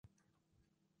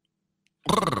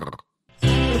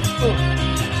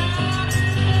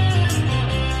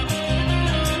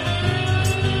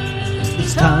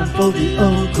It's time for the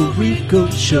Uncle Rico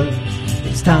Show.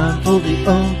 It's time for the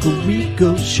Uncle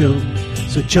Rico Show.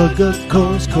 So chug a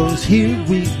course, here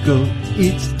we go.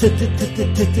 It's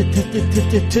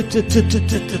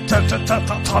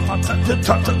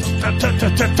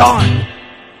time.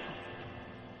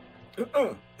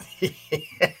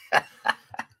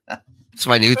 It's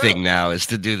my new thing now is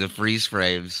to do the freeze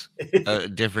frames,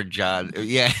 different John,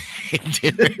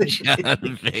 different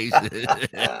John faces.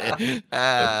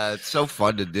 It's so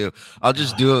fun to do. I'll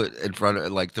just do it in front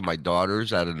of to my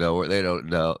daughters out of nowhere. They don't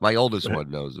know. My oldest one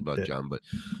knows about John, but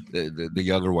the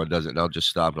younger one doesn't. And I'll just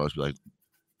stop and I'll just be like,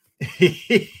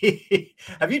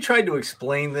 have you tried to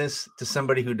explain this to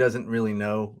somebody who doesn't really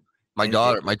know? My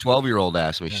daughter, my 12-year-old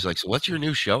asked me, she's like, so what's your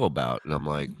new show about? And I'm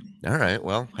like, all right,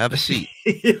 well, have a seat.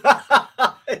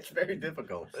 It's very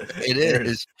difficult. It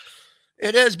is.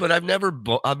 It is, but I've never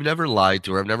lied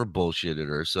to her. I've never bullshitted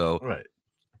her. So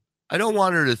I don't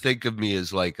want her to think of me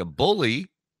as like a bully,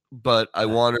 but I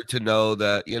want her to know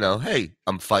that, hey,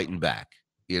 I'm fighting back.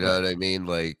 You know what I mean?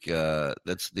 Like,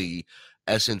 that's the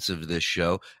essence of this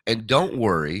show. And don't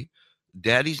worry,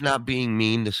 Daddy's not being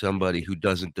mean to somebody who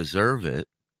doesn't deserve it.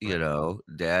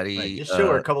 Daddy. Just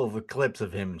show her a couple of clips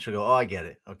of him and she'll go, oh, I get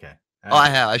it. Okay. I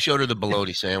have. I showed her the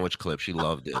bologna sandwich clip. She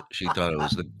loved it. She thought it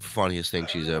was the funniest thing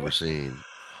she's ever seen.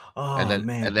 Oh, and then,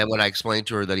 man. And then when I explained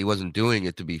to her that he wasn't doing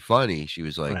it to be funny, she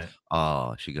was like,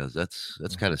 oh, she goes,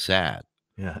 that's kind of sad.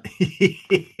 Yeah.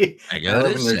 I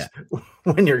go,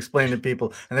 when you're explaining to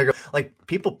people and they go, like,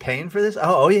 people paying for this?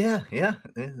 Oh yeah. Yeah.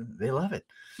 They love it.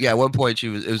 Yeah. At one point it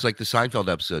was like the Seinfeld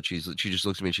episode. She just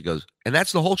looks at me and she goes, and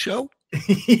that's the whole show?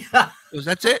 Yeah.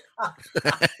 That's it?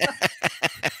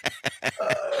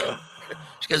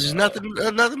 Because there's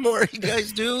nothing more you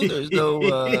guys do. There's no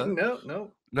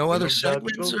no other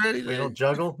segments or anything. We don't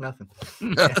juggle, nothing.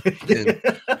 Nothing.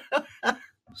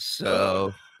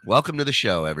 So welcome to the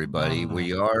show, everybody.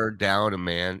 We are down a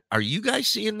man. Are you guys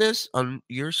seeing this on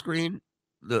your screen?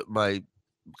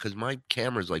 Because my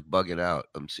camera's like bugging out.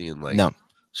 I'm seeing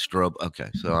strobe. Okay,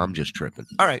 so I'm just tripping.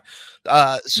 All right.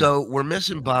 So we're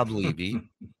missing Bob Levy.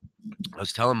 I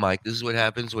was telling Mike, this is what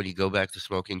happens when you go back to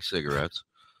smoking cigarettes.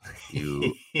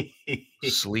 You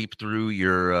sleep through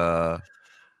your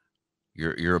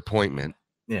appointment.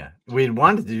 Yeah, we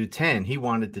wanted to do 10. He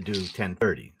wanted to do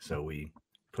 10:30, so we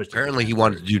pushed. Apparently, he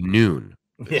wanted to do noon.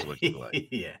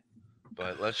 Yeah.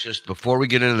 But let's just before we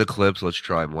get into the clips, let's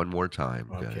try him one more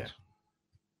time, okay. Guys.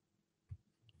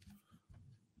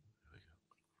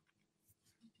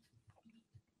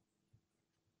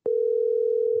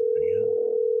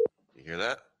 You hear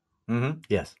that? Mm-hmm.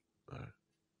 Yes. All right.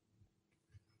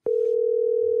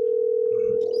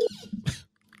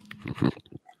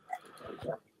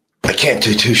 I can't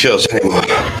do 2 shows anymore.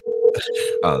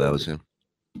 Oh, that was him.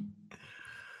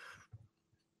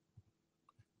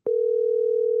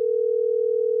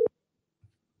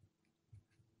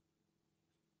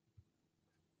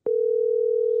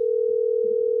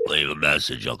 Leave a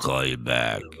message. I'll call you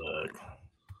back.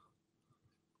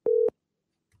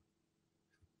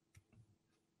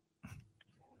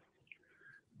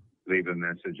 Leave a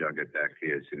message. I'll get back to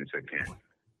you as soon as I can.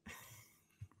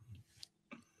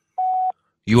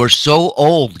 You are so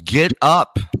old. Get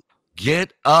up.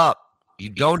 Get up. You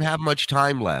don't have much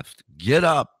time left. Get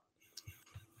up.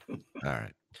 All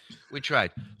right. We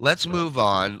tried. Let's move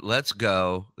on. Let's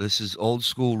go. This is old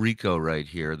school Rico right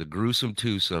here. The gruesome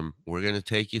twosome. We're going to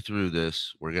take you through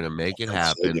this. We're going to make it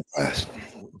happen.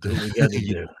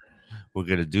 We're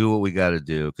going to do what we got to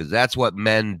do because that's what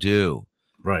men do.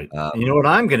 Right. You know what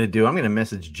I'm going to do? I'm going to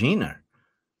message Gina.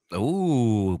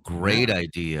 Oh, great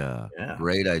idea. Yeah.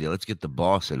 Great idea. Let's get the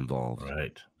boss involved.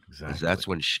 Right.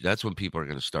 Exactly. That's when people are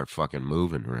going to start fucking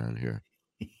moving around here.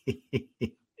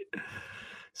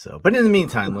 So, but in the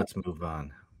meantime, let's move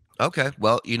on. Okay.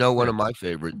 Well, one of my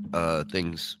favorite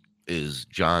things is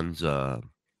John's well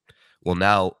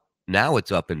now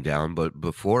it's up and down, but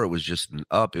before it was just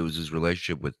up. It was his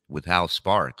relationship with Hal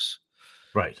Sparks.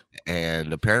 Right.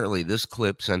 And apparently this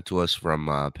clip sent to us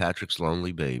from Patrick's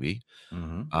Lonely Baby.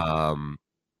 Mm-hmm.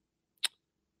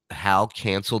 Hal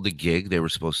canceled the gig they were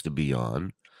supposed to be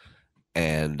on.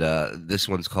 And this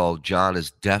one's called John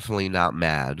is definitely not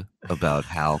mad about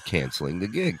Hal canceling the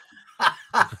gig.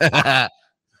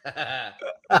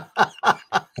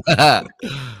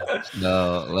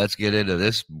 No, let's get into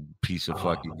this piece of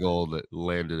fucking gold that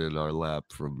landed in our lap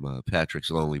from Patrick's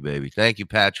Lonely Baby. Thank you,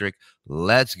 Patrick.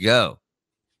 Let's go.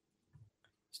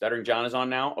 Stuttering John is on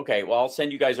now? Okay, well, I'll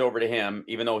send you guys over to him,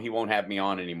 even though he won't have me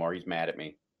on anymore. He's mad at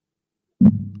me.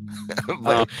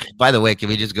 But, by the way, can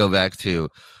we just go back to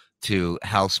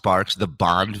Hal Sparks, the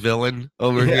Bond villain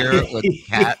over here with the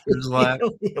cat in his lap?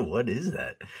 What is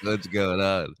that? What's going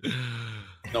on?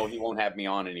 No, he won't have me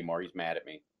on anymore. He's mad at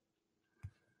me.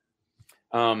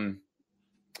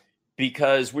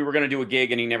 Because we were going to do a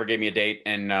gig and he never gave me a date.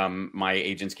 And my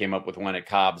agents came up with one at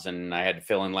Cobb's and I had to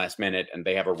fill in last minute. And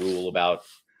they have a rule about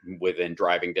within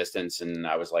driving distance. And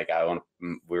I was like,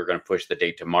 we were going to push the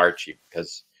date to March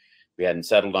because we hadn't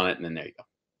settled on it. And then there you go.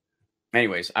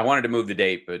 Anyways, I wanted to move the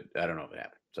date, but I don't know if it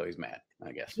happened. So he's mad,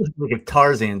 I guess. Like if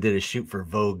Tarzan did a shoot for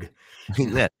Vogue.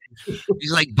 Yeah.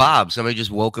 He's like Bob. Somebody just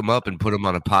woke him up and put him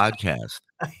on a podcast.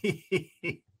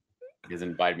 He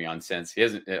hasn't invited me on since. He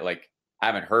hasn't I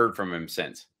haven't heard from him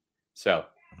since. So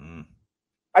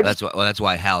that's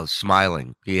why Hal's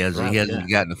smiling. He hasn't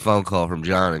gotten a phone call from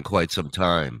John in quite some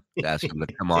time to ask him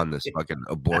to come on this fucking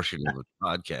abortion of a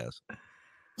podcast. I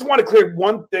just want to clear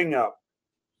one thing up.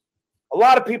 A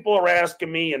lot of people are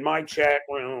asking me in my chat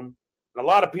room, and a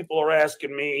lot of people are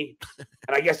asking me, and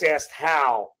I guess asked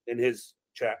Hal in his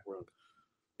chat room,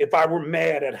 if I were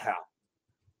mad at Hal.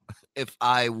 If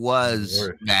I was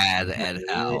mad at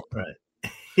Hal. Right.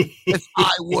 If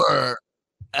I were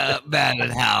mad at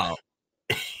Hal.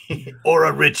 Or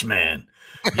a rich man.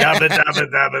 Yabba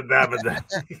dabba dabba dabba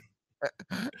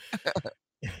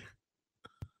dabba.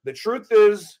 The truth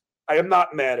is, I am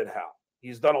not mad at Hal.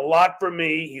 He's done a lot for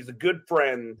me. He's a good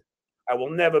friend. I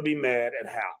will never be mad at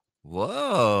Hal.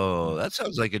 Whoa, that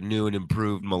sounds like a new and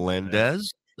improved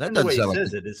Melendez. That the way doesn't he sound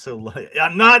says it is so light.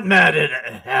 I'm not mad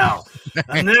at Hal.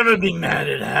 I'll never be mad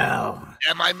at Hal.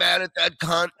 Am I mad at that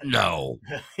cunt? No.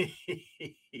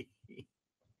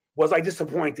 Was I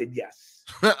disappointed? Yes.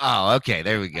 Oh, okay.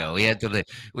 There we go.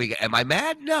 Am I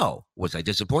mad? No. Was I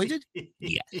disappointed?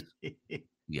 Yes.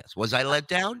 Yes. Was I let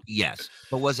down? Yes.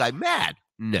 But was I mad?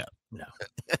 No. No.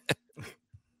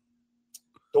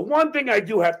 The one thing I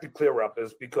do have to clear up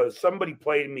is because somebody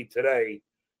played me today,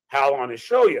 Hal on his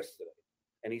show yesterday,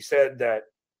 and he said that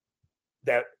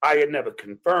I had never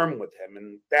confirmed with him,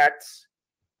 and that's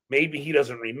maybe he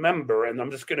doesn't remember. And I'm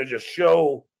just going to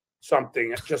show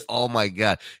something. Oh my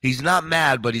God, he's not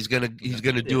mad, but he's gonna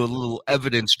do a little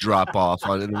evidence drop off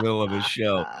in the middle of his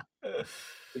show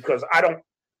because I don't.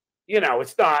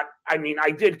 It's not. I mean,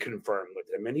 I did confirm with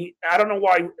him, and I don't know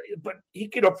why, but he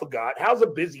could have forgot. Hal's a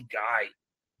busy guy,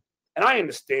 and I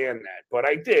understand that, but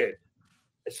I did.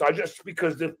 So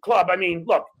because the club. I mean,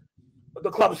 look, the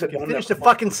club said, "Finish the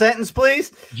fucking sentence,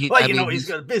 please." He's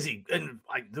got busy, and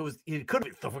he could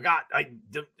have forgot.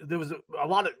 There was a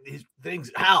lot of these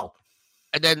things. Hal.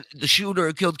 And then the shooter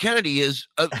who killed Kennedy is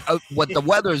what the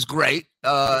weather's great.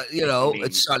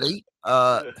 It's sunny.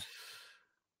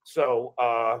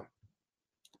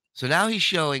 So now he's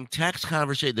showing text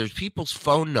conversation. There's people's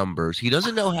phone numbers. He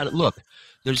doesn't know how to look.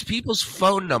 There's people's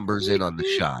phone numbers in on the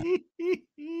shot.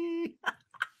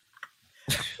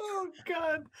 Oh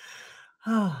God!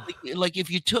 Like if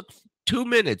you took 2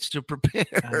 minutes to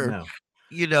prepare,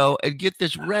 and get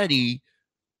this ready.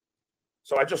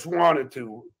 So I just wanted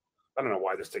to. I don't know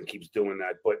why this thing keeps doing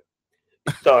that, but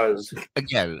it does.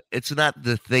 Again, it's not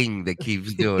the thing that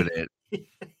keeps doing it.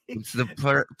 It's the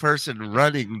person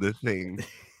running the thing.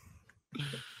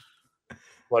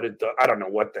 But I don't know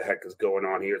what the heck is going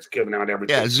on here. It's giving out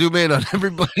everything. Yeah, zoom in on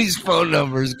everybody's phone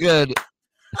numbers. Good.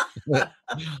 I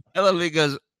love it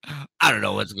because I don't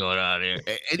know what's going on here.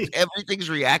 Everything's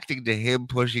reacting to him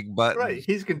pushing buttons. Right,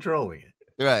 he's controlling it.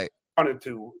 Right. I don't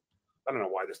know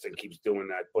why this thing keeps doing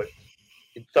that, but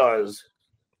it does.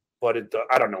 But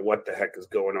I don't know what the heck is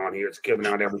going on here. It's giving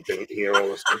out everything here. All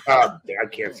this. I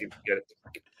can't seem to get it.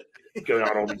 It's giving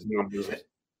out all these numbers. It's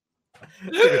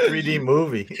like a 3D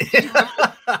movie.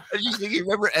 I just think you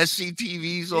remember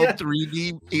SCTV's old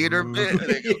 3D theater bit.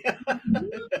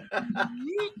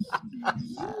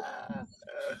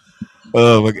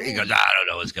 Oh my God. He goes, I don't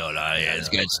know what's going on here.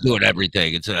 It's doing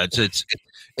everything.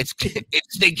 It's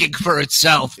thinking for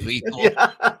itself, people.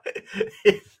 Yeah.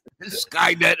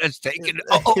 Skynet has taken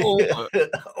over.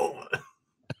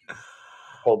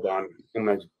 Hold on. I'm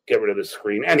gonna get rid of the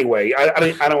screen. Anyway,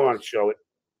 I don't want to show it.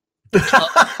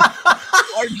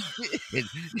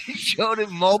 He showed it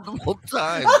multiple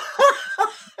times.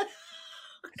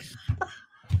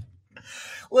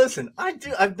 Listen,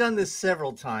 I've done this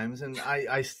several times, and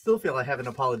I still feel I haven't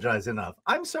apologized enough.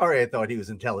 I'm sorry I thought he was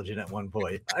intelligent at one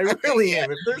point. I really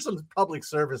am. If there's some public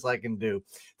service I can do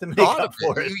to make up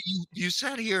for it. You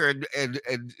sat here and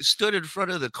stood in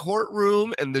front of the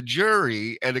courtroom and the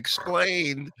jury and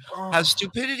explained how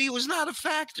stupidity was not a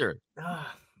factor.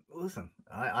 Listen,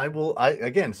 I will.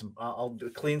 I'll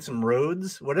clean some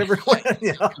roads, whatever.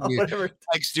 Whatever.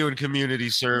 Likes doing community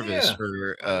service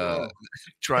for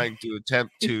trying to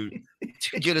attempt to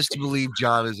get us to believe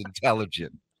John is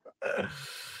intelligent.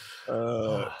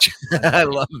 I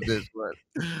love this one.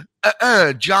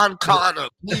 John Connor,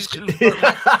 please confirm.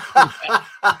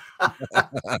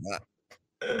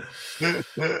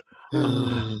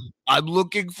 I'm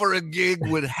looking for a gig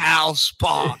with Hal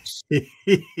Sparks.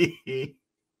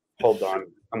 Hold on,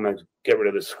 I'm gonna get rid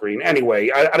of the screen. Anyway,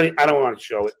 I don't want to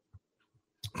show it.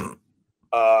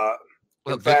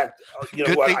 In fact, you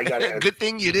know what? Good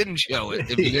thing you didn't show it.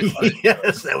 If you didn't,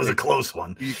 yes, that was a close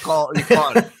one. You caught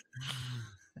it.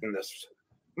 In this,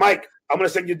 Mike, I'm gonna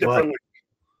send you a different link.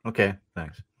 Okay,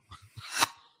 thanks.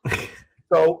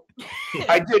 So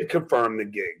I did confirm the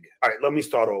gig. All right, let me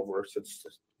start over.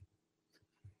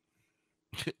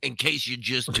 In case you're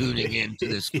just tuning in to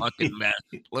this fucking mess,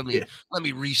 let me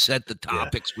reset the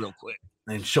topics real quick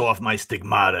and show off my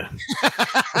stigmata.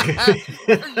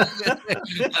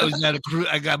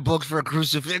 I got booked for a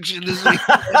crucifixion this week.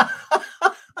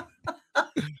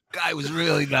 Guy was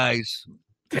really nice.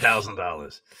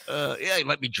 $1,000. Yeah, he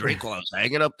let me drink while I was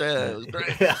hanging up there. It was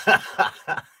great.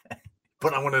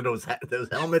 Put on one of those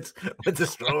helmets with the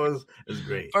straws. It was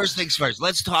great. First things first.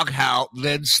 Let's talk Hal,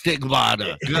 then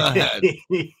stigmata. Go ahead.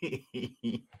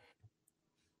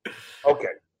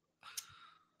 Okay.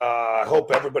 I hope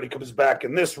everybody comes back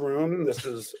in this room. This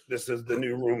is the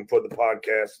new room for the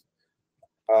podcast.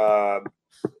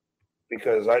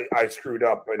 Because I screwed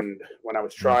up, and when I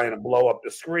was trying to blow up the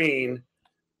screen,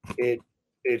 it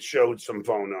showed some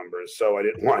phone numbers, so I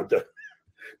didn't want to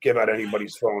give out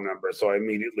anybody's phone number. So I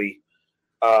immediately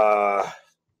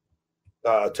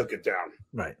took it down.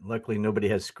 Right. Luckily, nobody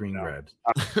has screen grabs.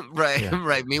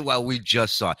 Right. Meanwhile, we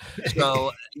just saw it.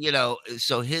 So,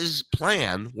 so his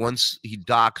plan, once he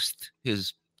doxed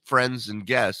his friends and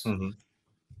guests,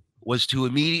 was to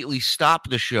immediately stop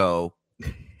the show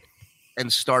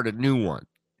and start a new one.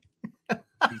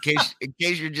 In case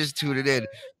you're just tuning in,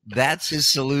 that's his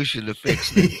solution to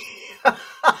fix this.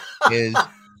 Is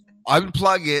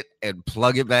unplug it and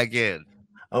plug it back in.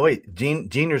 Oh wait,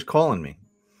 Jeaner's calling me.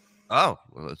 Oh,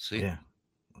 well, let's see. Yeah,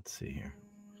 let's see here.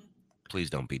 Please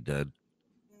don't be dead.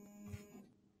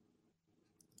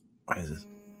 Why is this?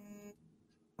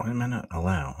 Why am I not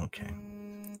allow? Okay.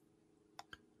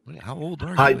 Wait, how old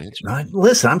are you?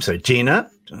 Listen, I'm sorry, Gina.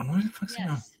 What the fuck's going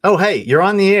on? Oh, hey, you're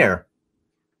on the air.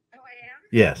 Oh, I am?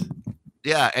 Yes.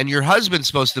 Yeah, and your husband's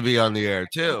supposed to be on the air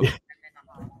too.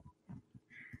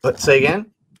 But say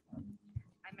again.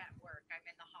 I'm at work. I'm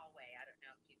in the hallway. I don't know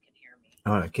if you can hear me.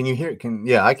 Oh, can you hear?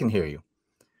 Yeah, I can hear you.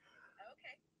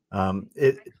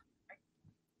 Okay.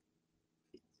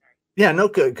 Yeah, no,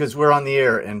 good, because we're on the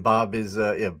air, and Bob is.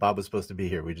 Bob was supposed to be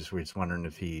here. We're just wondering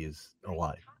if he is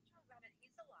alive. I talked to him about it.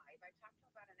 He's alive. I talked to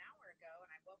him about an hour ago, and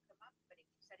I woke him up, but he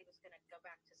said he was going to go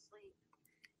back to sleep,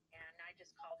 and I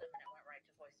just called him, and it went right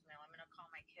to voicemail. I'm going to call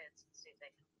my kids and see if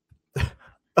they can.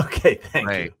 Okay, thank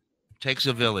you. Takes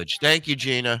a village. Thank you,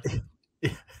 Gina.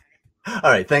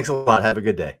 All right, thanks a lot. Have a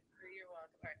good day. You're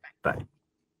welcome. All right, bye.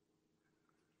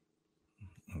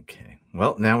 Okay.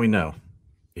 Well, now we know.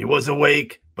 He was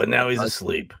awake, but now he's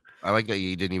asleep. I like that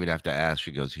you didn't even have to ask.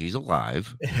 She goes, he's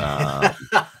alive. Here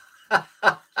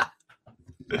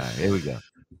we go.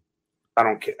 I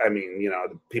don't care. I mean,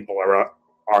 the people are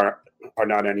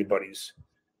not anybody's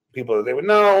people that they would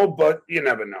know, but you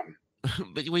never know.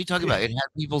 But what are you talking about? It had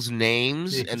people's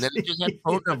names, and then it just had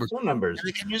phone numbers. Phone numbers.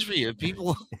 For you. If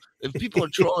people are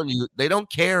trolling you, they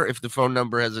don't care if the phone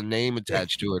number has a name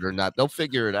attached to it or not. They'll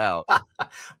figure it out.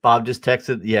 Bob just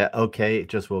texted. Yeah, okay.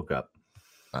 Just woke up.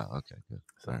 Oh, okay. Good.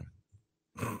 Sorry.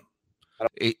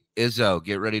 Hey, Izzo,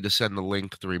 get ready to send the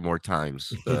link 3 more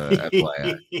times.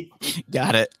 FYI.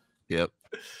 Got it. Yep.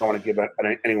 I don't want to give out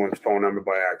anyone's phone number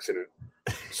by accident.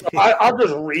 So I'll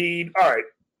just read. All right.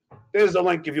 There's a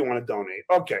link if you want to donate.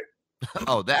 Okay.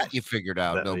 Oh, that you figured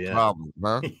out. No problem,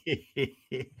 huh?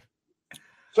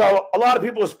 So a lot of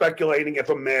people are speculating if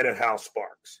I'm mad at Hal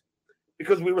Sparks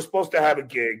because we were supposed to have a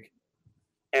gig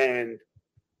and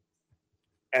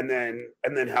then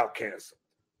Hal canceled.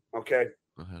 Okay.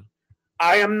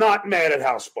 I am not mad at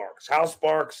Hal Sparks. Hal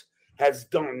Sparks has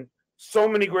done so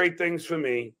many great things for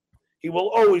me. He will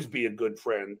always be a good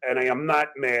friend, and I am not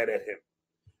mad at him.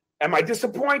 Am I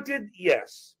disappointed?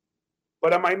 Yes.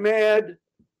 But am I mad?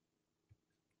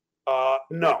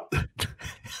 No.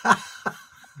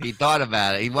 He thought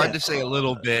about it. He wanted to say a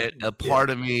little bit, a part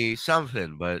of me,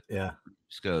 something, but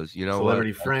just goes,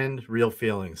 celebrity friend, real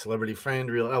feelings. Celebrity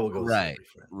friend, real. Oh, we'll go.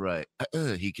 Right.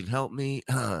 He can help me.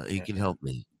 He can help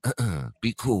me.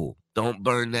 Be cool. Don't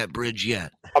burn that bridge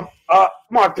yet.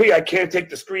 Mark P, I can't take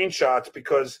the screenshots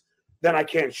because then I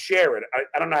can't share it.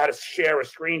 I don't know how to share a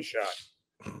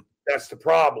screenshot. That's the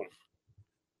problem.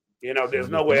 You know, there's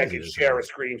no way I can share a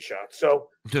screenshot. So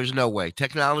there's no way.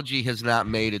 Technology has not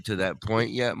made it to that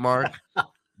point yet, Mark.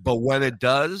 But when it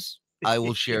does, I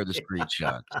will share the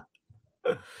screenshot.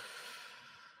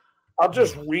 I'll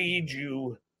just read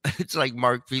you. It's like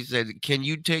Mark P said, can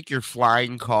you take your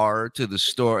flying car to the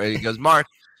store? And he goes, Mark,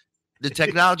 the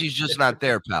technology's just not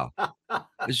there, pal.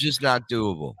 It's just not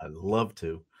doable. I'd love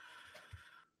to.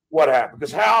 What happened?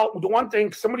 Because Hal, the one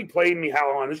thing, somebody played me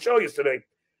Hal on the show yesterday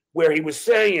where he was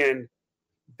saying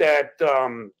that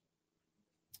that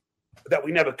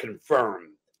we never confirmed.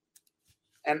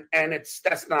 And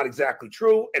that's not exactly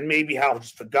true. And maybe Hal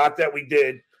just forgot that we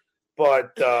did.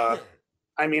 But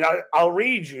I mean, I'll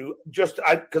read you just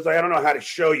because I don't know how to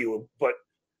show you, but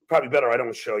probably better I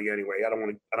don't show you anyway. I don't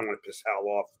want to piss Hal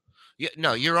off. Yeah,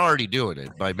 no, you're already doing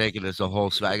it by making this a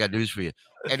whole. I got news for you.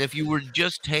 And if you were to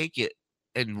just take it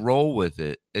and roll with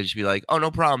it and just be like, oh, no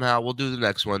problem, Hal. We'll do the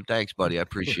next one. Thanks, buddy. I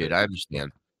appreciate it. I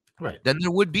understand. Right. Then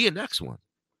there would be a next one.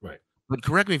 Right. But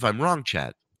correct me if I'm wrong,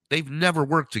 chat. They've never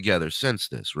worked together since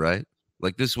this, right?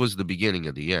 Like this was the beginning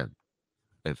of the end,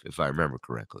 if I remember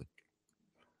correctly.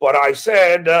 But I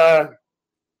said,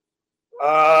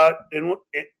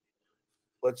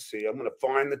 let's see, I'm going to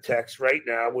find the text right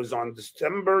now. It was on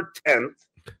December 10th.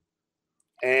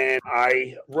 And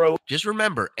I wrote. Just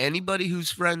remember, anybody who's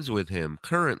friends with him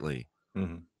currently,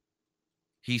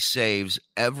 he saves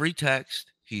every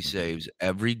text. He saves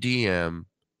every DM.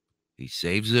 He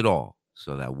saves it all.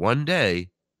 So that one day,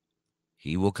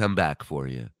 he will come back for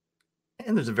you.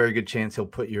 And there's a very good chance he'll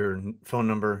put your phone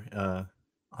number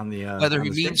on the whether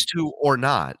he means to or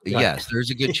not. Right. Yes,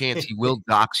 there's a good chance he will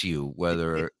dox you,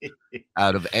 whether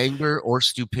out of anger or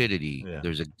stupidity. Yeah.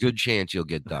 There's a good chance you'll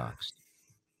get doxed.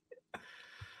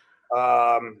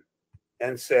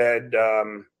 And said,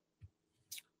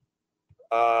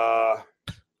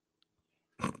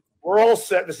 we're all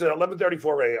set. This is at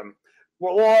 11:34 a.m.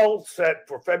 We're all set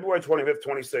for February 25th,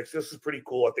 26th. This is pretty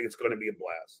cool. I think it's going to be a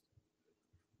blast.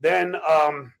 Then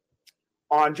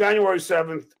on January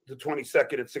 7th to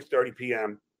 22nd at 6:30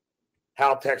 p.m.,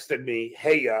 Hal texted me,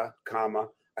 hey, comma,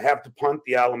 I have to punt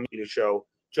the Alameda show.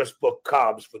 Just book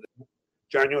Cobbs for the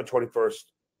January 21st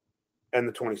and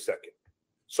the 22nd.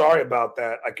 Sorry about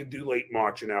that. I could do late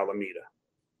March in Alameda.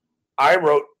 I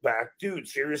wrote back, dude,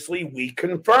 seriously, we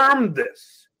confirmed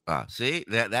this. See,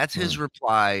 that's his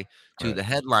reply to the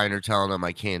headliner telling him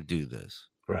I can't do this.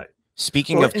 Right.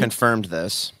 Speaking of confirmed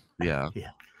this. Yeah.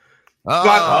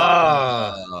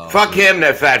 Fuck him,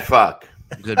 that fat fuck.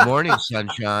 Good morning,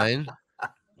 sunshine.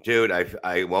 Dude, I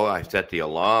set the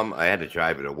alarm. I had to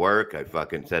drive her to work. I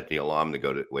fucking set the alarm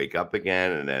to wake up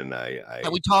again, and then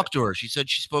we talked to her. She said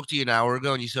she spoke to you an hour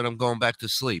ago, and you said I'm going back to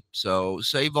sleep. So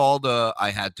save all the I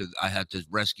had to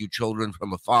rescue children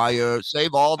from a fire.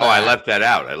 Save all that. Oh, I left that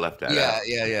out.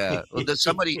 Yeah. Well,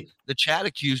 the chat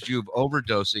accused you of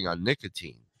overdosing on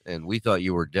nicotine, and we thought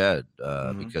you were dead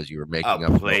because you were making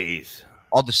up. Please.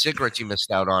 All the cigarettes you missed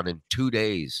out on in 2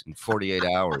 days, in 48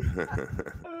 hours.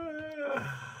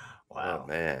 Wow,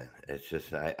 man, it's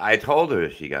just I told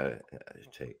her she got to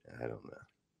take. I don't know.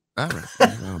 All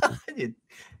right,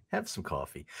 have some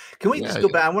coffee. Can we just go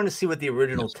back? I want to see what the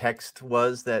original text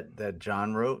was that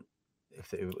John wrote.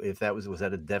 If that was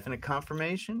that a definite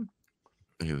confirmation?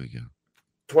 Here we go.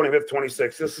 25th,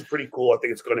 26th. This is pretty cool. I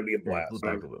think it's going to be a blast.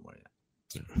 Back a little bit more,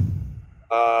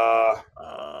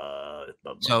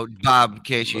 So, Bob, in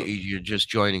case you're just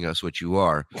joining us, which you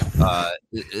are,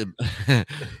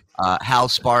 Hal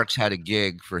Sparks had a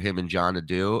gig for him and John to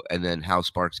do, and then Hal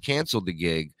Sparks canceled the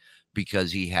gig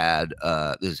because he had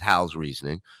this is Hal's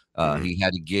reasoning. He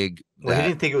had a gig. Well, he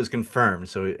didn't think it was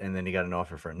confirmed, and then he got an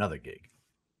offer for another gig.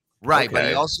 Right, but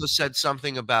he also said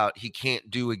something about he can't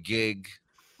do a gig.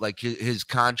 Like his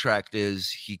contract is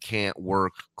he can't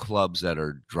work clubs that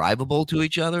are drivable to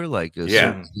each other, like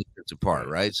certain distance apart,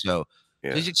 right? So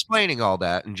he's explaining all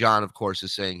that, and John, of course,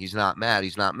 is saying he's not mad.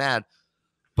 He's not mad.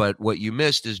 But what you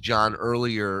missed is John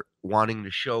earlier wanting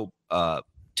to show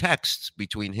texts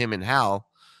between him and Hal.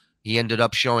 He ended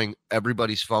up showing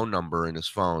everybody's phone number in his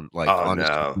phone, like on his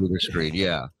computer screen.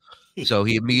 Yeah. So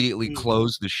he immediately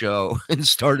closed the show and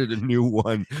started a new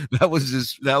one. That was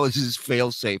his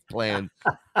fail-safe plan,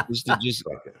 was to just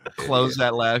close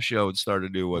that last show and start a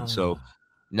new one. So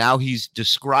now he's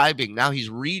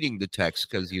reading the text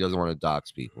because he doesn't want to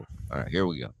dox people. All right, here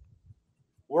we go.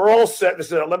 We're all set. This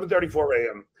is at 11:34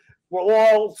 a.m. We're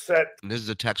all set. And this is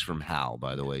a text from Hal,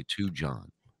 by the way, to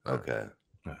John. Okay.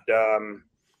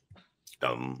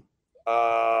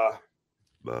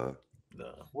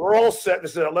 We're all set.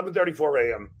 This is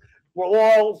 11:34 a.m. We're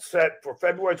all set for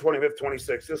February 25th,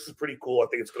 26th. This is pretty cool. I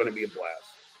think it's going to be a blast.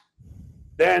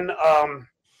 Then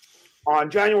on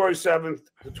January 7th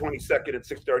to 22nd at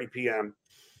 6:30 p.m.,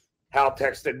 Hal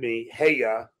texted me, "Hey,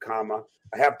 comma,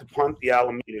 I have to punt the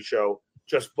Alameda show.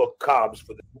 Just book Cobbs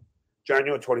for the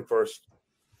January 21st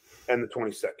and the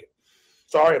 22nd.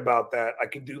 Sorry about that. I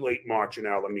can do late March in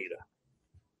Alameda."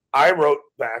 I wrote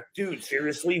back, "Dude,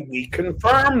 seriously, we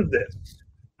confirmed this."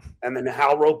 And then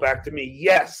Hal wrote back to me,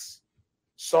 "Yes,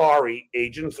 sorry,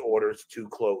 agent's orders too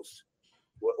close,"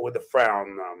 with a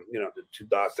frown, the 2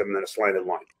 dots and then a slanted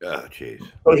line. Oh, jeez.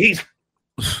 So he's.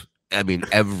 I mean,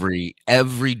 every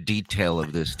detail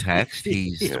of this text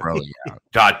he's throwing out.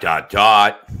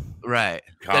 Right.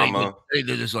 Comma.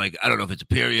 They're just like, I don't know if it's a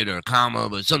period or a comma,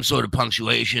 but some sort of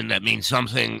punctuation that means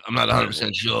something. I'm not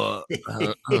 100% sure.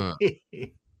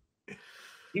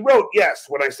 He wrote yes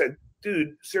when I said,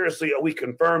 "Dude, seriously, we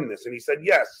confirmed this?" And he said,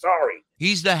 "Yes, sorry."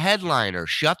 He's the headliner.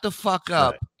 Shut the fuck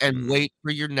up and wait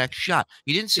for your next shot.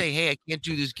 He didn't say, "Hey, I can't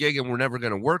do this gig and we're never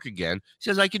going to work again." He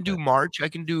says, "I can do March. I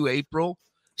can do April."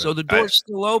 So the door's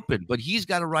still open, but he's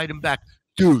got to write him back.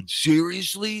 "Dude,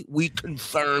 seriously? We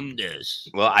confirmed this."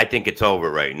 Well, I think it's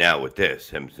over right now with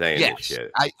him saying this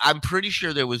shit. I'm pretty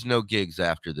sure there was no gigs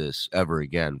after this ever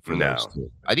again for those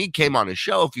two. I think he came on his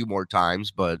show a few more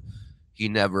times, but he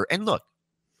never. And look,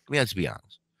 let's be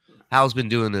honest. Hal's been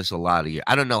doing this a lot of years.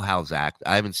 I don't know Hal's act.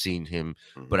 I haven't seen him,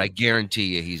 but I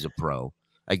guarantee you he's a pro.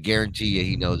 I guarantee you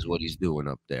he knows what he's doing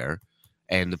up there.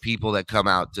 And the people that come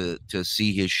out to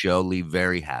see his show leave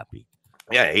very happy.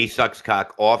 Yeah, he sucks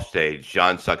cock off stage.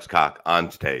 John sucks cock on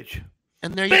stage.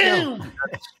 And there you go.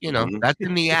 That's, that's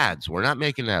in the ads. We're not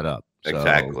making that up. So,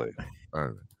 exactly.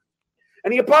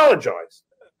 And he apologized.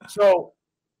 So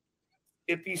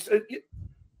if he said,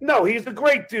 no, he's a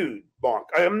great dude, Mark.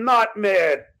 I am not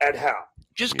mad at Hal.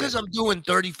 Just because I'm doing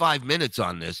 35 minutes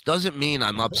on this doesn't mean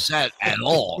I'm upset at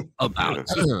all about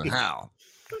Hal.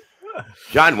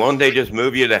 John, won't they just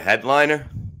move you to headliner?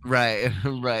 Right.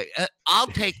 I'll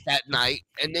take that night,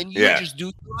 and then you just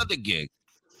do the other gig.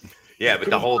 Yeah, but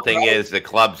the whole thing is the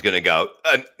club's going to go,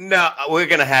 no, we're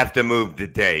going to have to move the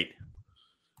date.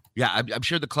 Yeah, I'm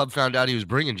sure the club found out he was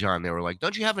bringing John. They were like,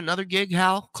 "Don't you have another gig,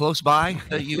 Hal, close by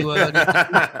that you?"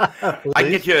 I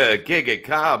get you a gig at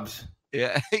Cobb's.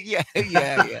 Yeah.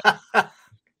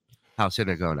 Hal's sitting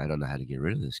there going, "I don't know how to get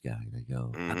rid of this guy." And they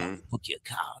go, "I'm book you at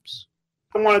Cobb's."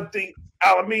 I wanted the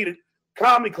Alameda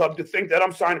Comedy Club to think that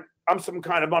I'm some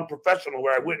kind of unprofessional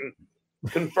where I wouldn't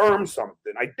confirm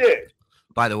something. I did.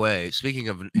 By the way, speaking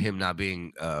of him not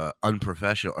being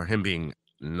unprofessional or him being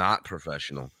not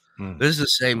professional, this is the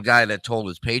same guy that told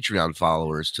his Patreon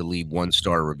followers to leave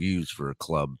 1-star reviews for a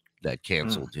club that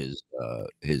canceled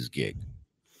his gig.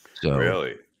 So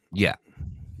really, yeah,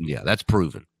 that's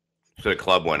proven. So the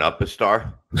club went up a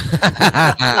star.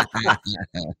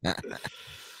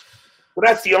 Well,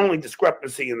 that's the only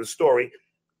discrepancy in the story.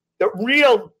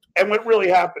 What really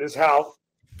happened is Hal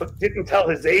didn't tell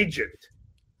his agent.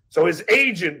 So his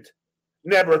agent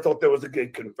never thought there was a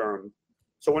gig confirmed.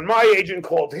 So when my agent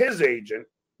called his agent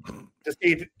to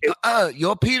see if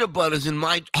your peanut butter's in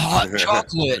my hot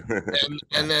chocolate,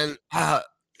 and then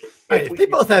if they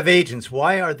both have agents,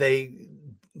 why are they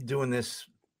doing this?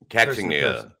 Catching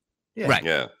the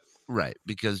right,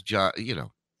 because John,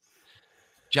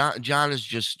 John is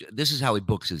just, this is how he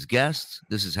books his guests.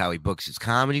 This is how he books his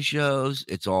comedy shows.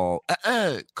 It's all,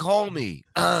 call me,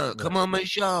 come on my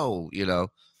show, The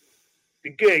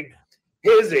gig,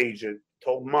 his agent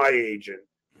told my agent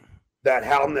that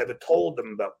Hal never told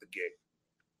them about the gig.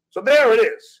 So there it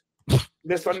is.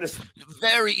 Misunderstood.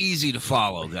 Very easy to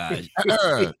follow, guys.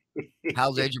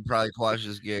 Hal's agent probably quashed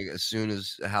his gig as soon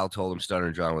as Hal told him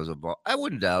Stuttering John was a ball. I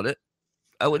wouldn't doubt it.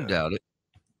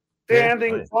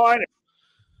 Standing fine.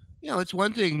 It's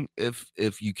one thing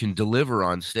if you can deliver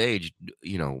on stage,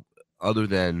 other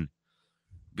than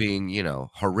being,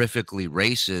 horrifically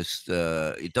racist.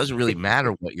 It doesn't really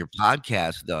matter what your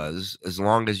podcast does as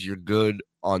long as you're good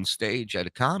on stage at a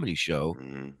comedy show.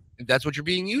 That's what you're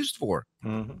being used for.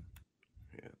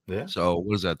 Yeah. So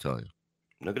what does that tell you?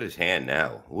 Look at his hand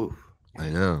now. Oof. I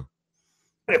know.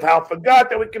 If Hal forgot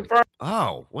that we confirmed.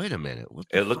 Oh, wait a minute.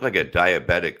 It looked like a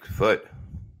diabetic foot.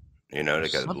 They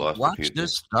got lost. Watch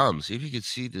this thumb. See if you can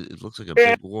see that it looks like a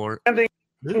big wart. Fine.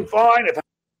 If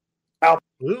Hal.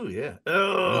 Ooh, yeah.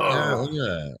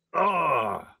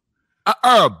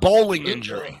 Bowling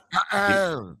injury.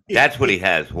 That's what he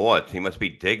has. Warts. He must be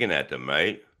digging at them,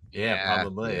 right? Yeah,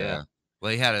 probably. Yeah.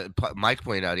 Well, he had Mike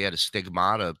pointed out he had a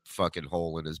stigmata fucking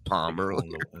hole in his palm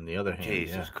earlier. On the other hand,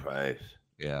 Jesus Christ.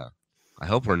 Yeah. I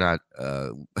hope we're not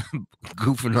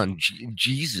goofing on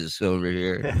Jesus over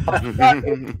here.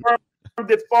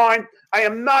 It's fine. I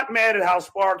am not mad at Hal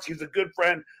Sparks. He's a good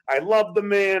friend. I love the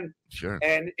man. Sure.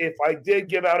 And if I did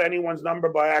give out anyone's number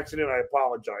by accident, I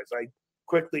apologize. I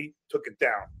quickly took it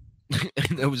down.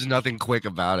 There was nothing quick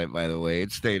about it, by the way.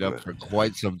 It stayed up for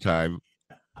quite some time.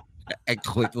 I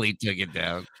quickly took it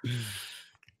down.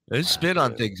 His spin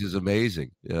on things is amazing.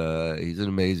 He's an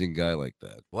amazing guy like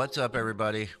that. What's up,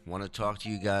 everybody? Want to talk to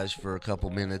you guys for a couple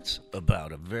minutes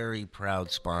about a very proud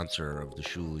sponsor of the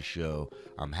Shuli Show.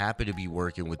 I'm happy to be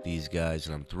working with these guys,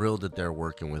 and I'm thrilled that they're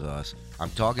working with us.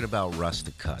 I'm talking about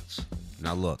Rustic Cuts.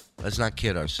 Now, look, let's not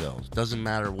kid ourselves. Doesn't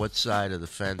matter what side of the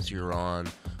fence you're on,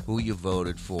 who you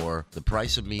voted for, the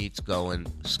price of meat's going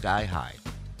sky high.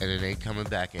 And it ain't coming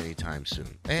back anytime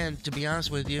soon. And to be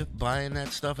honest with you, buying that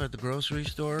stuff at the grocery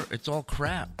store, it's all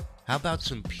crap. How about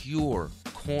some pure,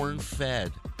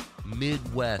 corn-fed,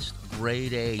 Midwest,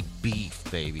 grade A beef,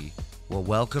 baby? Well,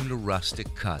 welcome to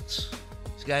Rustic Cuts.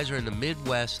 These guys are in the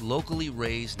Midwest, locally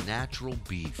raised natural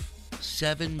beef.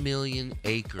 7 million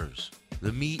acres.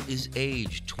 The meat is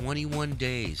aged 21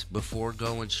 days before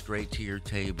going straight to your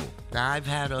table. Now, I've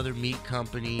had other meat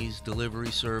companies,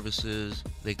 delivery services.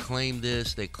 They claim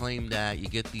this, they claim that. You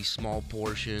get these small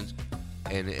portions,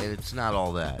 and it's not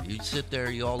all that. You sit there,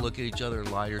 you all look at each other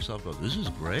and lie to yourself, go, this is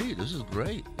great, this is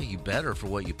great. You better for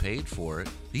what you paid for it.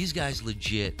 These guys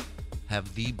legit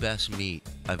have the best meat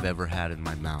I've ever had in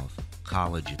my mouth.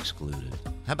 College excluded.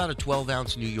 How about a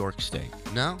 12-ounce New York steak?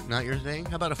 No, not your thing?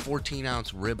 How about a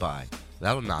 14-ounce ribeye?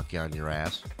 That'll knock you on your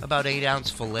ass. How about 8-ounce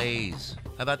fillets?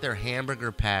 How about their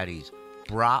hamburger patties?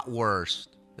 Bratwurst.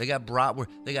 They got bratwurst.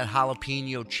 They got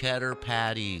jalapeno cheddar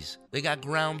patties. They got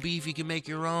ground beef you can make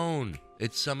your own.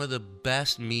 It's some of the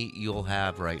best meat you'll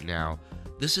have right now.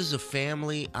 This is a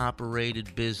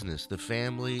family-operated business. The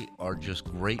family are just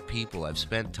great people. I've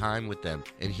spent time with them.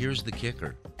 And here's the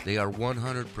kicker. They are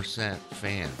 100%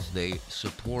 fans. They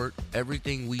support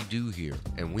everything we do here,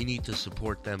 and we need to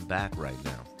support them back right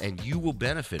now. And you will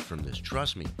benefit from this.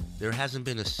 Trust me. There hasn't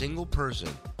been a single person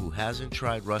who hasn't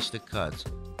tried Rustic Cuts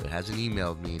that hasn't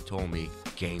emailed me and told me,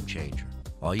 game changer.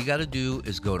 All you got to do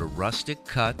is go to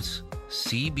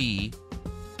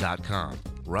rusticcutscb.com.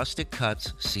 Rustic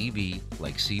Cuts CB,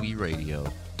 like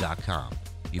CBradio.com.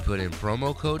 You put in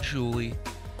promo code Shuli,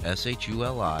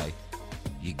 SHULI,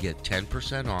 you get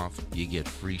 10% off, you get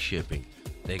free shipping.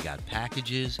 They got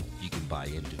packages, you can buy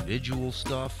individual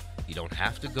stuff. You don't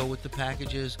have to go with the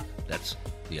packages. That's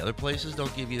the other places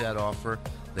don't give you that offer.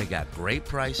 They got great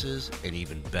prices and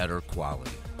even better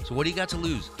quality. So what do you got to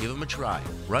lose? Give them a try.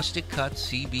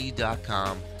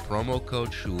 RusticCutsCB.com, promo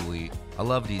code Shuli. I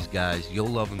love these guys. You'll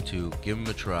love them too. Give them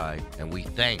a try. And we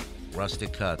thank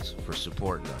Rustic Cuts for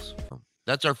supporting us.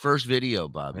 That's our first video,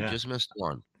 Bob. You just missed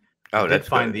one. Oh,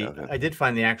 I did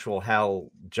find the actual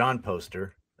Hal John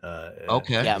poster.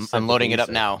 Okay. Yeah, I'm loading it up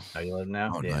now. Are you loading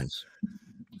now? Oh, yeah. nice.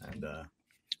 And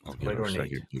I'll give it a second. Are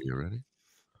you ready?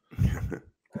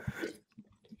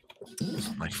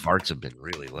 My farts have been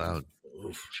really loud.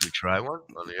 Oof. Should we try one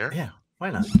on the air? Yeah, why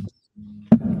not?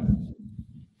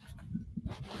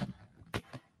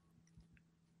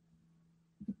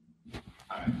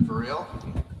 All right, for real?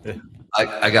 Yeah.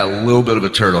 I got a little bit of a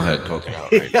turtle head poking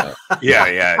out right now.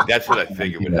 Yeah, that's what I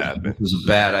figured would happen. It was a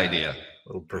bad idea. A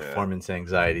little performance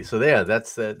anxiety. So yeah,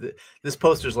 that's this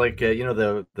poster's like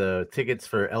the tickets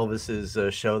for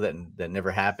Elvis's show that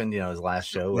never happened. His last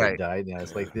show where he died.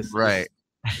 It's like this. Right.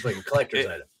 It's like a collector's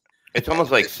item. It's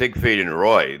almost like Siegfried and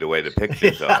Roy, the way the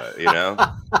pictures are,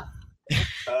 Yeah.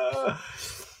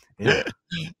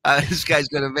 This guy's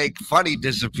gonna make Funny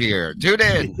disappear. Tune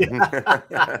in.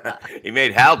 He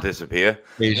made Hal disappear.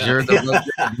 He sure does.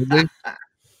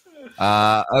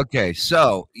 Okay,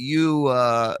 so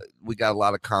we got a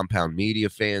lot of Compound Media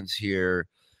fans here.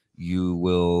 You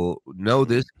will know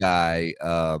this guy,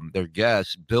 their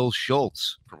guest, Bill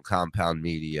Schultz from Compound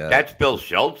Media. That's Bill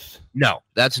Schultz? No,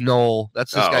 that's Noel.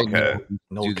 That's this guy. Okay.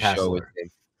 Noel Kassler.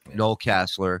 Noel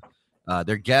Kassler.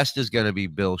 Their guest is going to be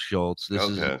Bill Schultz. This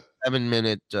is a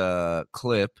 7-minute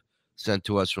clip sent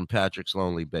to us from Patrick's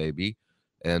Lonely Baby.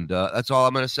 And that's all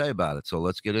I'm going to say about it. So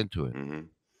let's get into it. Mm-hmm.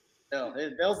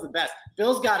 Bill's the best.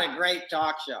 Bill's got a great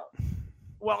talk show.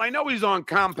 Well, I know he's on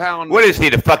Compound. What is he,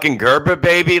 the fucking Gerber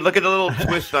baby? Look at the little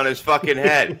twist on his fucking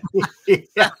head. What the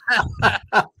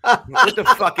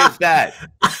fuck is that?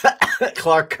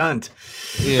 Clark Kent.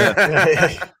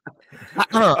 Yeah.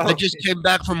 I just came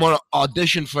back from an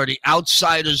audition for The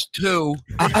Outsiders 2.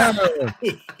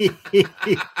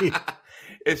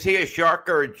 Is he a shark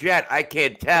or a jet? I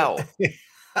can't tell.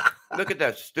 Look at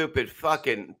that stupid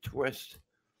fucking twist.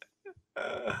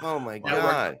 Oh my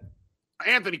God.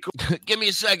 Anthony. Give me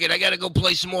a second. I got to go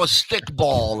play some more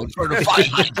stickball in front of fire.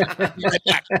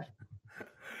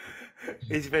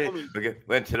 He's been,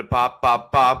 went to the pop.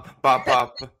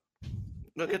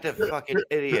 Look at the fucking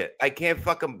idiot. I can't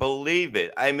fucking believe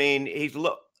it. I mean,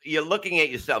 you're looking at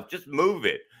yourself. Just move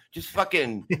it. Just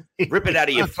fucking rip it out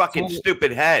of your fucking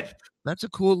stupid head. That's a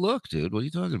cool look, dude. What are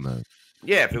you talking about?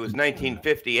 Yeah, if it was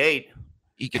 1958.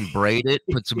 He can braid it,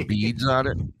 put some beads on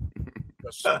it.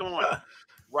 A staunch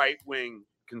right-wing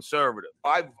conservative.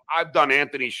 I've done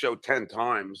Anthony's show 10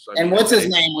 times. And what's his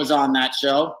name was on that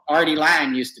show? Artie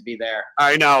Lang used to be there.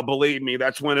 I know, believe me.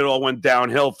 That's when it all went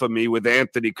downhill for me with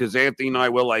Anthony, because Anthony and I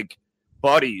were like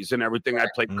buddies and everything. I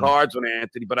played cards with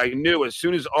Anthony, but I knew as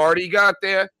soon as Artie got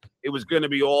there, it was going to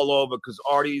be all over, because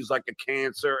Artie's like a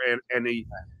cancer, and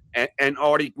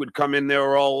Artie would come in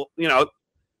there all,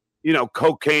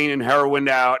 cocaine and heroin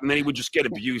out, and then he would just get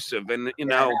abusive, and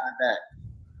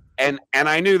and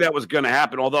I knew that was going to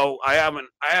happen. Although I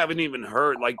haven't even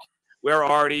heard like where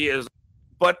Artie is,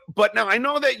 but now I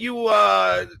know that you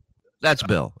that's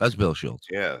Bill Schultz.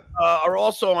 Yeah, are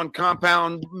also on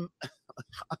compound.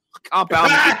 I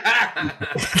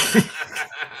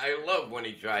love when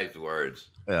he tries words.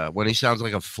 Yeah, when he sounds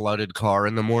like a flooded car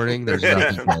in the morning, there's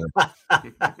nothing better.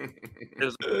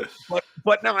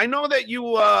 But now I know that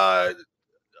you are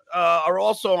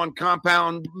also on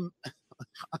compound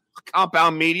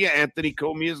media, Anthony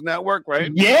Cumia's network,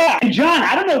 right? Yeah, and John,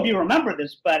 I don't know if you remember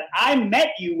this, but I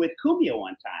met you with Cumia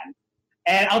one time,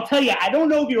 and I'll tell you, I don't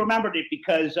know if you remembered it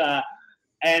because.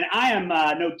 And I am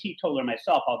no teetotaler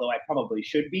myself, although I probably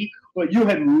should be. But you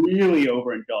had really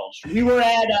overindulged. We were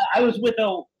I was with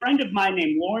a friend of mine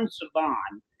named Lauren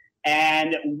Savan,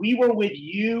 and we were with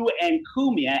you and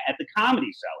Cumia at the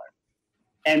Comedy Cellar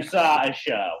and saw a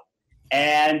show.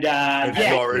 And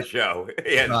saw a show. We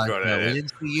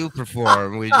didn't see you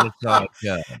perform. We just saw a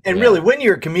show. And really, when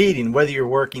you're a comedian, whether you're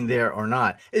working there or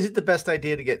not, is it the best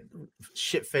idea to get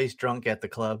shit-faced drunk at the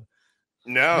club?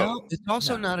 No, it's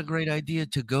also not a great idea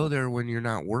to go there when you're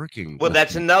not working. Well,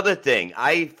 that's another thing.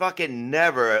 I fucking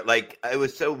never it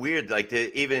was so weird, like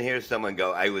to even hear someone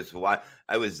go, I was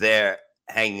there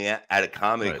hanging out at a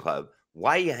comedy club.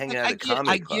 Why are you hanging out at a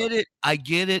comedy club? I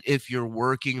get it if you're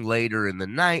working later in the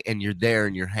night and you're there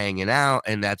and you're hanging out,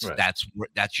 and that's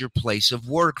your place of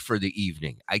work for the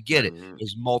evening. I get it.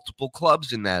 There's multiple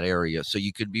clubs in that area, so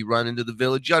you could be running to the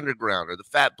Village Underground or the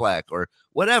Fat Black or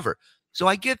whatever. So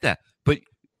I get that. But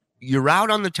you're out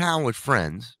on the town with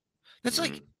friends. It's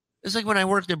like when I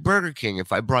worked at Burger King.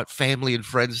 If I brought family and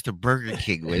friends to Burger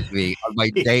King with me on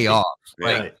my day off,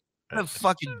 what a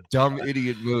fucking dumb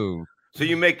idiot move. So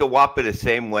you make the Whopper the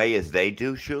same way as they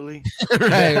do, surely?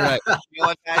 right. You know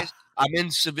what, guys? I'm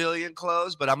in civilian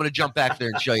clothes, but I'm going to jump back there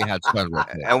and show you how it's done.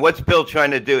 And what's Bill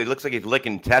trying to do? It looks like he's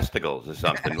licking testicles or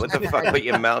something. What the fuck?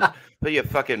 Put your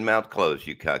fucking mouth closed,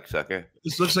 you cocksucker.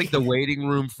 This looks like the waiting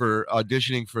room for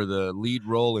auditioning for the lead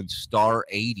role in Star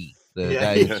 80. The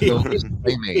guy who killed his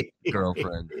playmate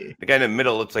girlfriend. The guy in the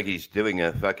middle looks like he's doing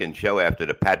a fucking show after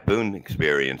the Pat Boone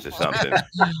Experience or something.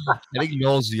 I think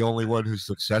Noel's the only one who's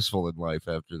successful in life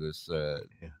after this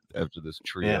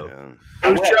trio.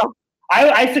 Yeah.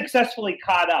 I successfully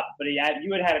caught up, but you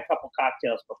had a couple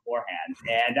cocktails beforehand,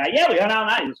 and we went all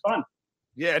night. It was fun.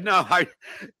 Yeah, no,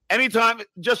 anytime,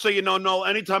 just so you know, Noel,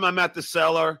 anytime I'm at the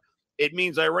Cellar, it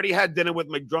means I already had dinner with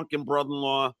my drunken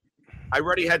brother-in-law. I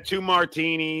already had 2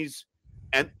 martinis,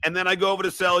 and then I go over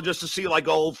to Cellar just to see like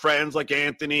old friends like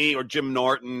Anthony or Jim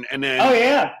Norton, and then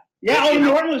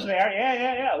Norton was there,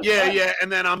 yeah, and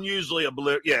then I'm usually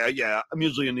I'm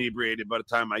usually inebriated by the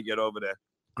time I get over there.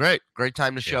 Great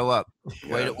time to show up.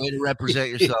 Way to represent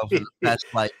yourself in the best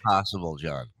light possible,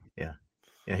 John. Yeah,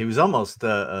 he was almost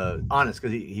honest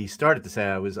because he started to say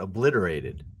I was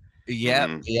obliterated.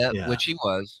 Yeah, which he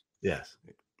was. Yes.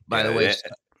 By the way,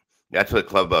 that's what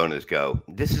club owners go.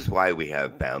 This is why we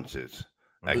have bouncers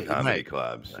at comedy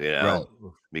clubs,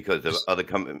 because of other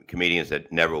comedians that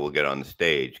never will get on the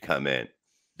stage come in.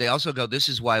 They also go, this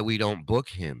is why we don't book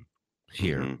him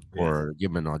here or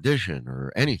give him an audition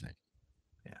or anything.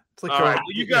 Yeah, it's like all right,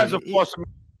 you guys are awesome.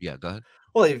 Yeah, go ahead.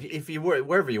 Well, if you work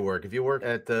wherever you work, if you work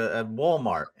at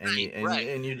Walmart and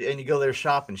you go there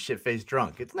shopping shit-faced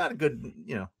drunk, it's not a good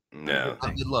No, not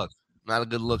a good look. Not a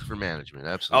good look for management.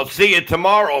 Absolutely. I'll see you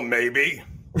tomorrow, maybe.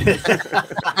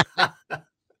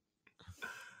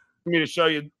 Me to show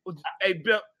you. Hey,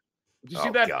 Bill, did you see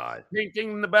that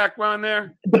painting in the background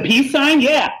there? The peace sign,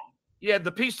 yeah. Yeah,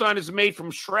 the peace sign is made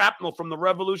from shrapnel from the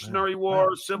Revolutionary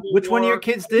War, Civil War. Which one of your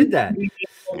kids did that?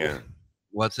 Yeah.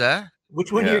 What's that?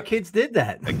 Which one of your kids did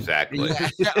that? Exactly.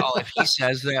 Oh, if he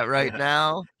says that right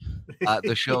now,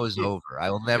 the show is over. I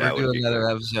will never do another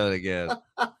episode again.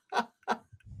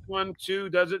 1, 2,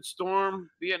 Desert Storm,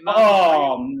 Vietnam.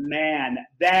 Oh man,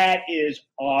 that is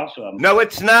awesome. No,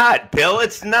 it's not, Bill.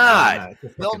 It's not.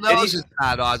 Bill knows it's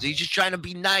not Ozzy. He's just trying to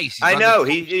be nice. I know.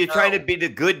 He's trying to be the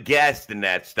good guest and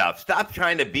that stuff. Stop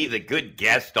trying to be the good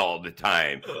guest all the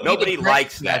time. Nobody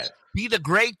likes that. Be the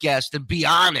great guest and be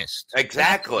honest.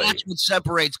 Exactly. That's what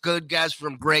separates good guests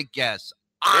from great guests.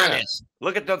 Honest. Yeah.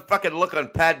 Look at the fucking look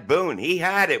on Pat Boone. He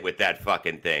had it with that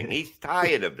fucking thing. He's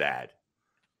tired of that.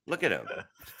 Look at him.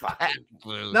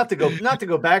 Not to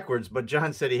go backwards, but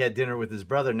John said he had dinner with his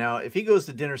brother. Now, if he goes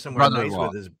to dinner somewhere nice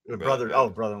with his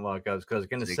brother-in-law, I was going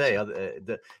to say,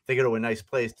 they go to a nice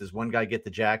place. Does one guy get the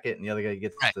jacket and the other guy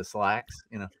gets the slacks?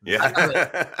 You know.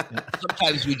 Yeah.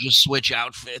 Sometimes we just switch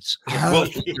outfits.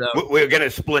 We're going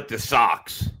to split the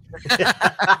socks.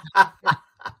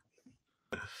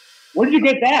 Where did you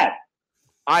get that?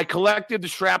 I collected the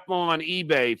shrapnel on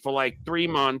eBay for like 3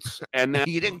 months, and then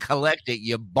you didn't collect it;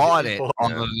 you bought it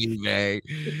on eBay.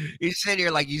 He's sitting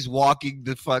here like he's walking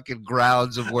the fucking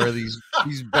grounds of where these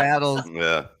battles.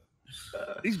 Yeah.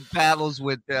 These battles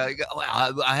with I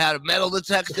had a metal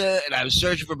detector and I was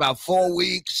searching for about 4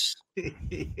 weeks.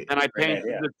 And I painted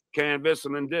the canvas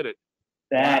and then did it.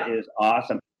 That is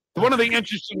awesome. One of the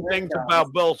interesting things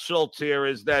about Bill Schultz here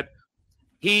is that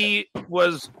he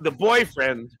was the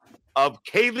boyfriend of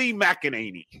Kaylee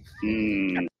McEnany.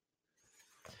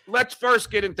 Let's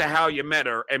first get into how you met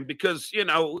her, and because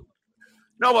no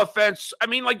offense, I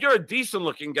mean, like, you're a decent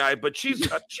looking guy, but she's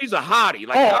a hottie.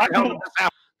 Like,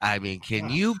 I mean, can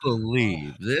you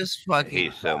believe this fucking?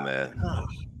 He's so mad.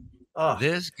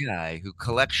 This guy who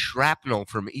collects shrapnel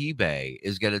from eBay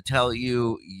is going to tell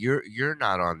you you're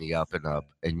not on the up and up,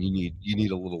 and you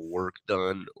need a little work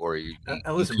done, or you.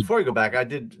 Listen, before we go back,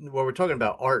 we're talking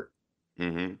about art.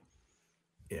 Mm-hmm.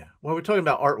 Yeah. Well, we're talking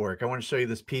about artwork. I want to show you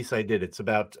this piece I did. It's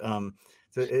about kind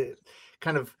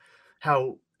of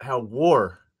how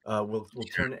war will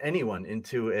turn anyone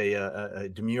into a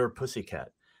demure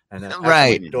pussycat. And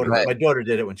right. My daughter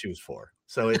did it when she was 4.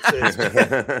 So it's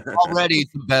already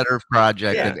it's a better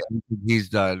project than anything he's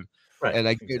done. Right. And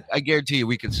I guarantee you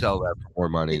we could sell that for more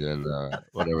money than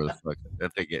whatever the fuck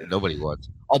nobody wants.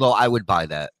 Although I would buy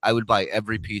that. I would buy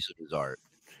every piece of his art.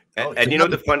 And you know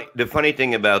the funny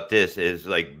thing about this is,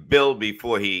 like, Bill,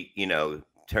 before he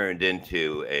turned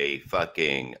into a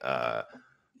fucking a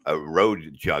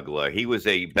road juggler, he was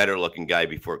a better looking guy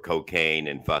before cocaine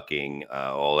and fucking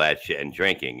all that shit and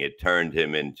drinking. It turned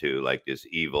him into like this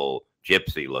evil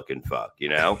gypsy looking fuck,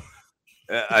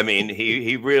 I mean,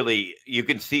 he really, you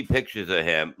can see pictures of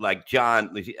him like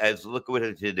John. Look what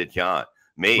it did to John.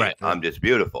 I'm just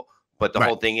beautiful, but the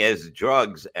whole thing is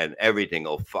drugs and everything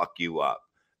will fuck you up.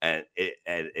 And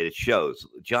it shows.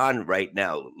 John right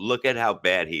now, look at how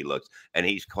bad he looks, and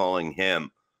he's calling him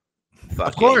fucking.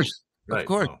 Of course. Right. Of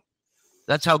course.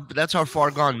 That's how far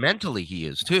gone mentally he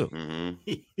is too.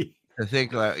 Mm-hmm. I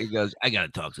think he goes, I gotta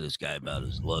talk to this guy about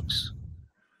his looks.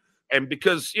 And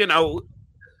because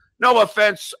no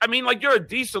offense, I mean, like, you're a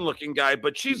decent looking guy,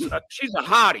 but she's a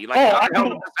hottie. Like,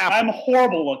 I'm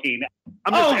horrible looking.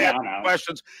 I'm just asking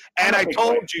questions. And I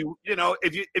told you,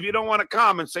 if you don't want to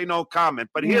comment, say no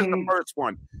comment. But here's the first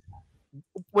one: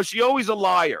 was she always a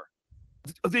liar?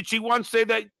 Did she once say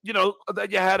that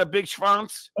that you had a big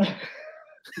schwanz?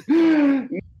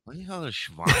 What do you call a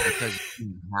schwanz? Because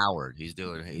Howard,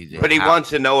 but he wants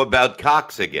to know about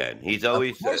cocks again. He's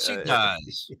always. Of course he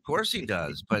does. Of course he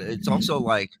does. But it's also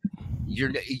like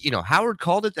Howard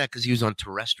called it that because he was on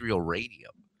terrestrial radio,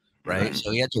 right? So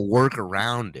he had to work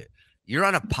around it. You're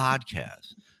on a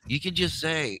podcast. You can just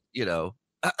say,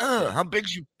 how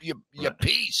big's your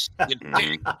piece? Your dick,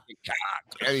 your cock,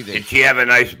 anything. Did she have a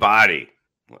nice body?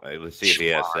 Let's see if he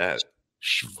has that.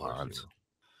 Schwanz.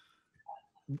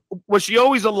 Was she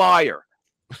always a liar?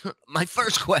 My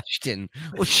first question: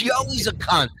 was she always a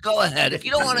cunt? Go ahead. If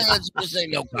you don't want to answer, just say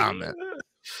no comment.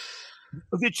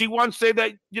 Did she once say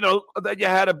that that you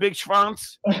had a big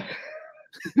schwanz?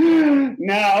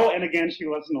 No, and again, she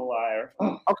wasn't a liar.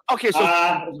 Okay,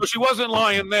 so she wasn't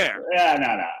lying there. Yeah,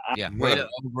 no. Yeah, way to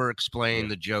over-explain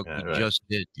the joke you just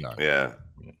did, John. Yeah,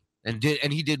 and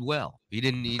he did well. He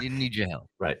didn't need your help.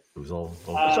 Right. It was all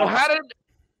so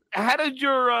how did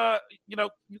your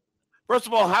first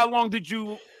of all, how long did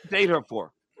you date her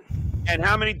for? And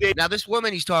how many days? Now, this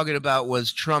woman he's talking about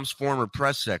was Trump's former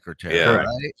press secretary,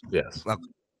 right? Yes.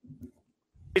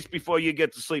 It's before you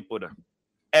get to sleep with her.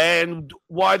 And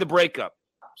why the breakup?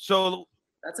 So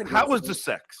how was the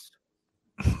sex?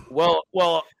 Well,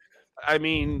 I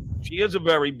mean, she is a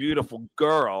very beautiful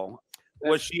girl.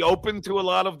 Was she open to a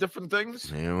lot of different things?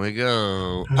 Here we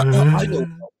go. I know.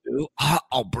 do?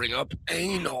 I'll bring up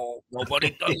anal.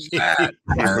 Nobody does that.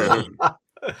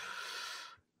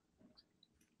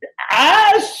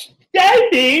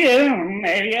 Maybe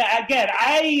again.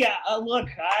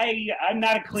 I'm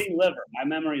not a clean liver. My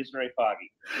memory is very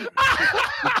foggy.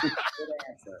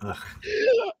 All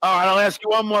right, I'll ask you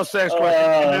one more sex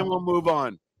question, and then we'll move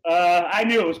on. I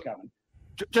knew it was coming.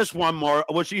 Just one more.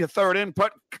 Was she a third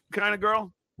input kind of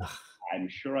girl? I'm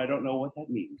sure I don't know what that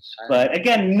means. But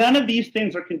again, none of these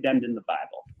things are condemned in the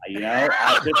Bible.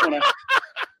 I just want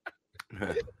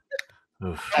to.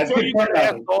 I thought you could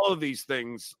ask all of these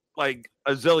things like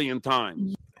a zillion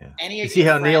times. Yeah. You see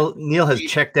how Neil has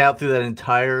checked out through that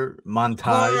entire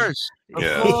montage?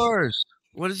 Of course.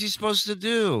 What is he supposed to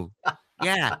do?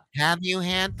 Yeah. Have you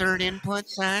had third input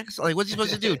sex? Like, what's he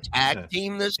supposed to do? Tag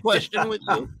team this question with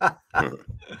you?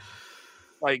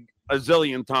 Like a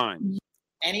zillion times.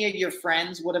 Any of your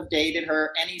friends would have dated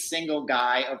her? Any single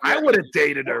guy? I would have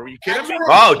dated her. Are you kidding me?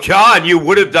 Oh, John, you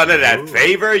would have done it at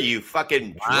favor? You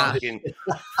fucking drunken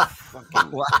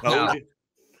fucking toad.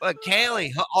 But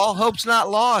Kaylee, all hope's not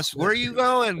lost. Where are you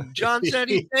going? John said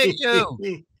he'd take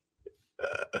you.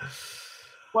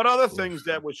 What other things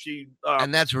that was she?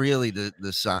 And that's really the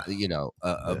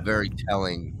a very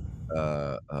telling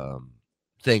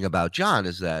thing about John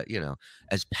is that,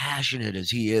 as passionate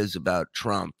as he is about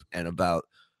Trump and about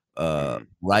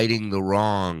righting the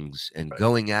wrongs and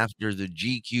going after the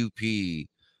GQP,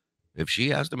 if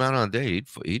she asked him out on a date,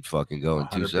 he'd fucking go in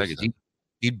 2 seconds.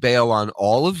 He'd bail on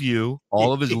all of you,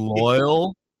 all of his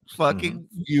loyal fucking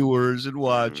viewers and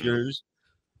watchers.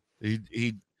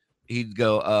 He'd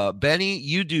go, Benny,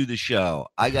 you do the show.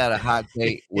 I got a hot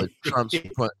date with Trump's.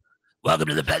 Welcome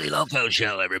to the Benny Loco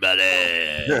Show, everybody.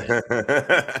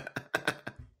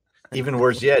 Even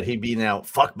worse yet, he'd be now,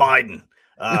 fuck Biden.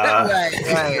 Right.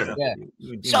 Yeah.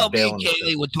 So me and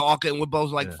Kaylee were talking. We're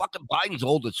both like, fucking Biden's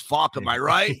old as fuck. Am I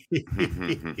right?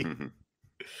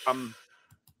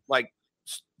 Like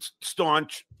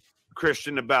staunch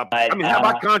Christian about. I mean, how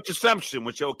about contraception?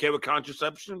 Was you okay with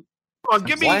contraception? Come on,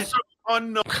 give me some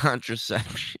unknown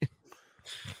contraception.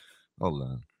 Hold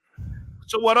on.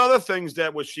 So, what other things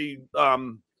that was she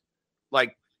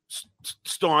like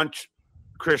staunch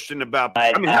Christian about?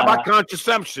 I mean, how about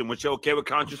contraception? Was you okay with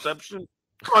contraception?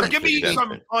 Come on, give me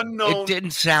some unknown. It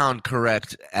didn't sound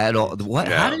correct at all. What?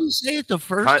 No. How did you say it the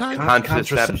first time?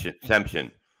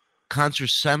 Contraception.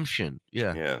 Contraception.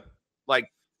 Yeah. Yeah. Like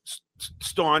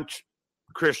staunch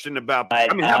Christian about.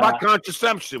 I mean, how about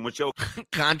contraception? Which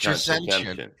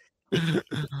contraception.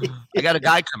 I got a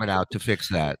guy coming out to fix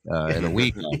that in a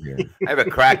week out here. I have a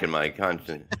crack in my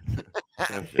conscience.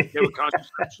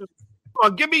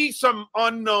 Give me some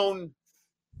unknown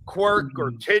quirk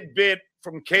or tidbit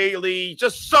from Kaylee,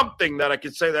 just something that I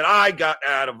could say that I got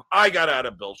out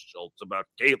of Bill Schultz about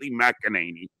Kaylee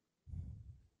McEnany.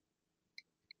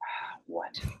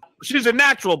 What? She's a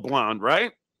natural blonde,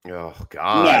 right? Oh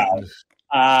God.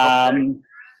 No.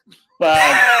 But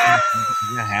I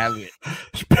have it.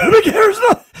 Pubic hair's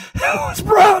not. It's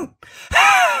brown.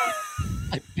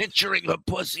 I'm picturing her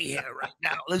pussy hair right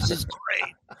now. This is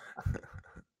great.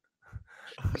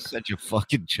 You're such a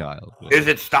fucking child. Man. Is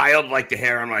it styled like the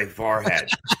hair on my forehead?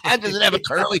 Does it have a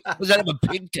curly? Does that have a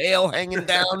pigtail hanging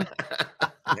down?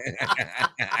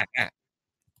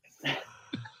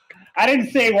 I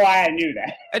didn't say why I knew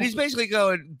that. And he's basically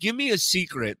going, give me a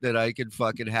secret that I can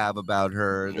fucking have about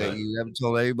her that you haven't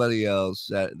told anybody else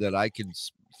that I can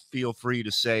feel free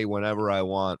to say whenever I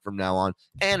want from now on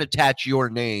and attach your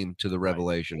name to the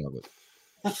revelation of it.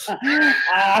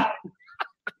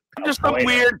 Just some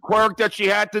weird quirk that she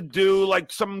had to do, like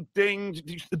some things.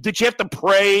 Did she have to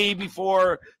pray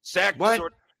before sex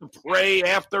or pray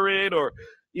after it? Or,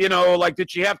 like,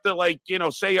 did she have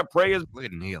to, say a prayer? Look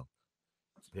at Neil.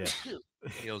 Yeah.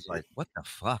 Neil's like, what the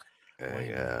fuck?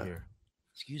 Yeah.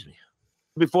 Excuse me.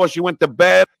 Before she went to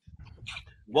bed.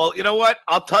 Well, you know what?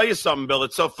 I'll tell you something, Bill.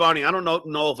 It's so funny. I don't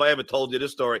know if I ever told you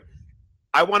this story.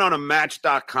 I went on a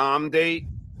Match.com date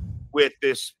with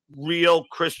this real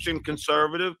Christian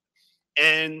conservative.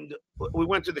 And we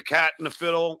went to the Cat and the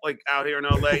Fiddle, like out here in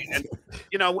LA. And,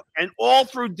 and all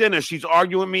through dinner, she's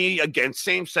arguing with me against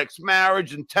same-sex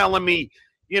marriage and telling me,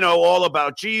 all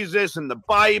about Jesus and the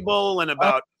Bible and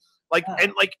about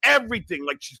everything.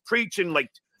 Like she's preaching, like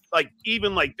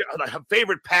even her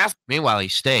favorite pastor. Meanwhile, he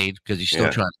stayed because he's still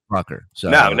trying to fuck her. So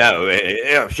No.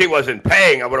 If she wasn't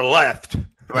paying, I would have left.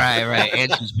 Right.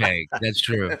 And she's paying. That's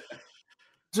true.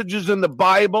 Passages in the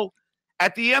Bible.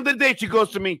 At the end of the day, she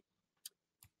goes to me,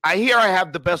 I hear I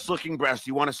have the best looking breasts.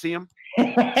 You want to see them?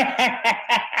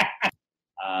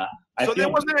 So there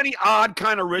wasn't any odd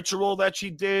kind of ritual that she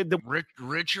did. The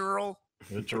ritual?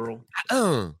 Ritual?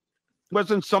 Oh.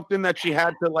 wasn't something that she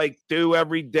had to like do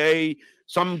every day.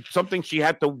 Something she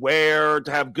had to wear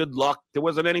to have good luck. There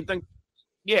wasn't anything.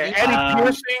 Yeah, any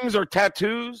piercings or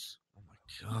tattoos? Oh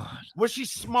my God. Was she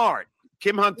smart?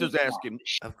 Kim Hunter's asking.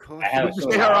 Of course. Would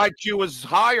you say her IQ was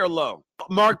high or low?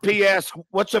 Mark P asks,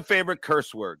 what's her favorite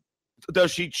curse word?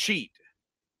 Does she cheat?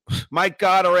 Mike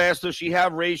Goddard asked, does she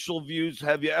have racial views?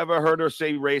 Have you ever heard her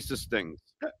say racist things?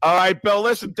 All right, Bill,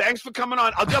 listen, thanks for coming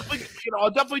on. I'll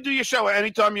definitely do your show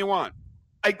anytime you want.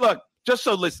 Like, look, just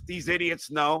so these idiots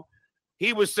know,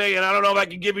 he was saying, I don't know if I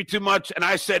can give you too much. And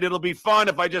I said, it'll be fun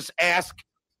if I just ask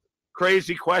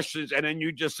crazy questions and then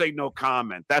you just say no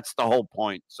comment. That's the whole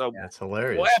point. So that's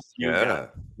hilarious. Well,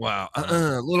 wow.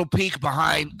 Little peek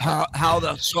behind how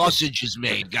the sausage is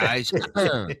made, guys.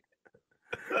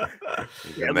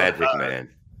 Magic man.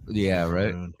 Yeah,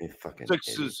 right.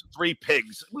 Sixes, 3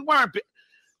 pigs. We weren't.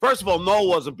 First of all, Noel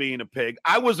wasn't being a pig.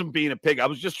 I wasn't being a pig. I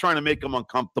was just trying to make him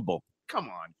uncomfortable. Come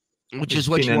on. Which is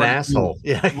what you want to do.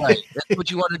 Yeah, right. That's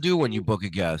what you want to do when you book a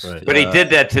guest. Right. But he did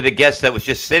that to the guest that was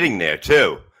just sitting there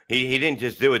too. He didn't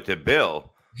just do it to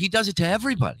Bill. He does it to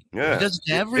everybody. Yeah, he does it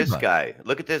to everybody. This guy,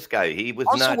 look at this guy. He was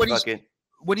also, not fucking.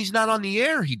 When he's not on the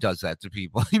air, he does that to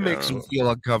people. He makes them feel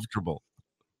uncomfortable.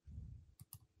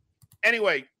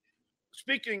 Anyway,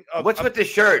 speaking of what's with the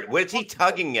shirt? What's he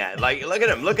tugging at? Like, look at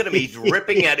him. Look at him. He's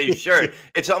ripping at his shirt.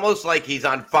 It's almost like he's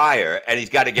on fire and he's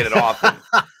got to get it off him.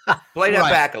 Play that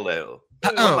back a little.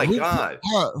 Oh my God!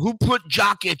 Who put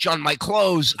jock itch on my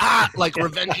clothes? Like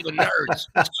Revenge of the Nerds.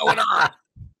 What's going on?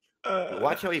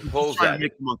 Watch how he pulls that. at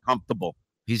Make him uncomfortable.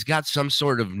 He's got some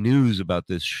sort of news about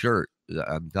this shirt.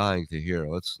 I'm dying to hear.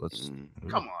 Let's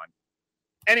come on.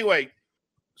 Anyway,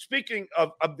 speaking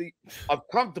of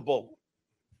comfortable,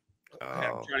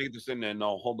 I'm trying to get this in there.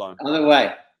 No, hold on. Other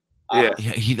way.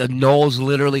 Yeah, Noel's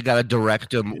literally got to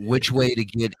direct him which way to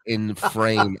get in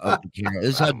frame of the camera.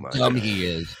 This is how dumb he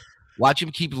is. Watch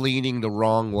him keep leaning the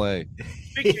wrong way.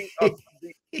 Speaking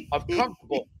of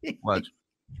comfortable, watch.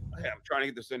 Hey, I'm trying to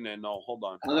get this in there. No, hold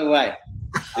on. Other way.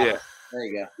 Yeah. There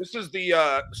you go. This is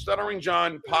the Stuttering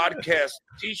John podcast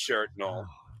T-shirt. No.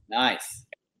 Nice.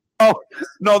 Oh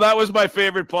no, that was my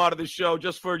favorite part of the show,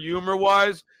 just for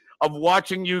humor-wise, of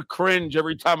watching you cringe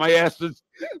every time I asked this,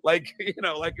 like an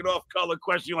off-color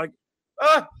question, like,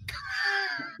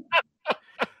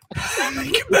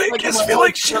 make us feel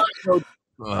like shit.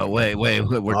 Wait.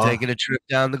 We're taking a trip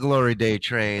down the Glory Day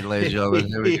train, ladies and gentlemen.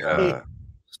 Here we go.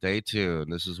 Stay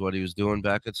tuned. This is what he was doing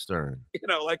back at Stern.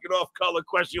 Like an off-color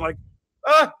question, like,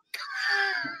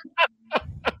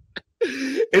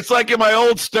 It's like in my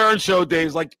old Stern show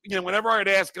days, like, whenever I'd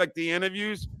ask like the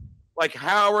interviews, like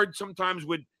Howard sometimes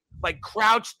would like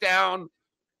crouch down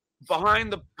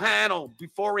behind the panel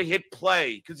before he hit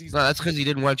play because that's because he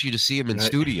didn't want you to see him in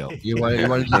studio. He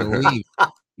wanted you to leave.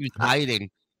 He was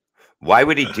hiding. Why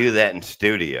would he do that in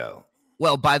studio?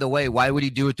 Well, by the way, why would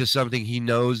he do it to something he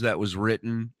knows that was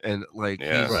written and like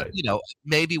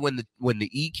maybe when the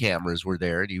e-cameras were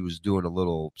there and he was doing a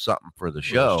little something for the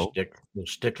show, little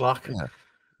stick lock.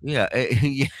 Yeah.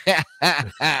 He's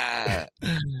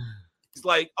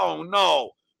like, oh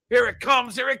no, here it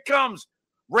comes,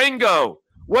 Ringo.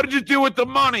 What did you do with the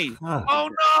money?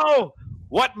 Oh no,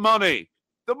 what money?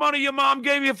 The money your mom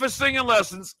gave you for singing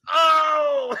lessons.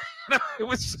 Oh, it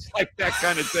was just like that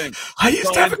kind of thing. I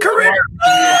used to have a career.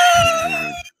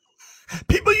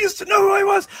 People used to know who I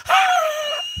was.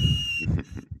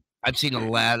 I've seen a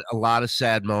lot of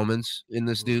sad moments in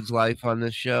this dude's life on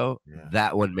this show. Yeah.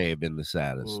 That one may have been the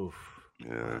saddest. Oof.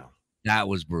 Yeah, that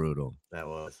was brutal. That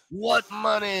was. What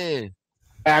money?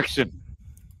 Action.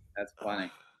 That's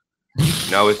funny.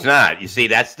 No, it's not. You see,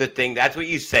 that's the thing. That's what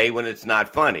you say when it's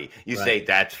not funny. You say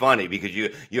that's funny because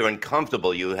you're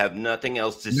uncomfortable. You have nothing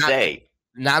else to say.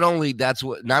 Not only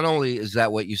is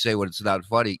that what you say when it's not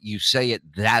funny, you say it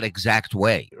that exact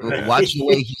way. Watch the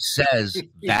way he says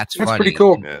that's funny. That's pretty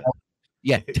cool.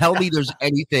 Yeah. Tell me there's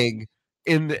anything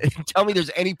tell me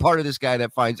there's any part of this guy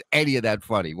that finds any of that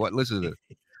funny. Listen to this.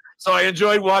 So I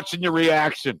enjoyed watching your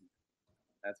reaction.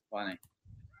 That's funny.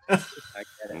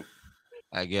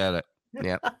 I get it.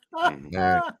 Yeah.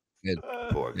 Right. Good.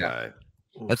 Poor guy.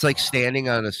 That's like standing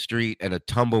on a street and a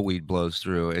tumbleweed blows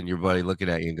through and your buddy looking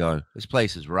at you and going, this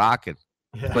place is rocking.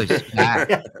 This place is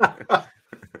packed.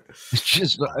 It's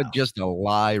just a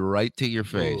lie right to your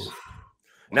face.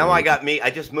 Now I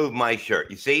just moved my shirt.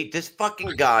 You see, this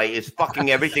fucking guy is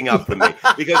fucking everything up for me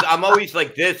because I'm always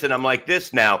like this and I'm like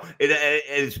this now.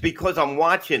 It's because I'm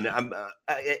watching.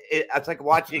 It's like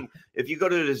watching. If you go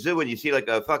to the zoo and you see like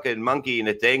a fucking monkey in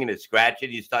a thing and it's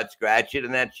scratching, you start scratching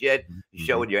and that shit,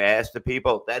 showing your ass to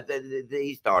people. That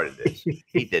he started this.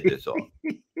 He did this all.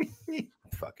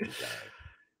 Fucking guy.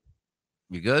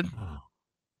 You good?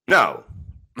 No.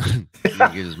 You didn't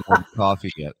get his morning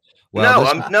coffee yet. Well,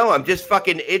 I'm just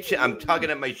fucking itching. I'm tugging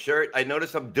at my shirt. I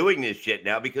notice I'm doing this shit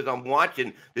now because I'm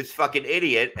watching this fucking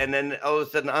idiot, and then all of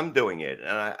a sudden I'm doing it, and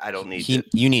I don't need this.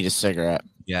 You need a cigarette.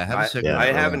 Yeah, have a cigarette. I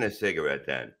haven't a cigarette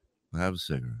then. Have a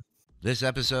cigarette. This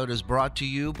episode is brought to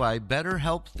you by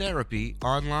BetterHelp Therapy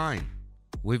Online.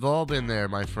 We've all been there,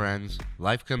 my friends.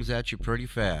 Life comes at you pretty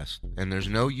fast, and there's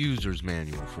no user's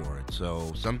manual for it.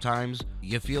 So sometimes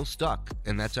you feel stuck,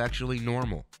 and that's actually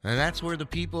normal. And that's where the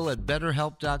people at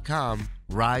BetterHelp.com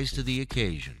rise to the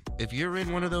occasion. If you're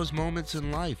in one of those moments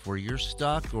in life where you're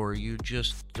stuck or you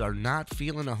just are not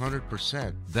feeling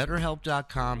 100%,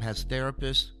 BetterHelp.com has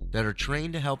therapists that are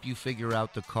trained to help you figure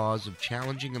out the cause of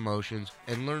challenging emotions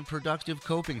and learn productive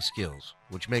coping skills,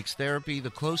 which makes therapy the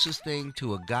closest thing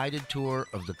to a guided tour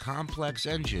of the complex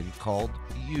engine called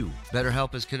you.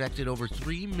 BetterHelp has connected over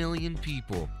 3 million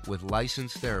people with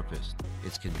licensed therapists.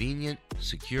 It's convenient,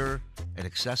 secure, and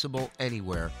accessible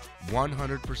anywhere,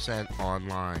 100%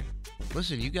 online.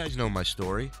 Listen, you guys know my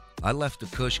story. I left the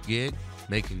cush gig,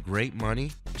 making great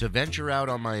money, to venture out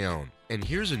on my own. And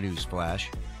here's a news flash.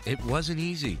 It wasn't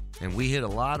easy, and we hit a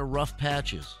lot of rough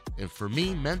patches. And for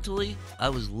me, mentally, I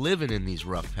was living in these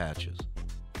rough patches.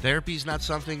 Therapy is not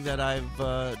something that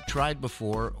I've tried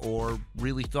before or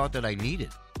really thought that I needed.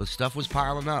 But stuff was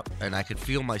piling up, and I could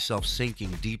feel myself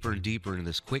sinking deeper and deeper into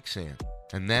this quicksand.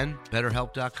 And then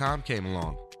BetterHelp.com came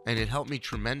along, and it helped me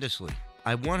tremendously.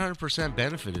 I 100%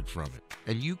 benefited from it,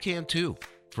 and you can too.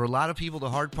 For a lot of people, the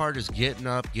hard part is getting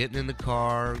up, getting in the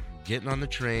car, getting on the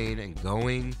train, and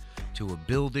going to a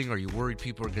building. Are you worried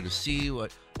people are going to see you?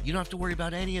 You don't have to worry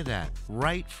about any of that.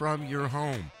 Right from your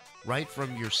home, right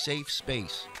from your safe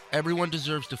space. Everyone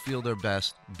deserves to feel their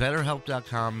best.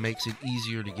 BetterHelp.com makes it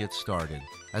easier to get started.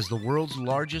 As the world's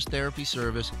largest therapy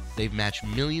service, they've matched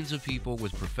millions of people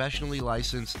with professionally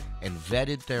licensed and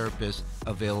vetted therapists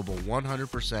available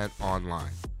 100%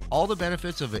 online. All the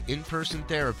benefits of an in-person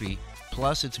therapy,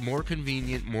 plus it's more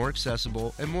convenient, more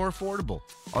accessible, and more affordable.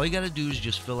 All you got to do is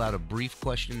just fill out a brief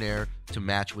questionnaire to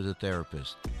match with a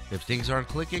therapist. If things aren't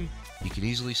clicking, you can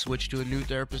easily switch to a new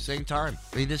therapist same time.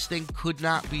 I mean, this thing could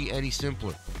not be any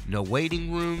simpler. No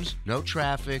waiting rooms, no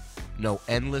traffic, no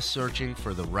endless searching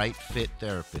for the right fit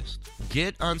therapist.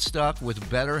 Get unstuck with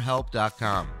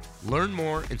BetterHelp.com. Learn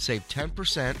more and save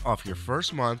 10% off your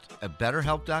first month at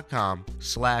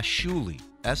BetterHelp.com/Shuli,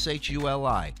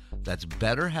 SHULI. That's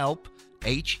BetterHelp,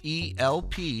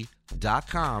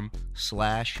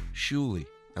 HELP.com/Shuli.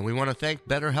 And we want to thank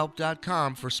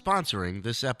BetterHelp.com for sponsoring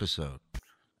this episode.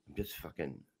 I'm just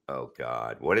fucking, oh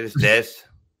God, what is this?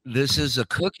 This is a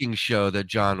cooking show that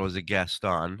John was a guest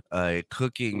on, a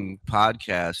cooking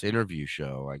podcast interview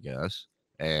show, I guess.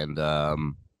 And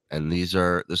this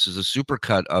is a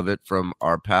supercut of it from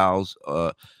our pals,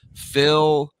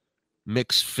 Phil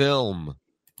Mix Film.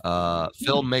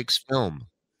 Phil Makes Film,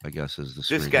 I guess is the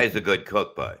This guy's a good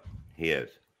cook, but he is.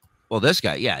 Well, this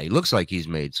guy, yeah, he looks like he's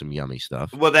made some yummy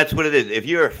stuff. Well, that's what it is. If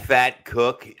you're a fat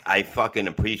cook, I fucking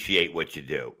appreciate what you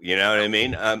do. You know what I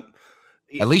mean?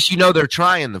 At least you know they're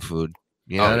trying the food.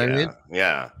 You know what I mean?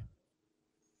 Yeah.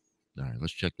 All right,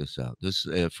 let's check this out. This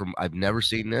I've never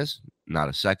seen this, not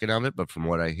a second of it, but from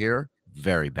what I hear,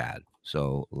 very bad.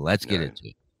 So let's get into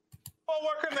it. Well,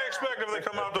 what can they expect if they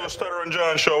come out to a Stutter and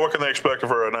John show? What can they expect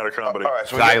for a night of comedy? All right,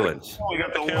 so silence. We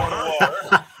got the water. So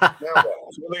what are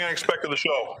they going to expect of the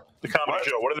show? The comedy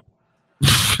show. What are they?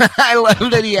 I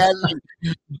love that he has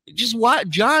just what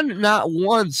John not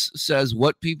once says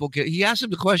what people can. He asked him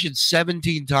the question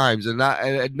 17 times, and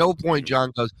at no point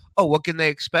John goes, "Oh, what can they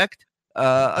expect?"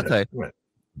 I'll tell you.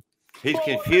 He's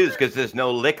confused because there's no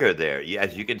liquor there.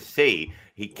 As you can see,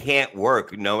 he can't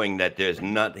work knowing that there's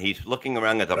not. He's looking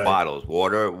around at the bottles: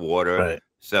 water,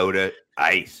 soda,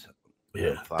 ice.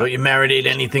 Yeah. Don't you marinate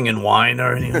anything in wine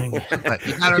or anything? You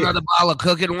got another bottle of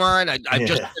cooking wine? I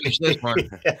just finished this one.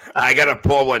 I got to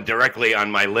pour one directly on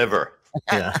my liver.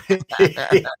 Yeah.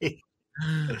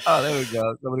 Oh, there we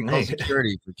go. Somebody call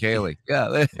security for Kaylee.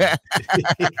 Yeah.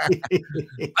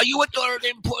 Are you a third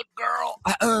input girl?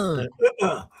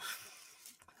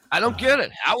 I don't get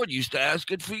it. Howard used to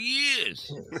ask it for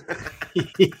years.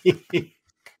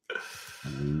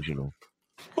 Delusional.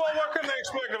 Well, what can they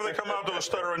expect if they come out to a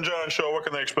Stutter and John show? What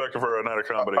can they expect for a night of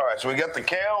comedy? All right, so we got the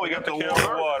kale, we got the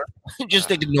water.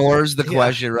 Just ignores the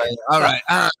question, right? All right,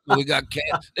 we got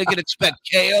kale. They can expect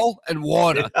kale and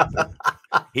water.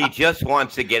 He just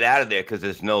wants to get out of there because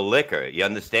there's no liquor. You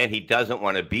understand? He doesn't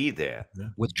want to be there.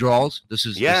 Withdrawals? This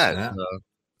is I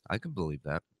can believe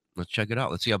that. Let's check it out.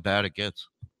 Let's see how bad it gets.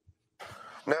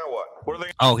 Now what? What are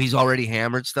they? Oh, he's already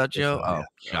hammered, Studio? Oh,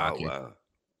 shocking.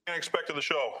 Can expect of the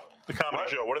show? The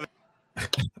comedy show. What are they?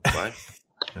 What?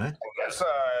 I guess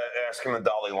asking the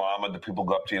Dalai Lama, do people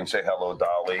go up to you and say hello,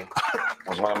 Dolly?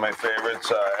 Was one of my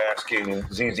favorites. Asking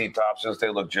ZZ Top, since they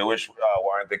look Jewish,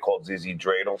 why aren't they called ZZ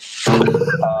Dreidel?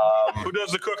 Who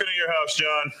does the cooking in your house,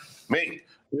 John? Me.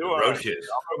 You are. Roaches.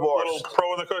 I'm the boss. Little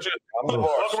pro in the cooking. I'm the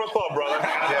boss. Welcome to the club, brother.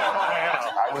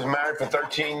 Yeah. I was married for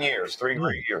 13 years, 3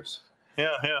 great years.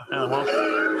 Yeah. Well,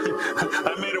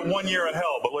 I made it 1 year of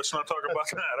hell, but let's not talk about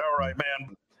that. All right,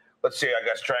 man. Let's see. I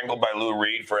got strangled by Lou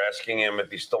Reed for asking him if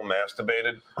he still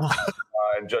masturbated.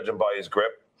 And judging by his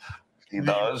grip, he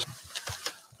does.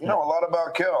 You know a lot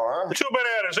about Kill, huh? 2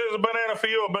 bananas. Here's a banana for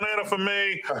you, a banana for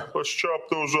me. Let's chop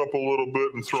those up a little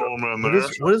bit and throw them in there.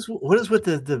 What is with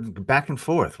the back and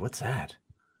forth? What's that?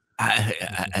 I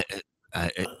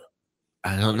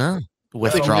don't know.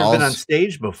 Withdrawals. You've been on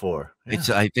stage before. Yeah.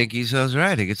 I think he sounds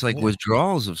right. I think it's like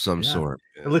withdrawals of some sort.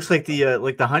 It looks like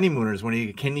the honeymooners when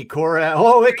it can core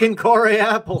apple.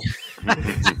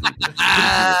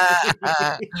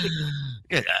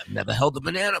 Yeah, I've never held a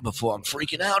banana before. I'm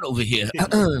freaking out over here.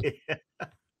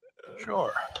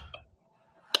 Sure.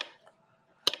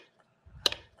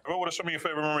 Well, what are some of your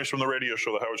favorite memories from the radio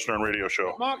show, the Howard Stern radio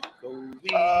show? Oh,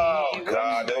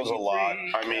 God, there was a lot.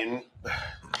 I mean,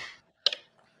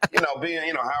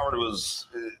 Howard was,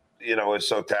 was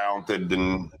so talented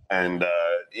and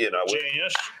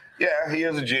genius. Yeah, he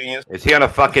is a genius. Is he on a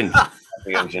fucking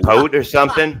boat or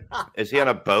something? Is he on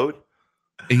a boat?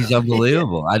 He's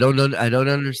unbelievable. I don't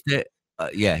understand.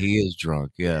 Yeah, he is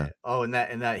drunk. Yeah. Oh, and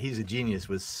that he's a genius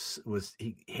was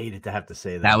he hated to have to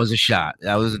say that. That was a shot.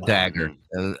 That was a dagger.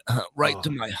 Right to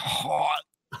my heart.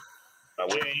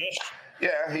 Genius.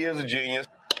 Yeah, he is a genius.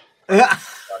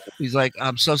 He's like,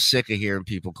 I'm so sick of hearing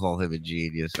people call him a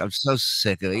genius. I'm so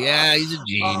sick of it. Yeah, he's a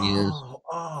genius.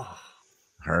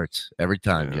 Hurts every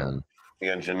time, John. The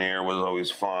engineer was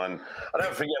always fun. I'll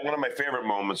never forget, one of my favorite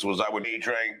moments was I would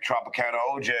drink Tropicana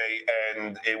OJ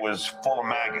and it was full of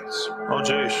maggots. Oh,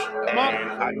 jeez. And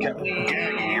I kept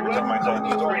gagging every time I told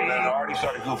the story. And then I already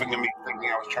started goofing at me, thinking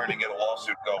I was trying to get a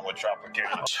lawsuit going with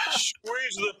Tropicana.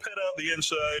 Squeeze the pit out the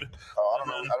inside. Oh, I don't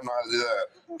know how to do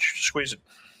that. Squeeze it.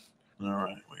 All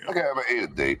right. Okay, I haven't ate a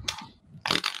date.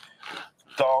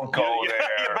 Don't go there.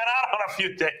 You've been out on a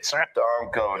few dates, huh?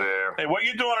 Don't go there. Hey, what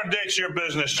you do on a date's your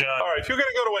business, John. All right, if you're going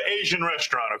to go to an Asian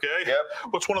restaurant, okay? Yep.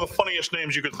 What's one of the funniest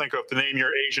names you could think of to name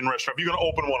your Asian restaurant? If you're going to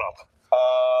open one up.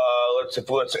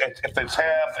 If it's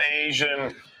half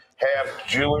Asian, half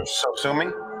Jewish, so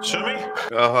Sumi? Sumi?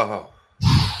 Oh.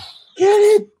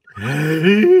 Get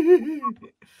it?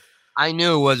 I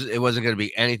knew it wasn't going to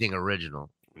be anything original.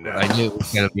 No. I knew it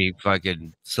was going to be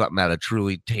fucking something out of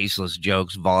Truly Tasteless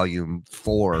Jokes Volume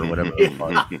 4 or whatever. Let's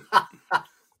take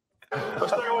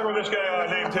a look at this guy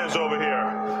named his over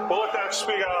here. We'll let that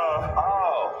speak.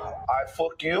 I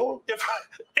fuck you?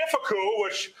 Ifaku,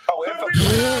 which... Oh,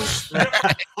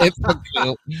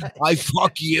 Ifaku. I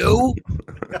fuck you?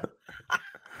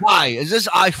 Why? Is this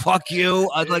I fuck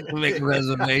you? I'd like to make a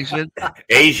reservation.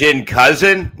 Asian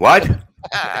cousin? What?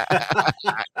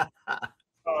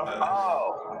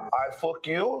 I fuck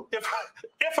you?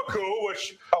 Ifaku,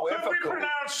 which could be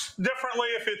pronounced differently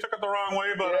if you took it the wrong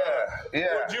way, but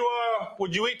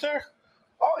would you eat there?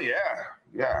 Oh yeah.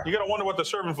 You gotta wonder what they're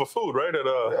serving for food, right? At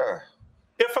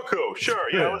Ifaku, sure.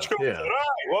 Yeah, let's go. Yeah. All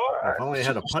right, well, if only I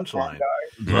had a punchline.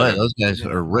 Boy, those guys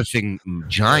are riffing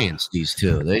giants. These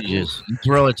two, they just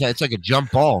throw it. It's like a jump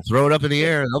ball. Throw it up in the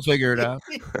air, and they'll figure it out.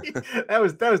 that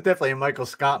was definitely a Michael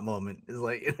Scott moment. It's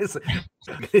like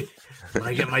when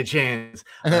I get my chance,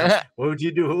 what would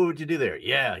you do? Who would you do there?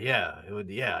 Yeah, it would.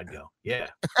 Yeah, I'd go. Yeah.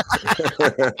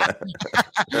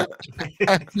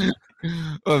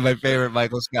 One of my favorite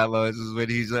Michael Scott moments is when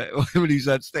he's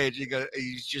on stage.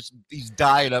 He's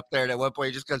dying up there, and at one point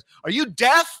he just goes, "Are you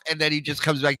deaf?" And then he just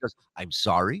comes back and goes, "I'm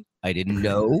sorry, I didn't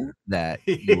know that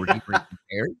you were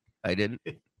prepared. I didn't."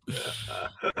 Maybe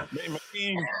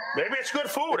it's good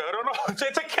food. I don't know. It's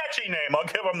a catchy name. I'll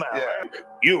give him that. Yeah. Right?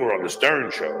 You were on the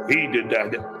Stern Show. He did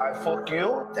that. I fuck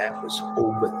you? That was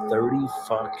over 30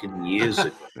 fucking years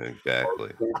ago.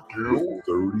 Exactly.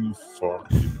 30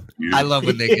 fucking years. I love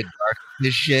when they get dark in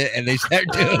this shit and they start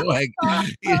doing like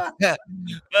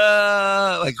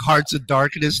Hearts of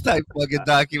Darkness type fucking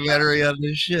documentary on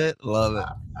this shit. Love it.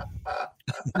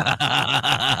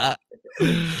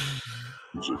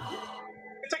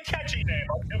 It's a catchy name.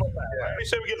 I'll give him that. Yeah. Let me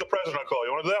say we give the president a call.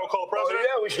 You want to do that? We'll call the president? Oh,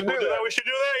 yeah, we should do that. We should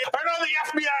do that. I know the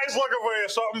FBI is looking for you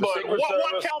or something, but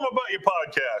what tell them about your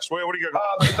podcast? What do you got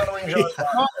going? Stuttering John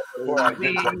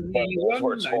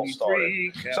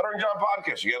Podcast. Stuttering John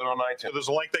Podcast. You get it on iTunes. There's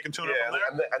a link they can tune in from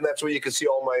there. And that's where you can see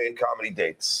all my comedy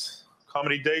dates.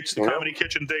 Comedy dates, the comedy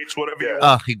kitchen dates, whatever you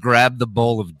Oh, want. he grabbed the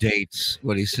bowl of dates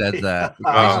when he said that.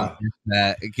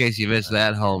 In case you missed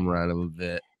that home run of a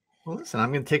bit. Well, listen,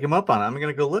 I'm going to take him up on it. I'm going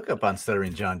to go look up on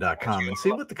stutteringjohn.com and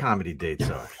see what the comedy dates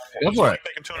are. Go for it.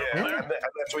 Yeah,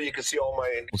 that's where you can see all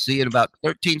my We'll see you in about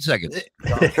 13 seconds.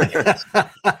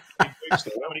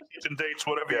 comedy kitchen dates,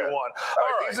 whatever you want. All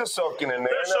right, these are soaking in there.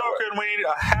 They're soaking. We need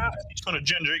a half teaspoon of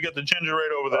ginger. You got the ginger right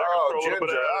over there. Oh, Throw a little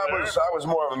bit ginger. of that I was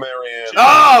more of a Marianne.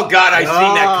 Oh God, I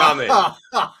seen that coming.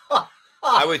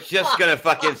 I was just gonna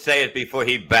fucking say it before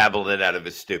he babbled it out of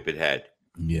his stupid head.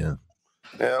 Yeah.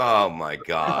 Oh my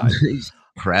God. He's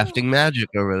crafting magic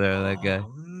over there, that guy.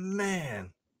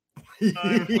 Man. Who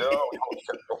hasn't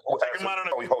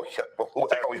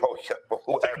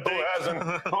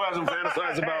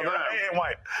fantasized about that? Hey,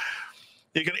 White.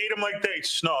 You can eat them like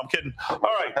dates. No, I'm kidding. All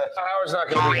right. Howard's not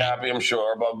going to be happy, I'm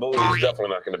sure, but Booty's definitely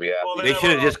not going to be happy. Well, They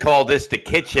should have just called this the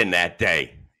kitchen that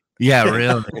day. Yeah,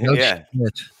 really. No Yeah.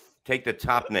 shit. Take the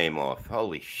top name off.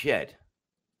 Holy shit.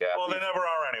 Well, they never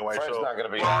are anyway. Fred's so. not going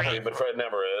to be happy, but Fred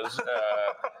never is.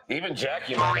 Even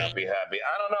Jackie might not be happy.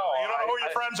 I don't know. You don't know who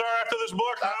your friends are after this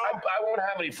book? No? I won't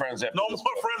have any friends after No this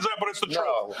more book. friends there, but it's the truth.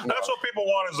 No. That's what people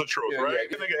want is the truth, right? Yeah.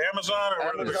 You think of Amazon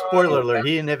or where Spoiler alert,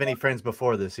 he didn't have any friends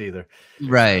before this either.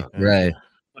 Right, right.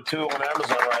 The two on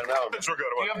Amazon right now. That's what good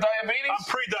Do you have diabetes? I'm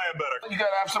pre-diabetic. You got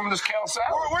to have some of this kale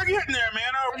salad. We're getting there,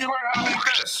 man. Where'd you learn how to make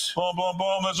this? Boom, boom,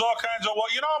 boom. There's all kinds of,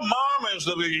 Mom is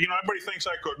everybody thinks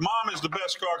I cook. Mom is the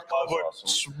best cook.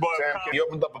 Sam, he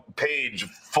opened up a page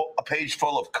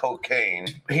full of cocaine.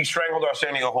 He strangled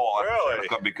Arsenio Hall. Really?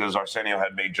 Because Arsenio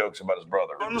had made jokes about his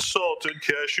brother. Unsalted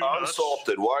cashew nuts.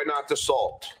 Unsalted. Why not the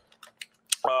salt?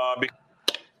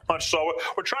 So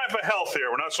we're trying for health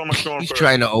here. We're not so much going He's for...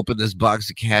 trying to open this box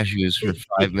of cashews for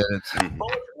 5 minutes. Well,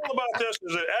 what's cool about this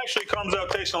is it actually comes out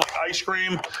tasting like ice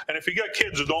cream. And if you got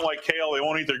kids who don't like kale, they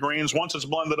won't eat their greens. Once it's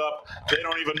blended up, they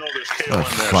don't even know there's kale in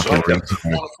there.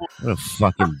 What a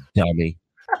fucking dummy.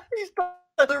 He's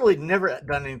literally never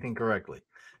done anything correctly.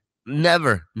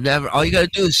 Never. All you got to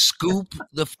do is scoop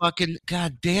the fucking...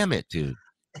 God damn it, dude.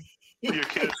 Your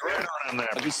kids right on in there.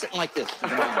 I'll be sitting like this.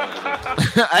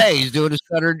 Hey, he's doing a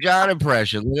Stutter John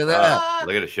impression. Look at that.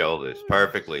 Look at the shoulders.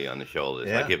 Perfectly on the shoulders.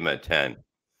 Yeah. I give him a 10.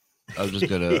 I was just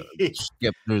going to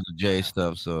skip through the J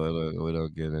stuff so we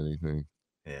don't get anything.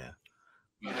 Yeah.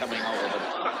 Coming over,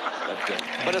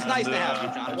 but it's nice to have you,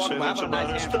 John. Welcome. Have a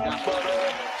nice Before we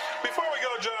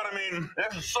go, John, I mean,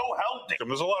 this is so healthy.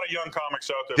 There's a lot of young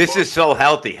comics out there. This is so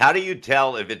healthy. How do you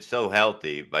tell if it's so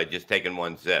healthy by just taking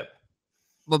one sip?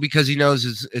 Well, because he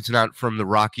knows it's not from the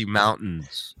Rocky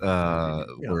Mountains.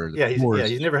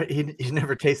 He's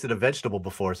never tasted a vegetable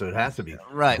before, so it has to be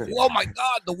right. Oh my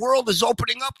God, the world is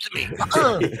opening up to me.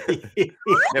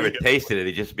 Never tasted it;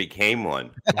 he just became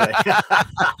one.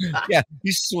 Yeah,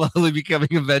 he's slowly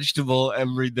becoming a vegetable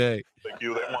every day. Like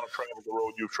you, they want to travel the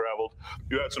road you've traveled.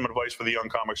 You had some advice for the young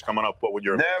comics coming up. What would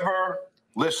your Never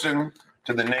listen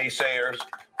to the naysayers.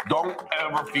 Don't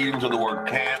ever feed into the word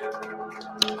can't.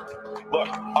 Look,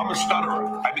 I'm a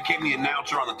stutterer. I became the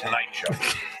announcer on the Tonight Show.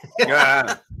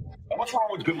 Yeah. What's wrong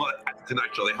with people at the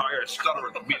Tonight Show? They hire a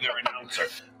stutterer to be their announcer.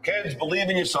 Kids, believe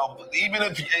in yourself. Even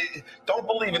if you don't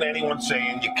believe in anyone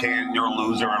saying you can't, you're a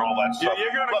loser and all that stuff. Yeah,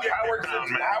 you're gonna Look, get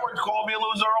Howard called me a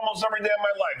loser almost every day of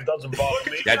my life. It doesn't bother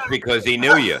me. That's because he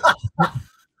knew you.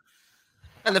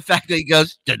 And the fact that he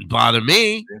goes, didn't bother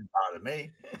me. Didn't bother me.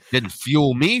 Didn't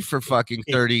fuel me for fucking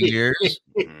 30 years.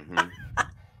 Mm-hmm.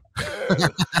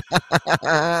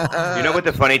 You know what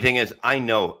the funny thing is? I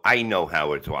know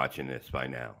Howard's watching this by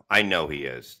now. I know he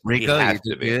is. Rico, he has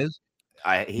to be. He is?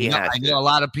 I know a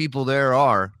lot of people there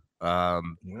are.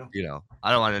 You know,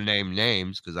 I don't want to name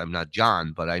names because I'm not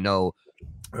John, but I know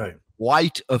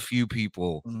quite a few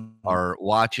people are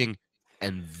watching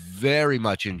and very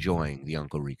much enjoying the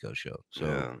Uncle Rico show.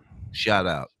 So shout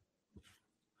out.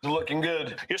 Looking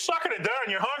good. You're sucking it down.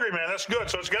 You're hungry, man. That's good.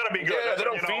 So it's got to be good. Yeah, they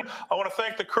don't feed. I want to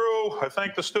thank the crew. I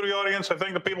thank the studio audience. I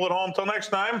thank the people at home. Till next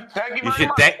time. Thank You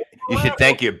should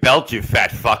thank your belt, you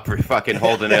fat fuck, for fucking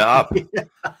holding it up.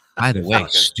 By the way,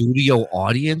 studio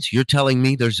audience, you're telling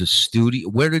me there's a studio?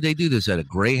 Where did they do this? At a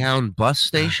Greyhound bus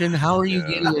station? How are you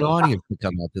getting an audience to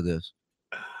come out to this?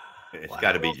 It's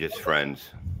got to be just friends.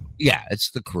 Yeah,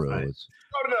 it's the crew. Go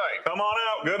tonight. Come on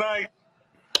out. Good night.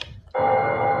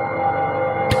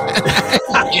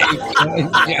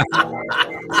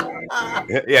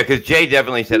 Yeah, because Jay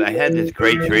definitely said, I had this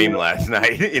great dream last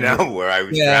night, where I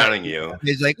was drowning you.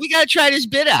 He's like, we got to try this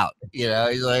bit out. He's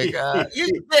like, here's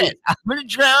the bit. I'm going to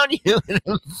drown you in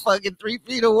fucking 3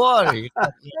 feet of water.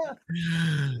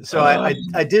 So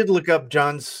I did look up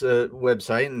John's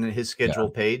website and his schedule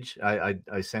page.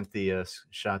 I sent the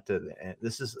shot to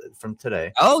this is from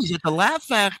today. Oh, he's at the Laugh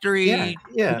Factory.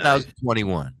 Yeah.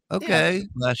 2021. Okay,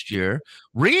 last year.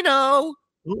 Reno.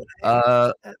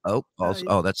 That's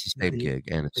the same gig,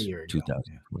 and it's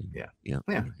 2020. Yeah.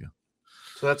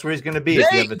 So that's where he's going to be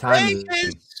if you have the time.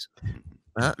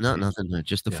 No, nothing.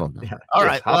 Just the phone number. Yeah. All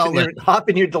right. Hop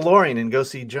in your DeLorean and go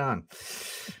see John.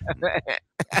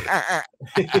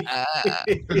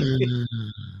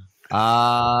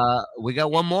 We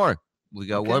got one more.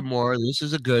 One more. This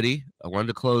is a goodie. I wanted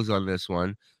to close on this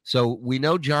one. So we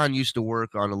know John used to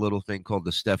work on a little thing called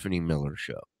the Stephanie Miller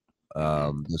Show.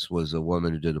 This was a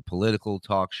woman who did a political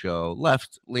talk show,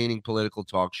 left-leaning political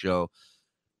talk show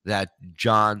that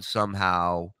John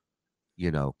somehow,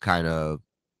 kind of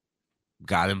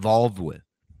got involved with.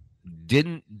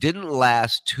 Didn't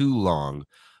last too long.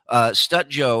 Stut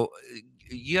Joe,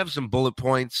 you have some bullet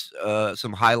points,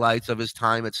 some highlights of his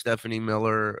time at Stephanie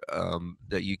Miller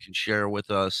that you can share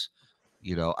with us.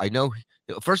 I know,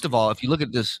 first of all, if you look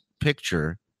at this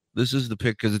picture, this is the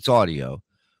pic because it's audio,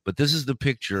 but this is the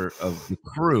picture of the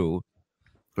crew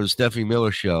for the Stephanie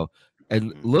Miller Show.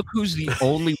 And look who's the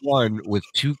only one with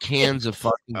 2 cans of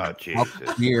fucking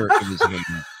beer in his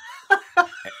hand.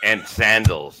 And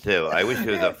sandals too. I wish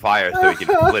there was a fire so he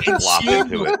could flip flop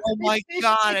into it. Oh my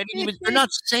god! They're not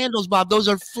sandals, Bob. Those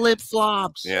are flip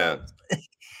flops. Yeah.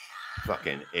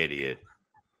 Fucking idiot.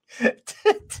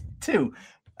 2.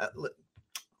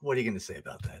 What are you going to say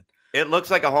about that? It looks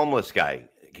like a homeless guy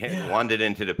wandered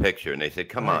into the picture, and they said,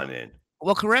 "Come on in."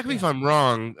 Well, correct me if I'm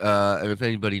wrong, and if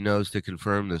anybody knows to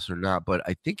confirm this or not, but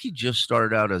I think he just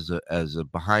started out as a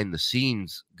behind the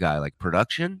scenes guy, like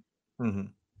production. Mm-hmm.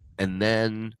 And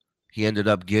then he ended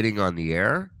up getting on the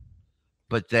air,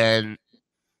 but then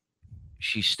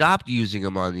she stopped using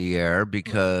him on the air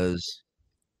because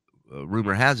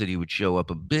rumor has it he would show up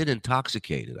a bit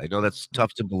intoxicated. I know that's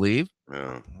tough to believe.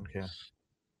 Yeah. Okay.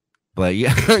 But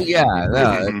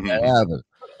that happened.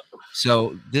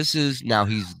 So this is now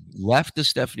he's left the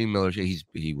Stephanie Miller show.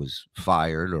 He was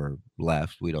fired or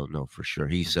left. We don't know for sure.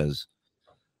 He says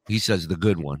the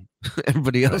good one.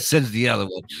 Everybody else says the other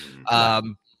one.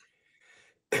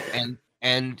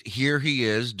 And here he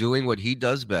is doing what he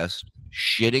does best,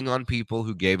 shitting on people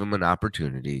who gave him an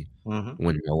opportunity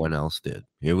when no one else did.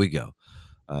 Here we go.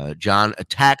 John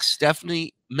attacks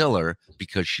Stephanie Miller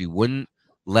because she wouldn't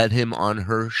let him on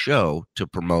her show to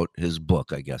promote his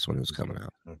book, I guess, when it was coming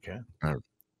out. Okay.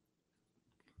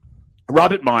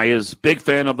 Robert Myers, big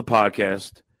fan of the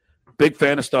podcast, big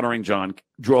fan of Stuttering John,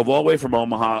 drove all the way from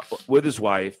Omaha with his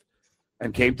wife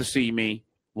and came to see me,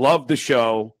 loved the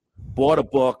show, bought a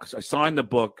book. I signed the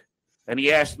book, and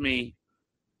he asked me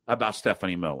about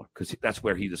Stephanie Miller because that's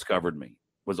where he discovered me,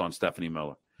 was on Stephanie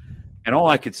Miller. And all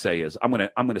I could say is, I'm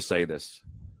gonna say this.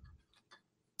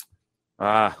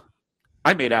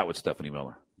 I made out with Stephanie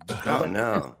Miller. Oh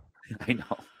no! I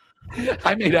know.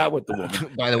 I made out with the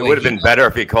woman. By the way, it would have been better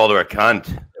if he called her a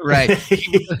cunt. Right.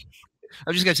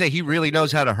 I'm just gonna say he really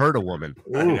knows how to hurt a woman.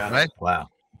 Ooh, right? Wow.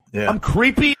 Yeah. I'm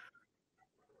creepy.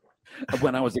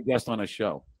 When I was a guest on a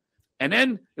show. And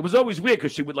then it was always weird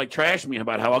because she would trash me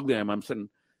about how ugly I am. I'm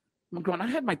going, I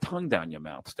had my tongue down your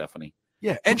mouth, Stephanie.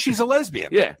 Yeah, and she's a lesbian.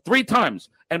 Yeah, 3 times.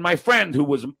 And my friend,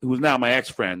 who's now my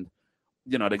ex-friend,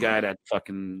 the guy that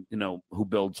fucking, who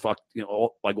builds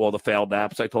all the failed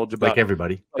apps I told you about. Like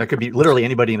everybody. That could be literally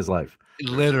anybody in his life.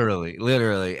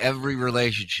 Literally every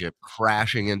relationship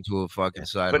crashing into a fucking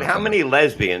side. But how many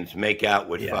lesbians make out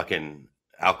with fucking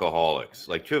alcoholics?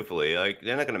 Truthfully,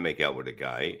 they're not going to make out with a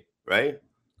guy, right?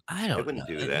 I don't wouldn't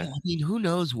know. do that. I mean, who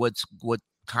knows what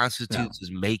constitutes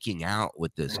as making out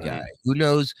with this guy? Who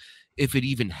knows if it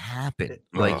even happened?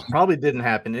 Probably didn't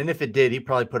happen. And if it did, he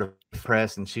probably put a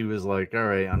press and she was like, all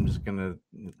right, I'm just gonna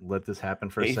let this happen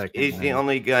for a second. He's the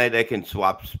only guy that can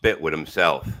swap spit with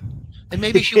himself. And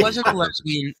maybe she wasn't a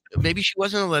lesbian. Maybe she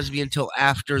wasn't a lesbian until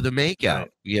after the makeout.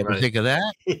 Right. You ever think of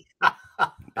that?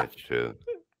 That's true.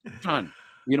 John,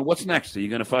 what's next? Are you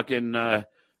gonna fucking are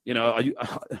you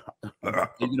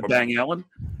gonna bang Ellen?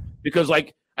 Because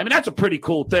that's a pretty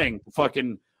cool thing.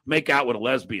 Fucking make out with a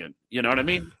lesbian. You know what I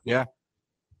mean? Yeah.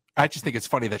 I just think it's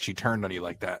funny that she turned on you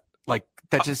like that.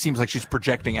 That just seems like she's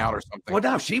projecting out or something. Well,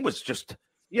 now she was just,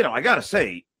 I gotta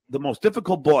say, the most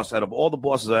difficult boss out of all the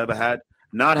bosses I ever had.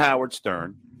 Not Howard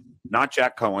Stern, not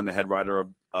Jack Cohen, the head writer of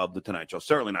of the Tonight Show.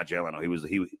 Certainly not Jay Leno. He was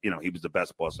the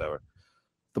best boss ever.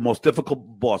 The most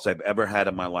difficult boss I've ever had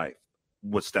in my life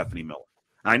was Stephanie Miller.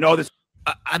 I know this.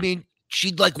 I mean,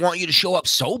 she'd like want you to show up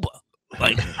sober.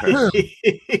 Like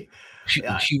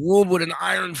she ruled with an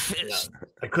iron fist. Yeah.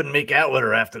 I couldn't make out with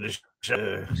her after the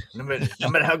show. No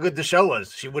matter how good the show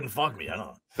was, she wouldn't fuck me. I don't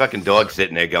know. Fucking dog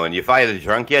sitting there going, "You fired the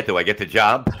drunk yet? Do I get the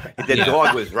job?" The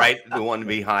dog was the one to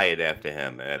be hired after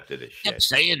him after the shit. Kept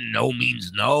saying no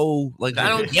means no. Like I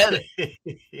don't get it.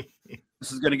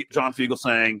 This is gonna get John Fiegel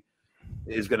saying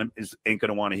ain't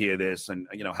gonna want to hear this, and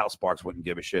Hal Sparks wouldn't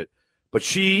give a shit. But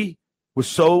she was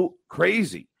so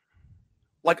crazy.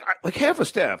 Like half a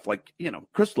staff,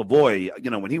 Chris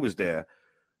Lavoie, when he was there,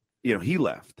 he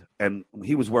left and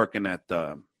he was working at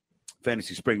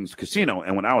Fantasy Springs Casino.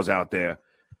 And when I was out there,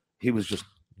 he was just.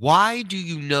 Why do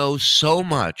you know so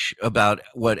much about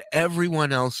what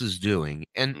everyone else is doing?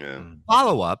 And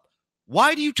follow up,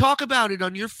 why do you talk about it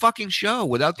on your fucking show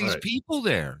without these people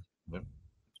there? Yep.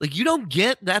 Like you don't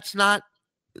get that's not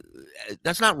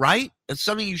right. That's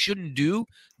something you shouldn't do.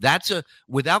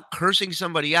 Without cursing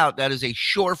somebody out, that is a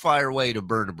surefire way to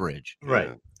burn a bridge. Right.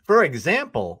 Yeah. For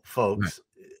example, folks,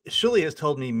 Shuli has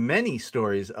told me many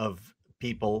stories of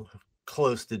people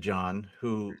close to John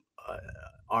who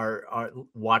are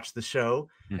watch the show,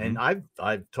 and I've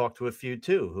talked to a few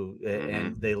too who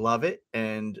and they love it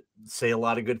and say a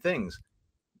lot of good things.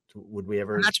 Would we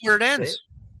ever? And that's where it ends.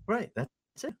 Right. That's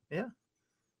it. Yeah.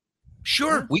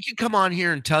 Sure, we can come on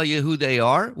here and tell you who they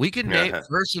are. We can name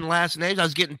first and last names. I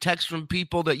was getting texts from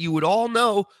people that you would all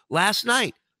know last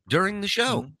night during the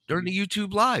show, during the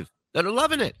YouTube live, that are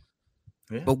loving it.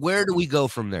 Yeah. But where do we go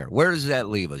from there? Where does that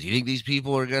leave us? You think these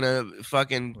people are going to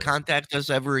fucking contact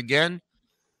us ever again?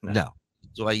 No.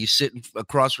 That's why you sit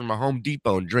across from a Home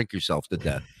Depot and drink yourself to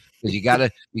death. Because you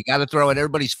gotta throw in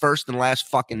everybody's first and last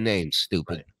fucking name,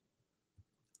 stupid. Right.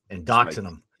 And doxing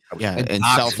them. Yeah, and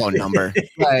cell phone number.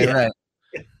 Right.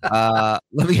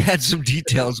 Let me add some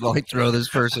details while I throw this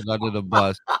person under the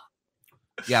bus.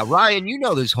 Yeah, Ryan, you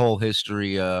know this whole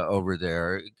history over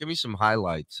there. Give me some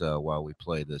highlights while we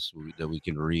play this that we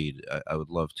can read. I would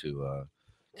love to,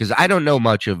 because I don't know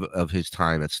much of his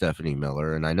time at Stephanie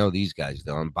Miller, and I know these guys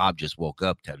don't. Bob just woke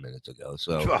up 10 minutes ago,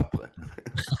 so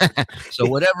so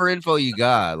whatever info you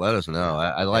got, let us know.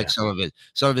 I like some of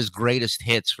his greatest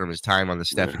hits from his time on the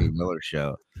Stephanie Miller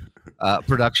show.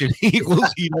 Production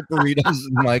equals heat up burritos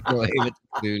in the microwave at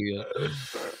the studio.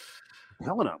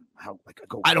 Helena,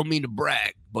 I don't mean to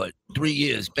brag, but 3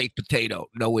 years baked potato,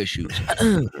 no issues.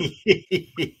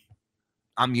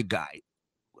 I'm your guy.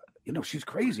 She's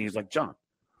crazy. He's like, John,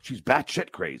 she's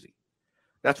batshit crazy.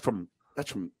 That's from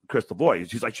Chris Lavoie.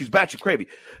 She's batshit crazy.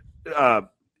 The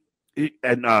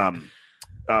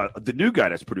new guy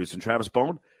that's producing, Travis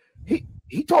Bone,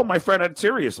 he told my friend Ed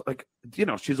Sirius,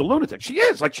 she's a lunatic. She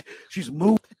is she's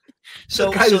moved. So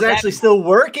the guy who's actually still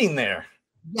working there.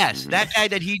 Yes, that guy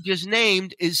that he just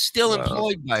named is still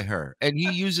employed by her, and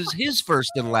he uses his first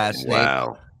and last name.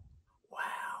 Wow.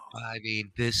 I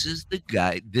mean, this is the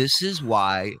guy. This is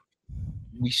why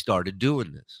we started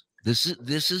doing this. This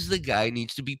is the guy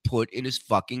needs to be put in his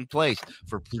fucking place.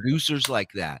 For producers like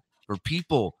that, for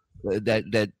people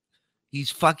that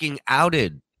he's fucking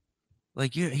outed.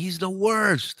 Like he's the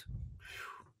worst.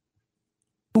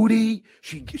 Booty.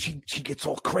 She gets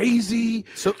all crazy.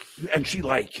 And she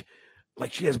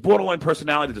she has borderline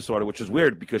personality disorder, which is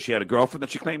weird because she had a girlfriend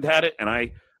that she claimed had it, and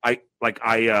I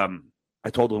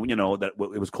told her that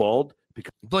what it was called.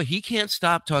 But he can't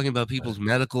stop talking about people's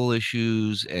medical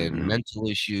issues and mental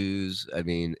issues. I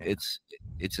mean, it's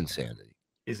insanity.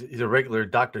 He's a regular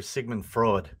Dr. Sigmund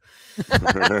Freud.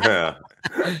 Because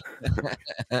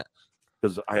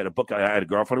I had a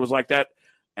girlfriend who was like that,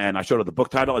 and I showed her the book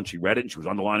title, and she read it, and she was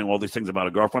underlining all these things about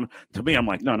a girlfriend. To me, I'm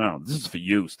like, no, this is for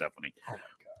you, Stephanie.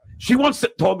 She once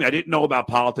told me I didn't know about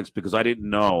politics because I didn't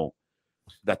know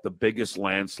that the biggest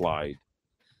landslide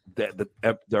that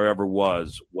there ever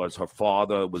was her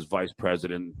father was vice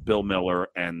president, Bill Miller,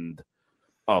 and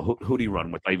who'd he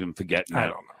run with? I even forget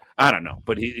now. I don't know,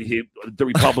 but he the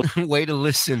Republican. Way to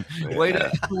listen. Way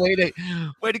to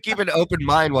keep an open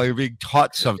mind while you're being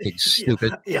taught something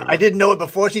stupid. Yeah, I didn't know it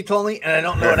before she told me, and I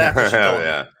don't know it after she told me.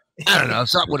 I don't know,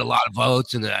 something with a lot of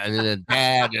votes and then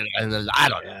bad and I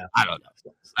don't know.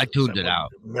 I tuned it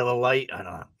out. Miller Lite,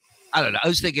 I don't know. I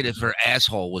was thinking if her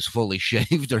asshole was fully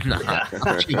shaved or not.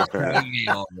 She was crazy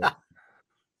on it.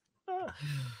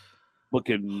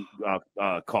 Looking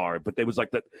car, but there was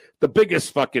like the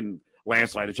biggest fucking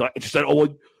landslide. She said, "Oh,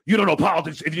 well, you don't know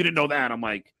politics if you didn't know that." I'm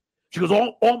like, she goes,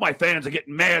 all my fans are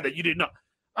getting mad that you didn't know.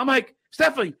 I'm like,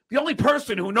 Stephanie, the only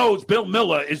person who knows Bill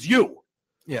Miller is you.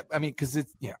 Yeah, I mean, because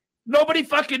Nobody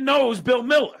fucking knows Bill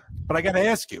Miller. But I got to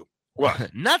ask you.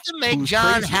 What? Not to make Who's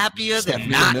John crazier, happier than Stephanie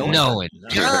not Miller? knowing.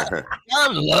 John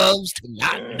loves to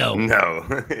not know. No.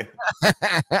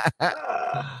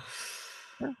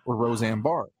 Or Roseanne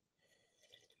Barr?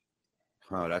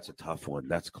 Oh, that's a tough one.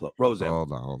 That's close. Roseanne.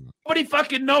 Hold on. Nobody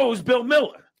fucking knows Bill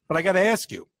Miller. But I got to ask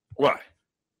you. What?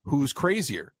 Who's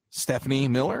crazier, Stephanie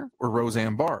Miller or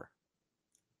Roseanne Barr?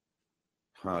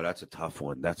 Oh, that's a tough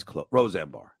one. That's close. Roseanne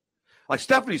Barr. Like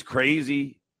Stephanie's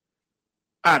crazy.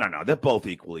 I don't know. They're both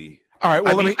equally. All right.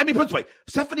 Well, I mean, put it this way.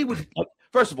 Stephanie would, like,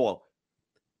 first of all,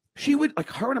 she would, like,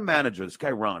 her and a manager, this guy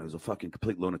Ron, who's a fucking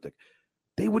complete lunatic.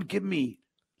 They would give me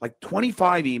like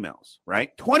 25 emails,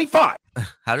 right? 25.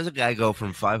 How does a guy go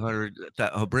from 500?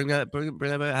 Bring that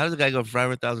back. How does a guy go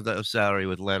from 500,000 salary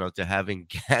with Leno to having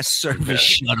gas service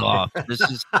shut off? This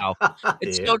is how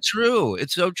it's so true.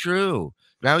 It's so true.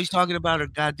 Now he's talking about her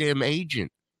goddamn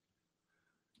agent.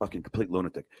 Fucking complete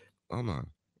lunatic. Hold on.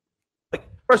 Like,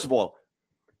 first of all,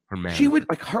 her manager. She would,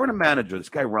 like, her and a manager, this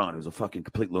guy Ron, who's a fucking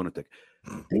complete lunatic.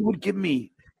 They would give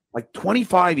me like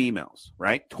 25 emails,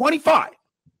 right? 25.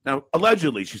 Now,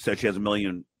 allegedly, she said she has 1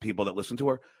 million people that listen to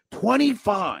her.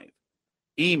 25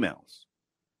 emails.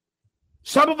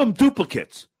 Some of them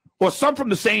duplicates, or some from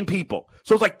the same people.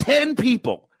 So it's like 10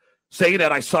 people saying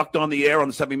that I sucked on the air on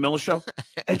the 70 Miller show,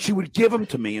 and she would give them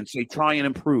to me and say, try and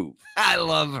improve. I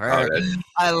love her.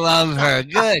 I love her.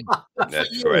 Good.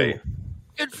 That's great.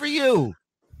 Good for you.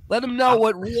 Let them know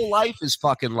what real life is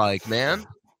fucking like, man.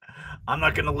 I'm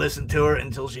not going to listen to her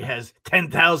until she has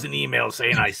 10,000 emails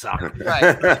saying I suck.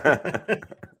 Right.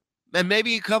 And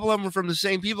maybe a couple of them are from the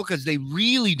same people because they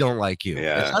really don't like you.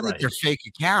 Yeah. It's not like they're fake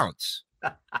accounts.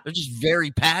 They're just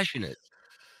very passionate.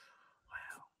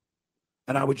 Wow.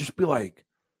 And I would just be like,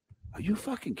 are you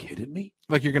fucking kidding me?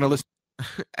 Like you're going to listen.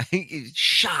 He's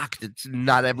shocked. It's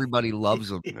not everybody loves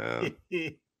them. No.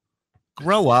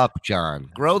 Grow up, John.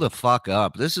 Grow the fuck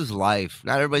up. This is life.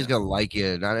 Not everybody's going to like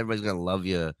you. Not everybody's going to love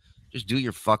you. Just do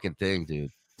your fucking thing, dude.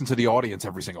 To the audience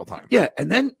every single time. Yeah. And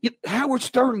then Howard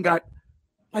Stern got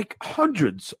like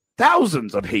hundreds,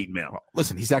 thousands of hate mail. Well,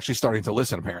 listen, he's actually starting to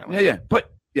listen, apparently. Yeah.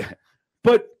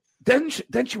 But then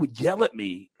she would yell at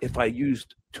me if I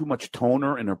used too much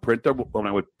toner in her printer when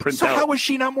I would print so out. How was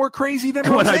she not more crazy than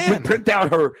when Roseanne? I would print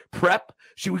out her prep?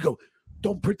 She would go,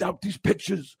 "Don't print out these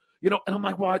pictures." And I'm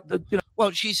like, "What?"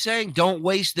 Well, she's saying don't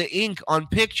waste the ink on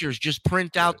pictures. Just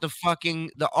print out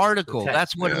the article.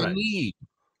 That's what you need.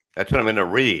 That's what I'm going to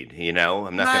read.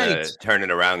 I'm not going to turn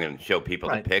it around and show people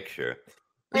the picture.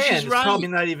 And it's probably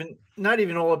not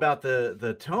even all about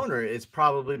the toner. It's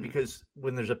probably because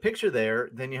when there's a picture there,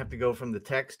 then you have to go from the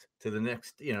text to the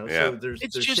next. So there's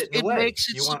just it makes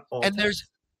it.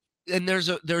 And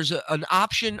there's an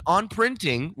option on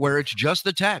printing where it's just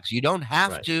the text. You don't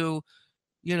have to.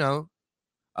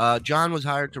 John was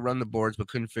hired to run the boards but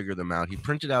couldn't figure them out. He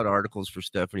printed out articles for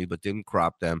Stephanie but didn't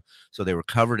crop them, so they were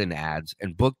covered in ads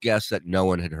and booked guests that no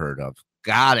one had heard of.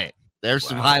 Got it. There's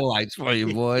some highlights for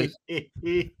you, boys.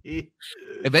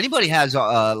 If anybody has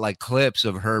like clips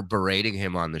of her berating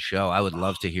him on the show, I would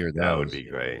love to hear those. That would be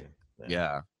great.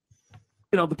 Yeah.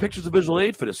 The picture's a visual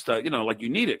aid for this stuff. Like you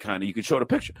need it, kind of. You can show the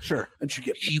picture. Sure. And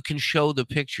you can show the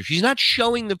picture. She's not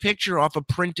showing the picture off a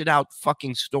printed out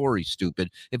fucking story, stupid.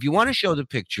 If you want to show the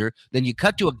picture, then you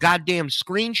cut to a goddamn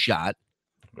screenshot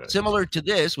similar to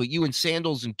this with you in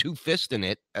sandals and 2 fists in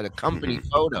it at a company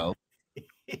photo.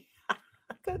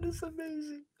 That is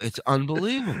amazing. It's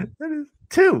unbelievable. That is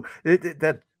two.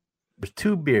 There's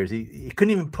 2 beers. He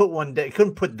couldn't even put one down. He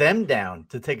couldn't put them down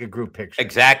to take a group picture.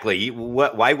 Exactly.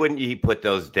 Why wouldn't you put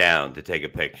those down to take a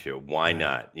picture? Why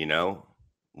not?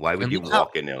 Why would you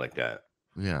walk in there like that?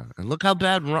 Yeah. And look how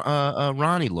bad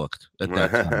Ronnie looked at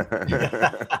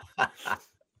that time.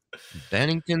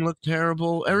 Bennington looked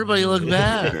terrible. Everybody looked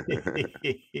bad.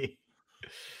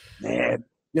 Man.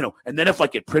 And then if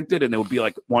it printed and there would be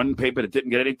like one paper that didn't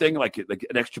get anything, like an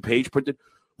extra page printed,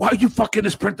 why are you fucking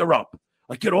this printer up?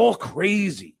 Get all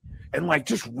crazy and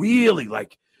just really I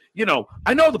know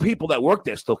the people that work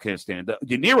there still can't stand it.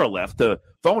 Yanira left, the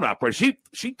phone operator.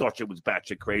 She thought she was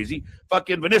batshit crazy.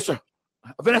 Fucking Vanessa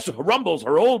Rumbles,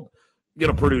 her old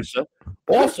producer,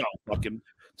 also fucking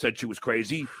said she was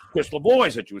crazy. Chris Lavoie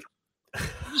said she was.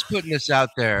 I'm just putting this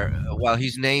out there while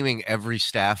he's naming every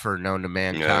staffer known to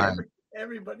mankind. Yeah.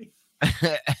 Everybody.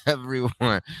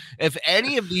 Everyone. If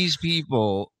any of these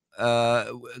people,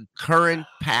 current,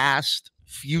 past,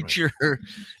 future,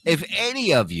 if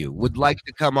any of you would like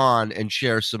to come on and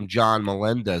share some John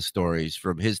Melendez stories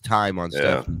from his time on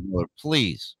Stephanie Miller,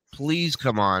 please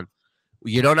come on.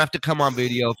 You don't have to come on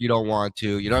video if you don't want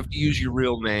to. You don't have to use your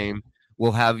real name.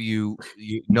 We'll have you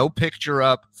no picture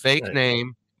up, fake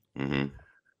name. Mm-hmm.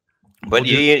 But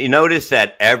you notice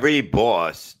that every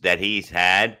boss that he's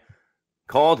had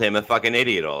called him a fucking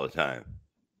idiot all the time.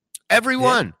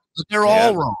 Everyone, but they're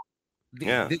all wrong.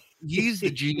 Yeah. He's the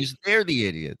genius. They're the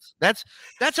idiots. That's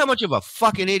how much of a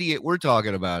fucking idiot we're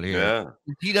talking about here. Yeah.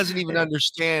 He doesn't even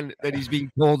understand that he's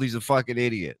being told he's a fucking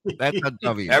idiot. That's how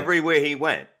dumb he is. Everywhere he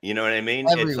went, you know what I mean?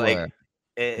 Everywhere. It's like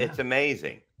it's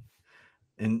amazing.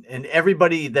 And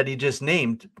everybody that he just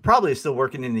named probably is still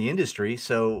working in the industry.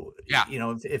 So you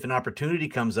know, if an opportunity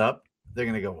comes up, they're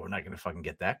gonna go, we're not gonna fucking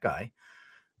get that guy.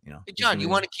 You know, hey, John, you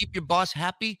want to keep your boss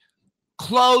happy?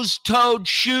 Closed-toed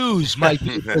shoes might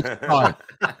be a good start.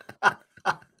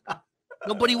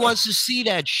 Nobody wants to see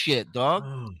that shit, dog.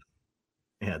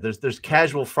 Yeah, there's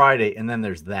Casual Friday, and then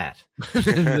there's that. Get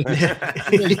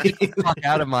the fuck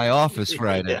out of my office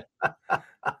Friday.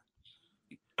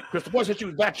 Crystal Boy said she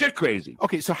was batshit crazy.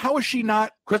 Okay, so how is she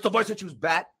not? Crystal Boy said she was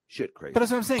batshit crazy. But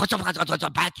that's what I'm saying. Batshit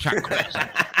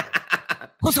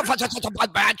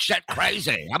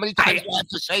crazy. How many times do I have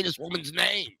to say this woman's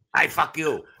name? I fuck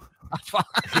you.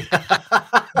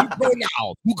 You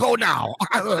go now.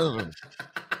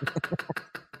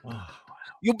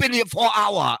 You've been here for an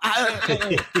hour.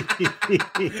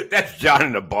 That's John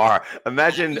in a bar.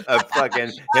 Imagine him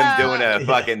doing a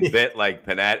fucking bit like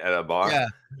Panette at a bar.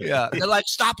 Yeah. They're like,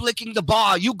 stop licking the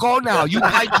bar. You go now. You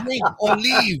buy drink or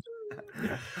leave.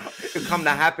 You come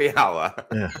to happy hour.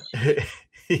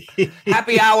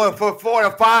 Happy hour for 4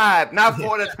 to 5, not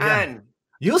 4 to 10.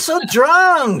 You're so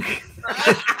drunk.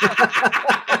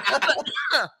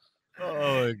 Oh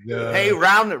my god! Hey,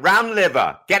 round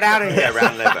liver, get out of here,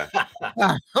 round liver.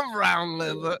 Round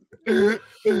liver.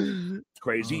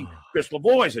 Crazy. Crystal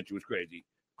Boy said she was crazy.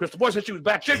 Crystal Boy said she was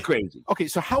batshit crazy. Okay,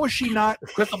 so how is she not?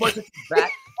 Crystal Boy said she was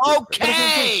bat.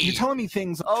 Okay, you're telling me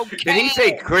things. Okay. Did he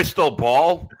say crystal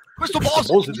ball? Crystal Ball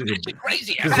said she was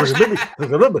crazy.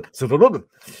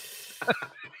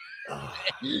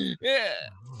 Yeah.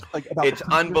 It's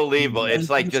unbelievable. It's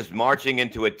like just marching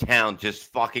into a town,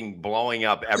 just fucking blowing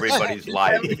up everybody's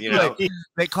life. You know,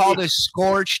 they call this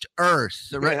scorched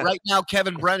earth. Right now,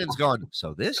 Kevin Brennan's going.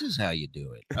 So this is how you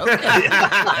do it. Okay,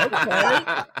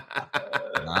 okay.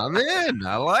 I'm in.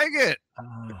 I like it.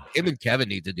 Him and Kevin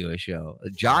need to do a show.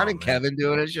 John and Kevin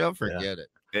doing a show. Forget it.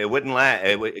 It wouldn't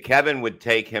last. Kevin would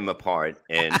take him apart,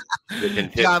 and within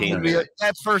 15 minutes.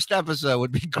 That first episode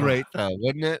would be great, though,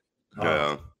 wouldn't it?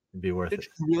 Yeah. It'd be worth it. Did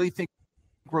you really think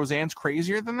Roseanne's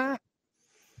crazier than that?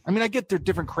 I mean, I get they're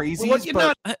different crazies,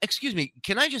 Well, but excuse me,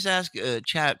 can I just ask,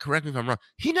 Chad, correct me if I'm wrong.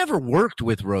 He never worked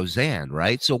with Roseanne,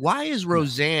 right? So why is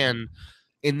Roseanne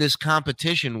in this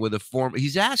competition with a form?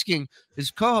 He's asking,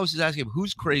 his co-host is asking him,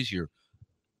 who's crazier,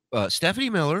 Stephanie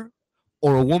Miller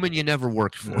or a woman you never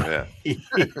worked for? Yeah.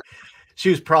 She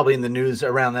was probably in the news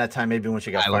around that time, maybe when she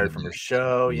got fired from her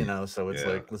show, you know. So it's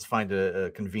like, let's find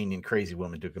a convenient crazy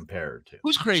woman to compare her to.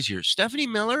 Who's crazier, Stephanie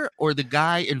Miller or the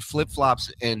guy in flip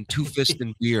flops and two fist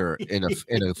and beer in a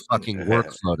fucking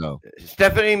work photo?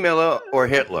 Stephanie Miller or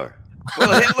Hitler?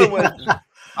 Well, Hitler was.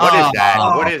 What is that?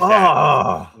 What is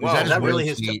that? Is that really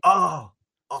his? feet? Oh,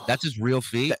 that's his real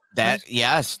feet.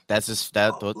 Yes, that's his.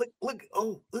 That look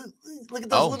at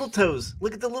those little toes.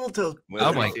 Look at the little toes.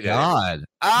 Oh my god!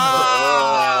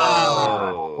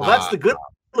 Oh, well, that's the good.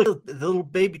 Look, the little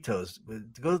baby toes.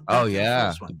 Go back oh to the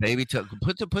yeah, first one. baby toe.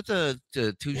 Put the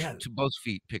both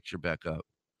feet picture back up.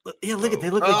 Yeah, look at they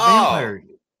look like vampire.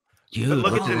 Dude,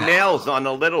 But look at the nails on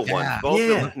the little ones. Yeah. Both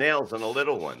the nails on the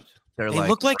little ones. They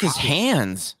look like his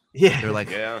hands. Yeah, they're like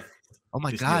Oh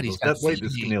my god, he's got that way.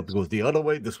 This nail goes the other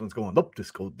way. This one's going up.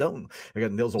 This goes down. I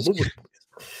got nails all over the place.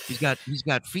 He's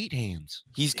got feet hands.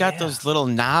 He's got those little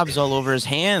knobs all over his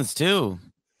hands too.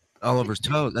 All over his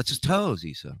toes. That's his toes,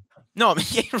 Issa. No, I mean,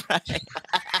 you're right.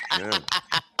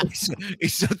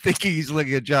 He's so thinking he's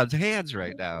looking at John's hands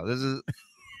right now. This is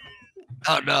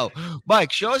oh no.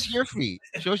 Mike, show us your feet.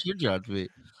 Show us your John's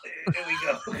feet. Here we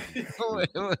go.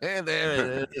 There it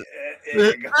is. Here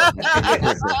we go.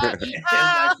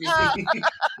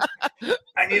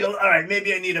 I need all right.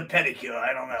 Maybe I need a pedicure.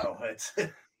 I don't know. It's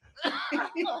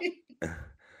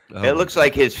It looks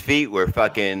like his feet were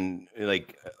fucking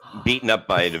like beaten up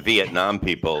by the Vietnam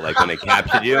people, like when they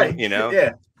captured you, you know?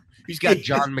 Yeah. He's got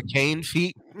John McCain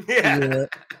feet. Yeah.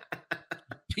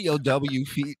 POW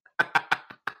feet.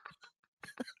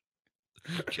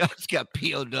 John's got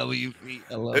POW feet.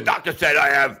 The doctor said I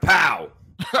have POW.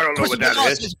 I don't know what that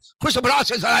is. Crystal Bernard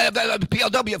says I have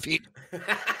POW feet.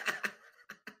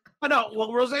 I know.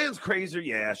 Well, Roseanne's crazier.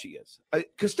 Yeah, she is.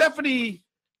 Because Stephanie,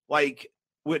 like,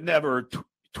 would never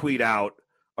tweet out,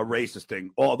 a racist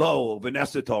thing. Although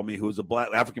Vanessa told me, who's a black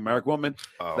African American woman,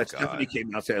 Oh, that God. Stephanie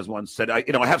came downstairs once, said, I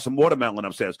have some watermelon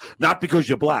upstairs, not because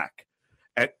you're black.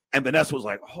 And Vanessa was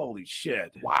like, holy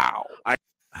shit. Wow. I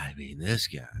mean, this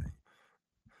guy.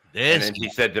 And then she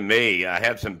said to me, I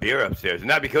have some beer upstairs.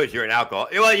 Not because you're an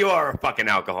alcoholic. Well, you are a fucking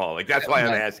alcoholic. That's why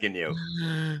I'm asking you.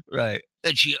 Right.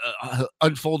 Then she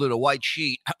unfolded a white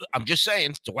sheet. I'm just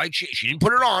saying, it's a white sheet. She didn't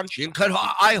put it on. She didn't cut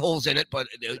eye holes in it, but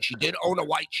she did own a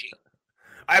white sheet.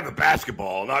 I have a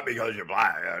basketball, not because you're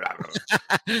black.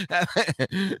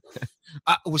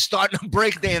 We're starting a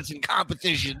breakdancing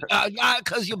competition, not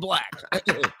because you're black.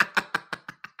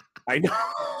 I know.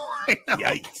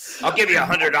 Yikes. I'll give you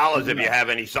 $100 if you have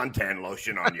any suntan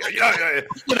lotion on you.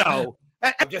 You know,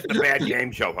 I'm just a bad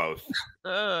game show host.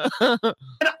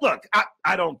 Look,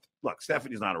 I don't look.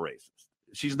 Stephanie's not a racist.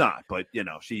 She's not, but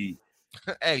she.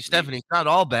 Hey, Stephanie, it's not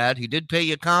all bad. He did pay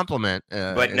you a compliment.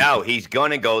 But no, he's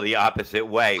going to go the opposite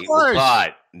way.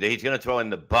 But he's going to throw in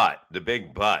the butt, the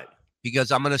big butt.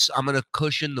 Because I'm gonna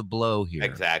cushion the blow here.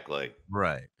 Exactly.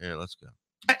 Right. Yeah, let's go.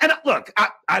 And look,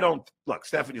 I don't look.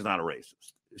 Stephanie's not a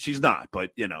racist. She's not,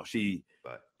 but she.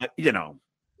 But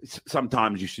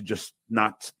sometimes you should just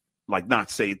not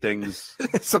say things.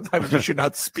 Sometimes you should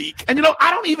not speak. And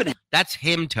I don't even. That's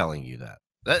him telling you that.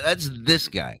 That's this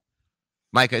guy.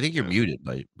 Mike, I think you're muted,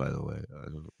 by the way. I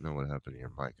don't know what happened here,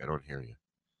 Mike. I don't hear you.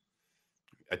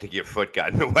 I think your foot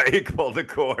got in the way. Call the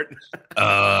court.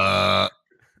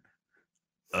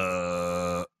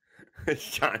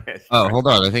 Hold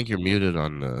on. I think you're muted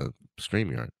on the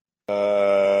StreamYard.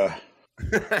 Let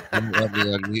me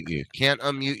unmute you. Can't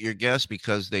unmute your guest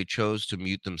because they chose to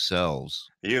mute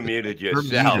themselves. You muted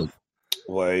yourself. Muted.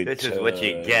 Wait. This is what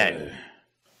you get.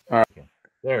 Okay.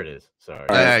 There it is. Sorry.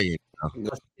 There you go.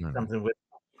 Something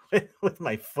with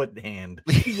my foot hand.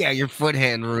 Yeah, your foot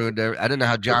hand ruined it. I don't know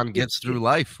how John gets through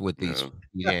life with these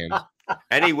hands.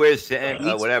 And he wears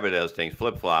whatever those things,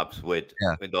 flip flops with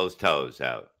those toes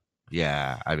out.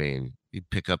 Yeah, I mean, you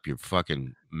pick up your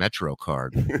fucking Metro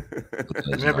card.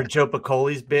 Remember Joe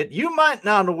Piccoli's bit? You might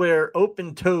not wear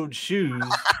open-toed shoes.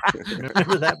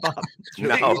 Remember that, Bob?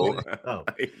 No. Oh.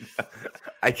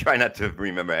 I try not to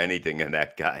remember anything in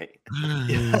that guy.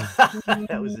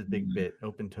 That was his big bit,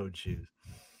 open-toed shoes.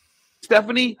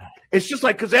 Stephanie, it's just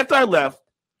like, because after I left,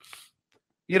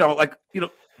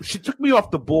 she took me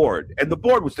off the board, and the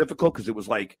board was difficult because it was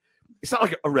like, it's not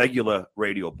like a regular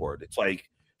radio board. It's like,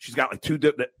 she's got like two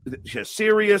different, she has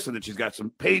Sirius, and then she's got some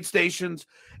paid stations,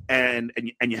 and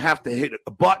you have to hit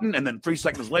a button, and then 3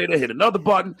 seconds later, hit another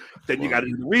button. Then you got to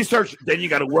do the research. Then you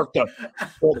got to work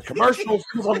all the commercials.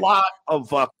 There's a lot of.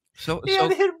 So had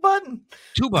to hit a button.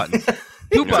 2 buttons.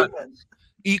 2 buttons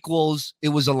equals it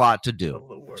was a lot to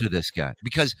do to this guy.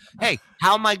 Because, hey,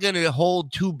 how am I going to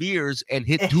hold 2 beers and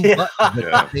hit 2 buttons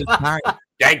at the same time?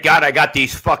 Thank God I got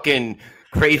these fucking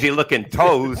crazy looking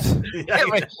toes. Yeah,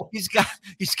 right. He's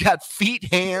got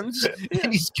feet hands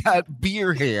and he's got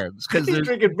beer hands because He's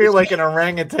drinking beer like an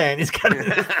orangutan. He's got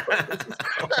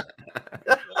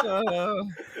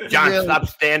John, stop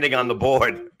standing on the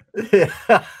board.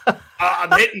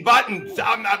 I'm hitting buttons.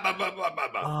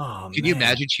 Can you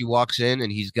imagine? She walks in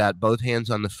and he's got both hands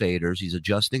on the faders. He's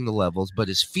adjusting the levels, but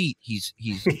his feet, he's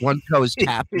one toe is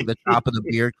tapping the top of the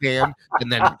beer can and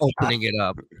then opening it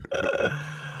up.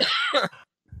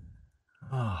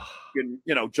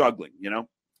 Juggling,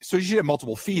 So you should have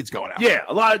multiple feeds going out. Yeah,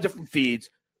 a lot of different feeds.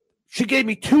 She gave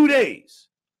me 2 days,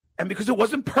 and because it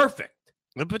wasn't perfect,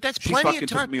 but that's she plenty fucking of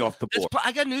time. took me off the board.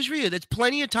 I got news for you. That's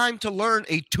plenty of time to learn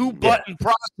a 2-button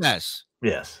process.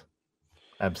 Yes,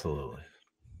 absolutely.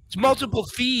 It's multiple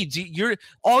feeds.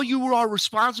 All you are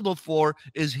responsible for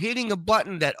is hitting a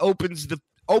button that opens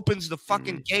the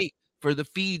fucking gate for the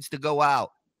feeds to go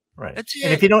out. Right. That's it.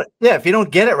 And if you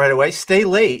don't get it right away, stay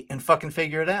late and fucking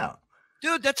figure it out.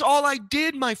 Dude, that's all I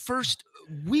did my first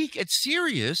week at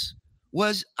Sirius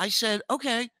was I said,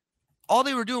 okay, all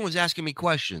they were doing was asking me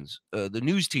questions. The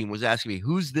news team was asking me,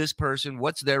 who's this person?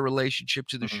 What's their relationship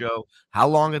to the show? How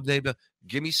long have they been?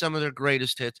 Give me some of their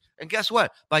greatest hits. And guess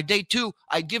what? By day 2,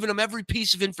 I'd given them every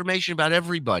piece of information about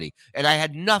everybody, and I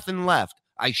had nothing left.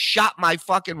 I shot my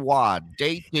fucking wad.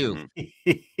 Day 2. And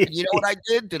you know what I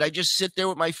did? Did I just sit there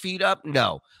with my feet up?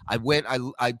 No.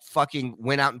 I fucking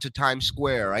went out into Times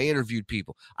Square. I interviewed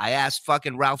people. I asked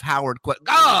fucking Ralph Howard.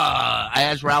 I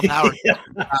asked Ralph Howard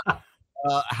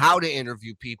how to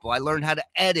interview people. I learned how to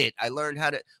edit. I learned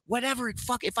how to whatever.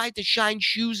 If I had to shine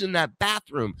shoes in that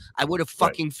bathroom, I would have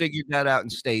fucking figured that out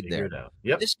and stayed there.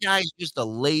 Yep. This guy is just a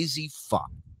lazy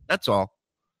fuck. That's all.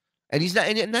 And he's not.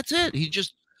 And that's it. He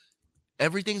just.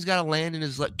 Everything's got to land in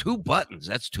his 2 buttons.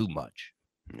 That's too much.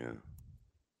 Yeah.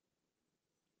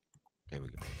 There we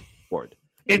go. Board.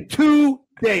 In 2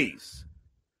 days.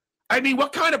 I mean,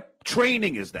 what kind of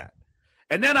training is that?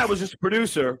 And then I was just a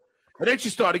producer, and then she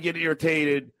started getting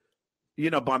irritated,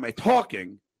 by my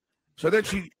talking. So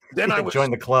then I was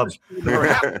join the club. Her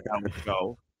half-hour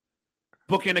show,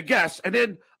 booking a guest, and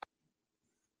then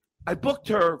I booked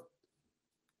her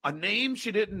a name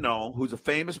she didn't know, who's a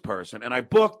famous person, and I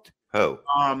booked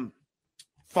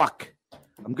fuck,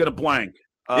 I'm gonna blank.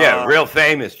 Yeah, real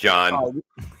famous, John.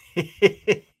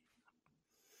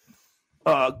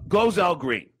 Glozell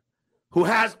Green, who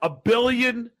has 1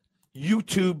 billion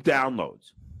YouTube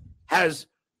downloads, has.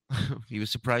 He was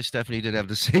surprised Stephanie didn't have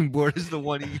the same board as the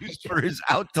one he used for his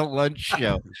out to lunch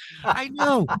show. I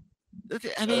know.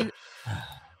 I mean,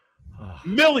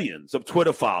 millions of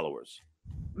Twitter followers,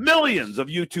 millions of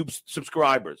YouTube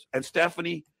subscribers, and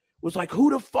Stephanie was like,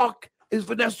 "Who the fuck is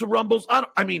Vanessa Rumbles?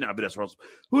 Not Vanessa Rumbles.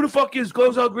 Who the fuck is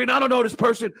Glozell Green? I don't know this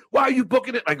person. Why are you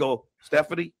booking it?" I go,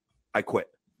 "Stephanie, I quit.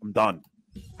 I'm done.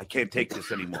 I can't take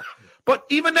this anymore." But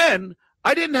even then,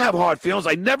 I didn't have hard feelings.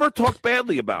 I never talked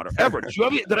badly about her, ever.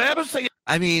 Did I ever say?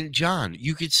 I mean, John,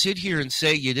 you could sit here and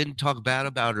say you didn't talk bad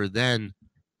about her then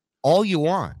all you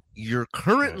want. You're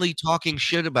currently talking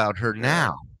shit about her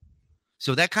now.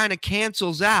 So that kind of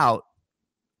cancels out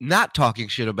not talking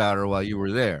shit about her while you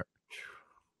were there.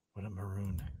 What a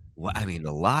maroon. Well, I mean,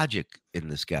 the logic in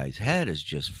this guy's head is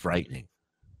just frightening.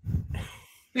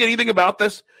 Anything about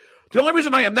this? The only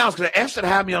reason I am now is because I asked her to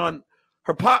have me on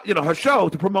her show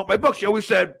to promote my book. She always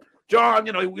said, "John,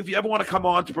 if you ever want to come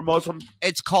on to promote some."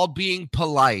 It's called being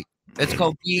polite. It's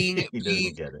called being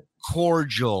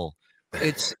cordial.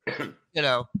 It's,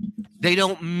 they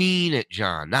don't mean it,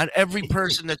 John. Not every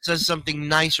person that says something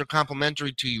nice or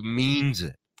complimentary to you means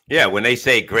it. Yeah, when they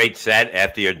say great set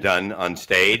after you're done on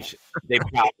stage, they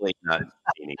probably not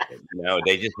meaning it.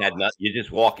 They just had not. You're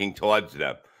just walking towards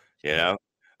them. I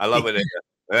love it.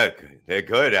 They're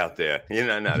good out there.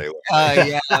 No, they.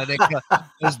 Yeah,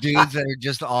 those dudes that are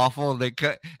just awful.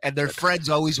 And their friend's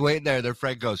always waiting there. Their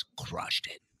friend goes, "Crushed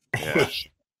it." Yeah.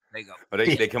 They go. But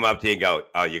they come up to you and go,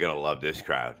 "Oh, you're gonna love this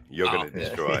crowd. You're gonna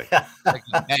destroy."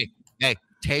 Hey,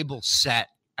 table set.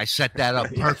 I set that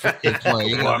up perfectly for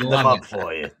you. Warm them up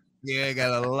for you. Yeah, I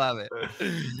gotta love it.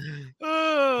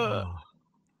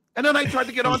 And then I tried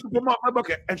to get on to promote my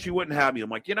book, and she wouldn't have me. I'm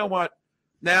like, you know what?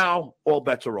 Now all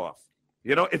bets are off.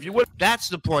 If you would. That's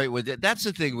the point with it. That's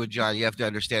the thing with John. You have to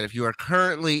understand, if you are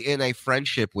currently in a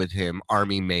friendship with him,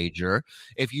 Army Major,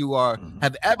 if you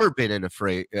have ever been in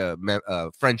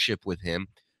a friendship with him,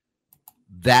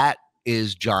 that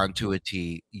is John to a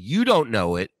T. You don't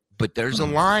know it, but there's a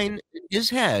line in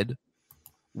his head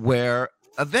where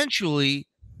eventually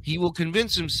he will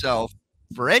convince himself,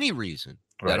 for any reason,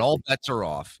 that all bets are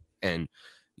off, and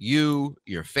you,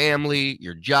 your family,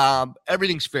 your job,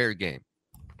 everything's fair game.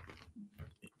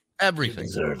 Everything. You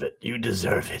deserve it. You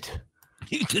deserve it.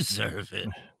 You deserve it.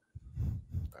 All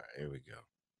right, here we go.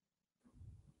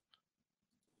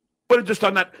 Would have just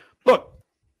done that. Look,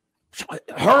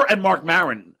 her and Mark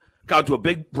Maron got into a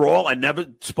big brawl and never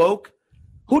spoke.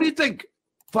 Who do you think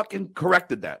fucking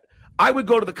corrected that? I would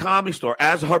go to the Comedy Store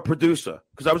as her producer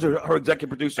because I was her executive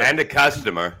producer and a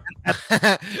customer.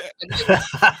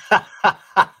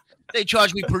 They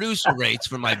charged me producer rates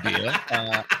for my beer.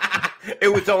 It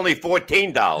was only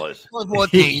 $14.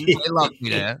 14. They love me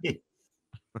there.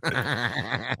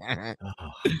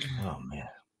 Oh man!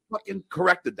 Fucking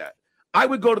corrected that. I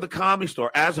would go to the Comedy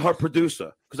Store as her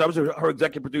producer because I was her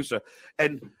executive producer,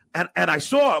 and I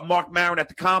saw Mark Maron at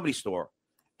the Comedy Store,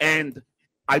 and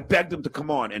I begged him to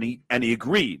come on, and he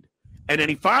agreed, and then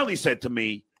he finally said to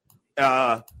me, "Who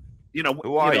are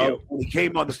you?" When he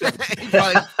came on the stage.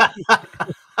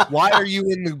 Why are you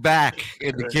in the back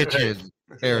in the kitchen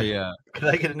area? Can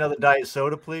I get another diet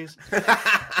soda, please?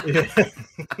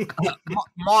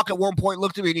 Mark at one point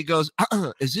looked at me and he goes,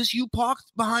 "Is this you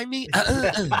parked behind me?"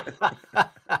 The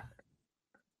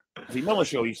Miller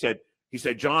Show. He said,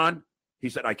 "John," he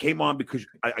said, "I came on because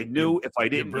I knew if I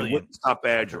didn't, you wouldn't stop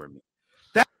badgering me."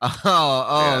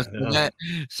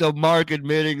 So Mark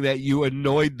admitting that you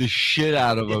annoyed the shit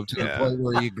out of him to the point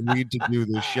where he agreed to do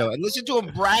this show. And listen to him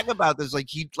brag about this like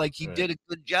he did a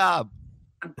good job.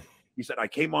 He said, "I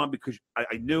came on because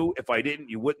I knew if I didn't,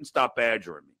 you wouldn't stop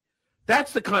badgering me."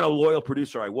 That's the kind of loyal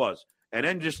producer I was. And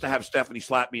then just to have Stephanie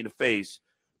slap me in the face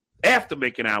after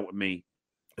making out with me.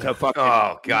 To fucking,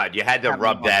 oh, God. You had to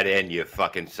rub that in, you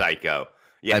fucking psycho.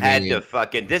 You had to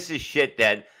fucking. This is shit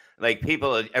that, like,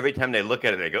 people, every time they look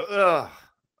at it, they go,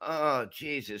 oh,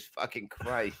 Jesus fucking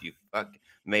Christ. You fucking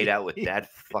made out with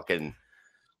that fucking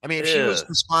I mean, if she was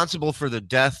responsible for the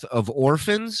death of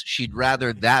orphans, she'd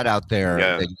rather that out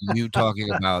there than you talking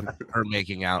about her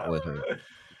making out with her.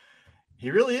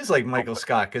 He really is like Michael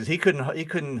Scott because he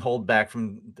couldn't hold back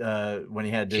from when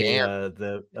he had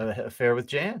the affair with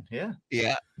Jan. Yeah.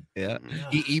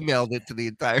 He emailed it to the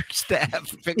entire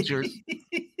staff. Pictures.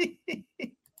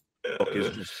 Look,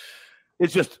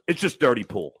 it's just dirty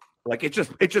pool. Like it's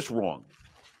just wrong.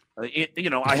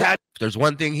 I had. If there's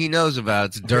one thing he knows about,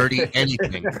 it's dirty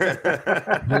anything.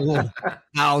 Pool,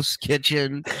 house,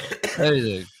 kitchen,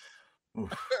 anything.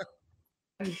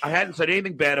 I hadn't said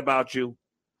anything bad about you.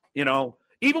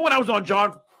 Even when I was on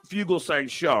John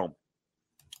Fugelsang's show,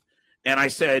 and I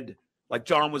said, like,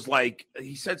 John was like,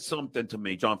 he said something to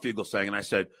me, John Fugelsang, and I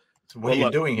said, "What are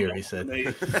you doing here?" He said.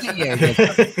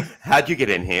 How'd you get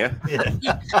in here?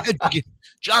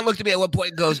 John looked at me at one point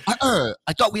and goes, I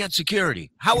thought we had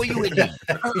security. How are you in here?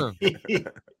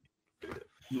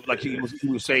 Like he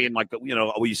was saying, like,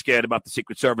 were you scared about the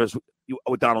Secret Service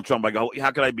with Donald Trump? I go,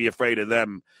 how could I be afraid of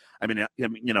them? I mean,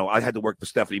 I had to work for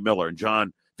Stephanie Miller, and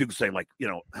John Fugelsang, like,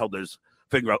 held his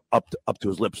finger up to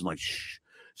his lips and like, shh.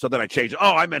 So then I changed.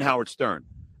 Oh, I meant Howard Stern.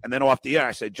 And then off the air,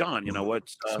 I said, John,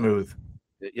 what's smooth.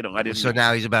 I didn't. So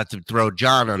now he's about to throw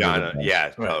John under the bus. Yeah,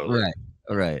 totally. Right.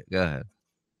 All right. Go ahead.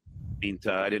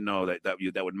 I didn't know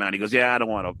that would matter. He goes, yeah, I don't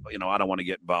want to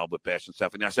get involved with Passion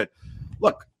stuff. And I said,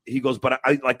 look, he goes, but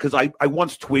because I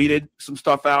once tweeted some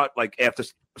stuff out, like after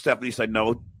Stephanie said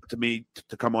no to me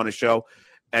to come on the show.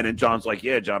 And then John's like,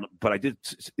 yeah, John, but I did,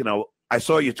 I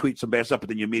saw you tweet some bad stuff, but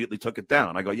then you immediately took it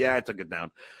down. I go, yeah, I took it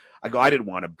down. I go, I didn't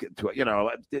want to get to it.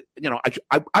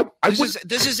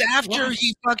 This is after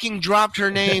he fucking dropped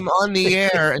her name on the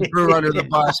air and threw her under the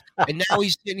bus. And now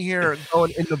he's sitting here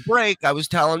going in the break. I was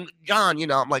telling John,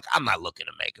 I'm like, I'm not looking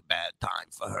to make a bad time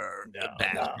for her.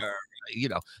 Her.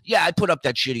 Yeah, I put up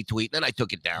that shitty tweet, and then I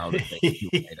took it down.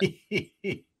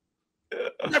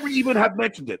 I never even have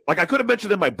mentioned it. Like I could have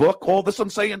mentioned it in my book, all this I'm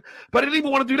saying, but I didn't even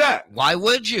want to do that. Why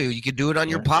would you? You could do it on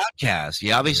your podcast.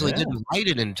 You obviously didn't write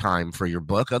it in time for your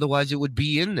book. Otherwise, it would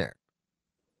be in there.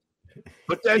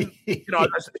 But then,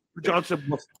 John said,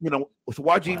 so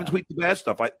why'd you even tweet the bad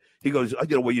stuff? He goes,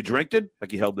 were you drinking?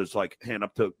 Like he held this like hand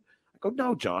up to. I go,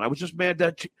 no, John. I was just mad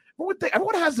that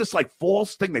everyone has this like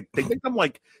false thing. They think I'm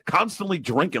like constantly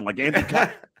drinking, like Andy.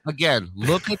 Again,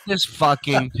 look at this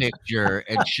fucking picture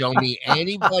and show me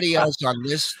anybody else on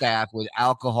this staff with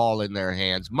alcohol in their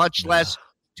hands, much less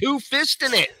two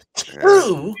fisting it.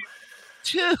 Two.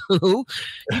 You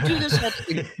do this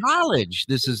in college.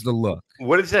 This is the look.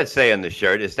 What does that say on the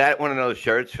shirt? Is that one of those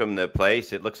shirts from the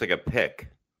place? It looks like a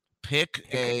pick.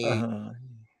 Piccadilly?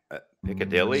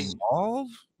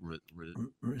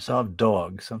 Resolve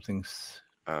dog. Something's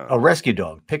a rescue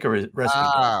dog. Pick a rescue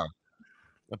dog.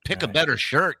 Pick a better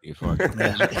shirt, you fucking.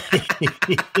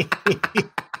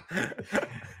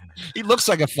 He looks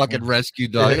like a fucking rescue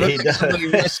dog. He looks like somebody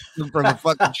rescued him from a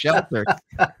fucking shelter.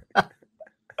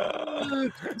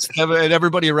 And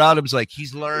everybody around him's like,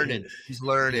 he's learning. We just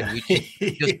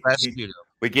rescued him.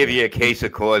 We give you a case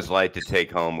of Coors Light to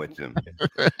take home with him.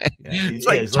 It's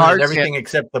like Tarzan, everything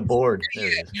except the board.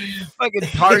 Fucking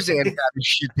Tarzan got his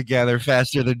shit together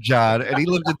faster than John, and he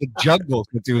lived in the jungle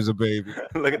since he was a baby.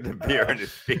 Look at the beer on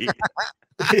his feet.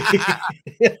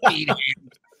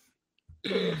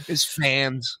 His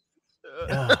fans.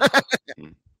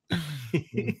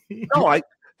 No,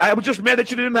 I was just mad that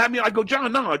she didn't have me. I go,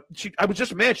 John, no. I was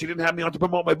just mad she didn't have me on to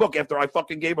promote my book after I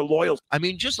fucking gave her loyal. I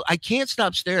mean, I can't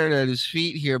stop staring at his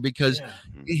feet here because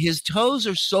his toes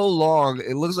are so long.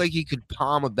 It looks like he could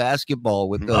palm a basketball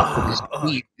with his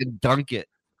feet and dunk it.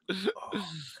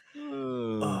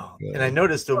 And I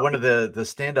noticed that one of the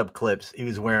stand-up clips, he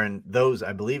was wearing those,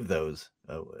 I believe those.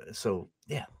 So,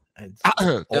 yeah. My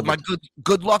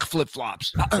good luck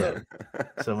flip-flops.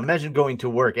 So imagine going to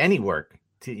work, any work.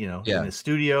 In a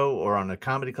studio or on a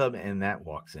comedy club, and that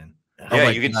walks in. Yeah,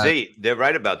 you can see they're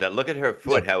right about that. Look at her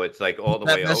foot, how it's like all the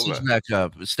way over. Back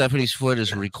up. Stephanie's foot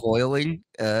is recoiling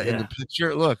in the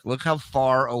picture. Look how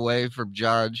far away from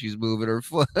John she's moving her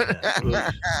foot.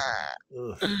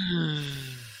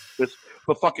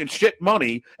 For fucking shit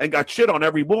money and got shit on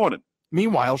every morning.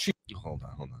 Meanwhile, she hold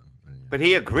on. But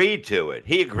he agreed to it.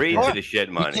 He agreed to the shit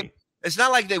money. It's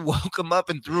not like they woke him up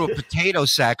and threw a potato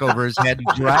sack over his head and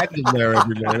dragged him there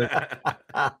every morning.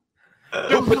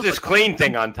 Don't put this clean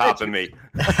thing on top of me.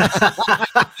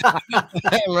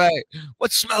 Right.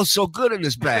 What smells so good in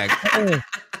this bag?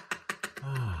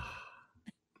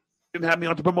 Didn't have me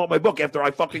on to promote my book after I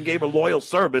fucking gave her loyal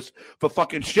service for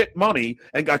fucking shit money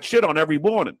and got shit on every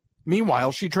morning.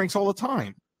 Meanwhile, she drinks all the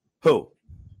time. Who?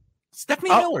 Stephanie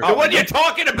Miller. So what are you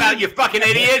talking about, you fucking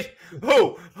idiot?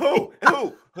 Who?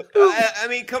 I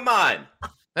mean, come on.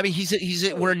 I mean,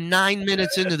 we're 9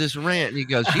 minutes into this rant, and he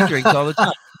goes, "She drinks all the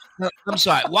time." I'm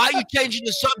sorry. Why are you changing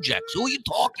the subjects? Who are you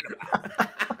talking about?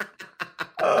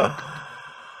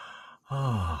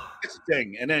 It's the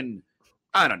thing, and then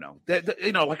I don't know.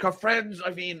 You know, like her friends. I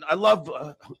mean, I love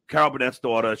Carol Burnett's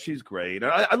daughter. She's great.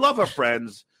 I love her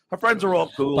friends. Her friends are all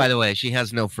cool. By the way, she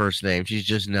has no first name. She's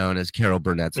just known as Carol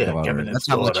Burnett's daughter. Carol Burnett's That's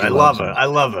how much daughter. she I love loves her. I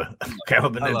love her. Carol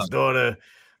Burnett's it. daughter.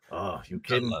 Oh, you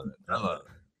kidding? I love it. I love it.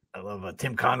 I love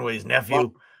Tim Conway's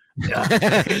nephew. Yeah.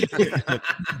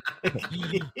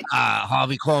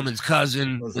 Harvey Coleman's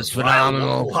cousin is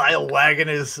phenomenal. Lyle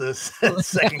Waggoner's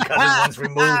second cousin once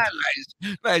removed.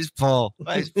 Nice pull.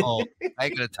 Nice pull. I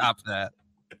ain't gonna top that.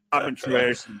 I'm in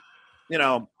Trish. You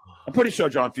know, I'm pretty sure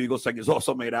John Fugelsang has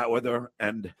also made out with her.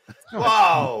 And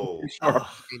whoa, sure.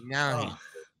 Now,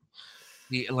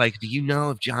 like, do you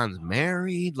know if John's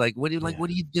married? Like, what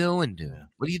are you doing, dude?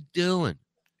 What are you doing?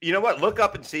 You know what? Look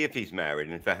up and see if he's married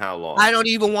and for how long. I don't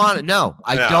even want to know.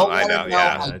 I don't want to know.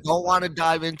 Yeah. I don't want to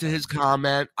dive into his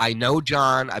comment. I know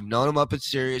John. I've known him up at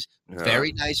Sirius.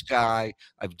 Very nice guy.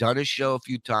 I've done his show a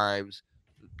few times.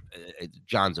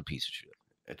 John's a piece of shit.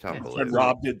 It's unbelievable.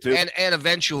 Rob did too. And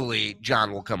eventually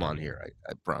John will come on here.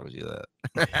 I promise you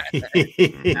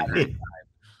that.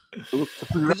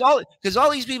 Because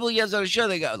all these people he has on the show,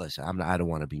 they go, listen, I don't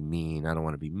want to be mean. I don't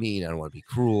want to be mean. I don't want to be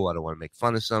cruel. I don't want to make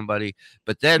fun of somebody.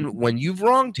 But then when you've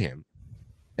wronged him,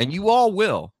 and you all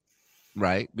will,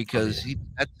 right? Because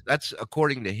that's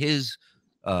according to his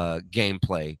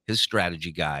gameplay, his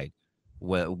strategy guide.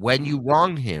 When you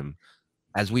wrong him,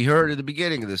 as we heard at the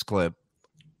beginning of this clip,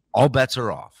 all bets are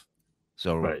off.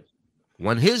 So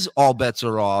when his all bets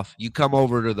are off, you come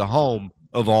over to the home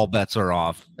of all bets are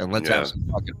off, and let's have some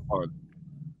fucking fun.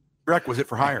 Requisite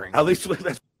for hiring. At least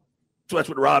that's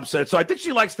what Rob said. So I think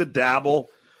she likes to dabble.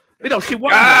 You know, she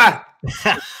won. I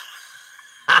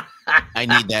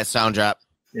need that sound drop.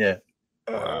 Yeah.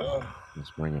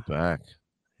 Let's bring it back.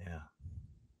 Yeah.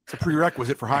 It's a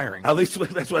prerequisite for hiring. At least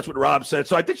that's what Rob said.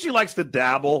 So I think she likes to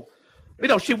dabble. You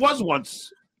know, she was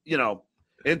once, you know,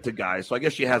 into guys. So I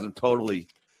guess she hasn't totally.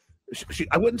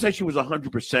 I wouldn't say she was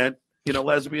 100%. You know,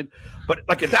 lesbian, but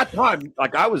like at that time,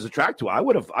 like I was attracted to her. I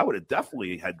would have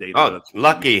definitely had dated her. Oh,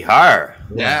 lucky her.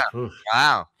 Yeah.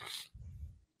 Wow.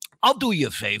 I'll do you a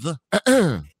favor.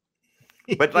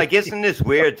 But like, isn't this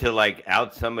weird to like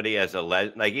out somebody as a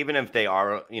like even if they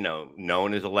are, you know,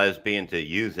 known as a lesbian, to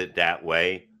use it that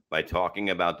way by talking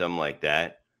about them like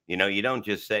that? You know, you don't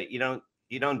just say you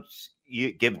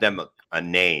give them a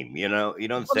name. You know, you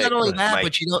don't say. Not only that,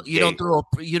 but you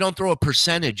don't throw a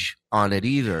percentage on it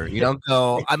either. You don't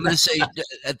go. I'm going to say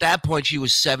at that point she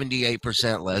was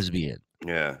 78% lesbian.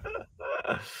 Yeah.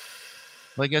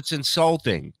 Like it's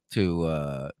insulting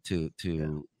to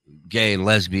gay and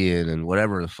lesbian and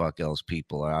whatever the fuck else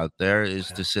people are out there is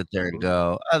to sit there and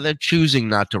go, oh, they're choosing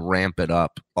not to ramp it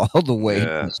up all the way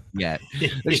yet.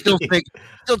 They're still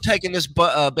taking this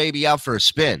baby out for a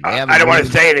spin. I don't want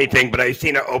to say anything, but I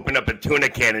seen her open up a tuna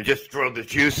can and just throw the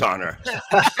juice on her.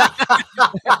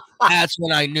 That's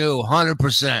when I knew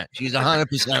 100%. She's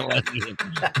 100% lesbian.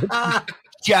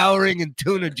 Showering in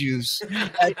tuna juice.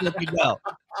 That's when you know.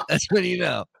 That's when you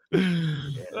know.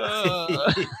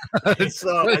 I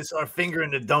saw a finger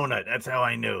in the donut. That's how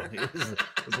I knew. It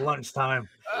was lunchtime.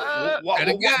 And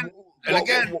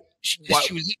again, she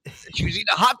was eating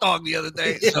a hot dog the other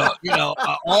day. So you know,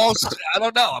 I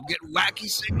don't know. I'm getting wacky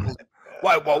signals.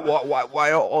 Why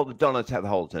all the donuts have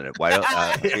holes in it? Why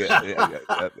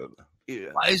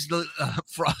is the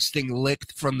frosting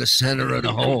licked from the center of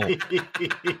the hole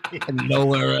and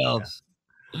nowhere else?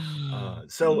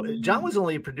 So John was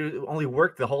only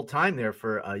worked the whole time there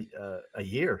for a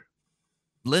year.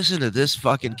 Listen to this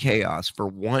fucking chaos for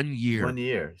 1 year. 1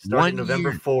 year, starting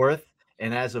November 4th,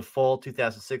 and as of fall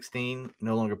 2016,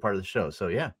 no longer part of the show. So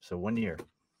 1 year.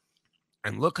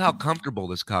 And look how comfortable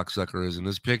this cocksucker is in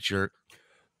this picture.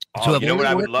 Oh, you know what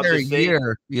I would love to see?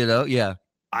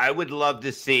 I would love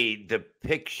to see the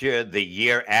picture the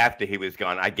year after he was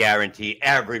gone. I guarantee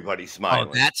everybody's smiling.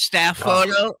 Oh, that staff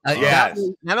photo? Yes.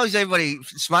 Not only is everybody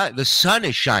smiling, the sun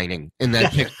is shining in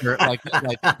that picture. like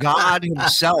God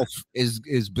himself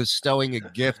is bestowing a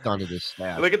gift onto this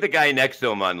staff. Look at the guy next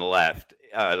to him on the left.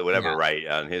 Right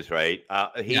on his right.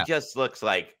 He just looks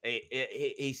like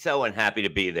he's so unhappy to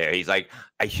be there. He's like,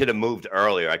 I should have moved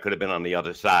earlier. I could have been on the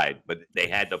other side, but they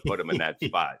had to put him in that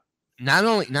spot. Not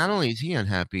only is he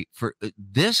unhappy, for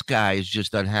this guy is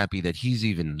just unhappy that he's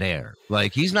even there.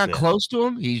 Like he's not close to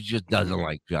him. He just doesn't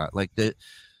like John. Like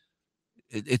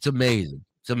it's amazing.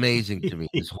 It's amazing to me.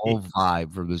 This whole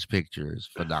vibe from this picture is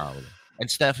phenomenal. And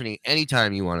Stephanie,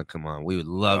 anytime you want to come on, we would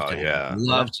love to.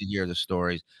 To hear the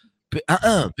stories.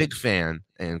 Big fan,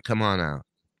 and come on out.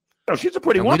 No, she's a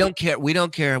pretty and woman. We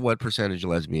don't care what percentage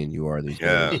lesbian you are these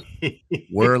days.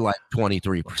 We're like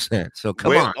 23%. So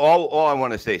come on. All I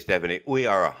want to say, Stephanie, we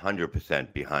are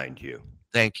 100% behind you.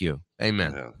 Thank you.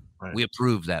 Amen. Yeah. Right. We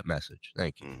approve that message.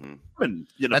 Thank you. And,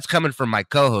 that's coming from my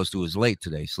co-host who was late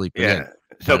today, sleeping in.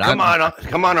 So But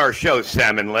come on our show,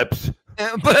 Salmon Lips.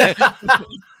 But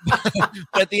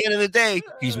at the end of the day,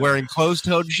 he's wearing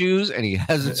closed-toed shoes and he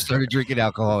hasn't started drinking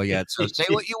alcohol yet. So say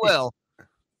what you will.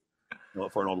 Well,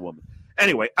 for an old woman.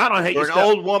 Anyway, I don't hate for you. an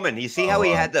old woman. You see how he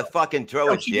had to fucking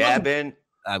throw a jab in?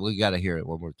 We got to hear it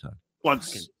one more time.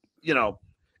 Once,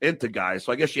 into guys.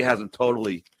 So I guess she hasn't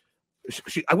totally.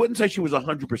 I wouldn't say she was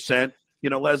 100%,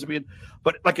 lesbian,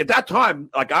 but like at that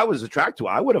time, like I was attracted to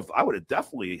her. I would have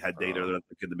definitely had dated her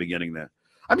in the beginning there.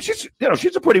 I mean, she's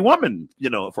a pretty woman,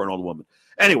 for an old woman.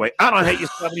 Anyway, I don't hate you,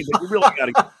 Stephanie, but you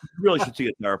really should see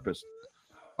a therapist.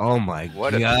 Oh my God!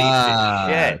 What a piece of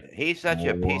shit! He's such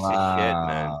a piece of shit,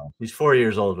 man. He's 4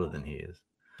 years older than he is.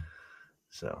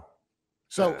 So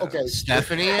okay,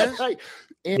 Stephanie is.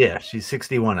 Yeah, she's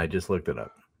 61. I just looked it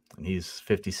up, and he's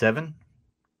 57.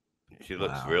 She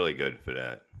looks really good for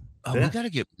that. Oh, we got to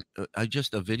get. A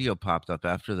video popped up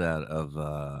after that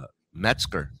of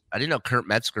Metzger. I didn't know Kurt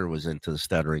Metzger was into the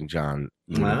Stuttering John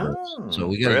universe. So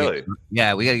we got to we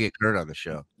got to get Kurt on the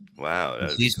show. Wow,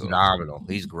 he's phenomenal.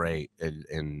 He's great,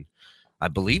 and I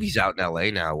believe he's out in LA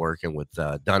now working with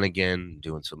Dunnigan,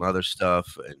 doing some other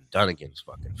stuff. And Dunnigan's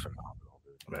fucking phenomenal.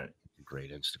 Dude. Right,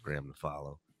 great Instagram to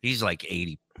follow. He's like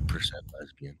 80%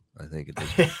 lesbian, I think. At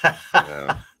this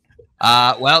point.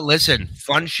 Well, listen,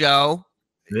 fun show.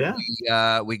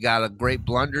 Yeah, we got a great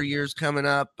Blunder years coming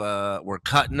up. We're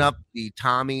cutting up the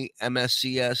Tommy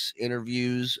MSCS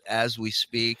interviews as we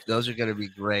speak. Those are going to be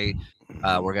great.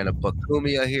 We're going to book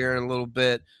Kumia here in a little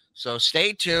bit. So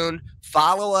stay tuned.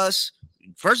 Follow us.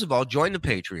 First of all, join the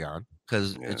Patreon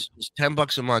because it's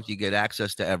 $10 a month. You get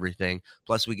access to everything.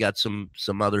 Plus, we got some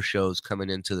other shows coming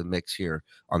into the mix here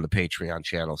on the Patreon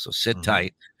channel. So sit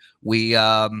tight. We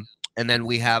and then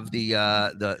we have the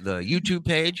YouTube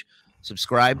page.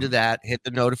 Subscribe to that. Hit the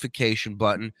notification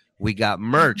button. We got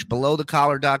merch.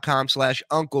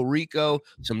 BelowTheCollar.com/Uncle Rico.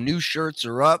 Some new shirts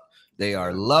are up. They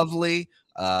are lovely.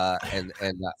 And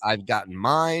I've gotten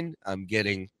mine. I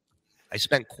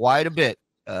spent quite a bit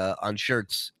on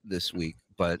shirts this week,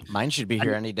 but mine should be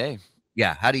here any day.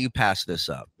 Yeah. How do you pass this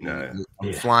up? I'm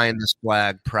flying this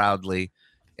flag proudly,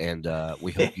 and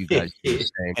we hope you guys do the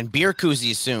same. And beer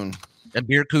koozies soon. And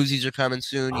beer koozies are coming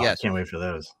soon. Yes. I can't wait for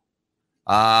those.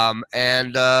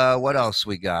 And what else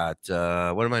we got?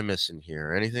 What am I missing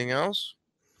here? Anything else?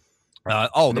 The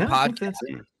podcast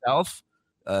itself.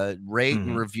 Rate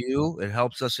and review. It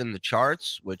helps us in the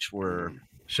charts, which we're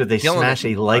should they smash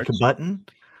a like button?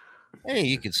 Hey,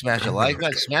 you can smash a like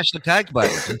button, smash the kike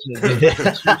button.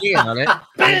 On it.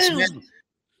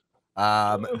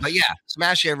 But yeah,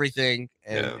 smash everything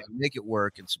and make it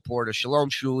work and support us. Shalom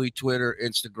Shuli, Twitter,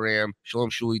 Instagram,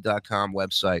 shalomshuli.com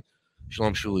website,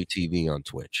 Shalom Shuli TV on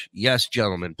Twitch. Yes,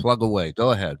 gentlemen, plug away.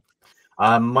 Go ahead.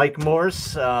 Mike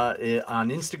Morse on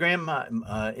Instagram,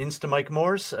 Insta Mike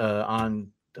Morse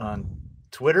on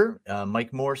Twitter.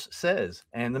 Mike Morse Says,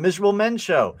 and the Miserable Men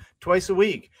Show twice a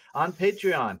week on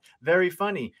Patreon. Very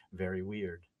funny, very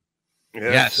weird.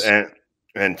 Yes.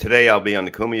 And today I'll be on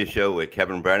the Kumia show with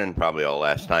Kevin Brennan, probably our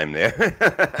last time there.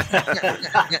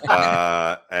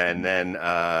 And then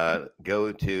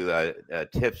go to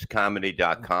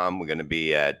tipscomedy.com. We're going to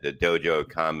be at the Dojo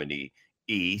Comedy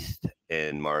East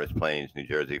in Morris Plains, New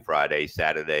Jersey, Friday,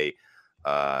 Saturday.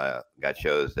 Got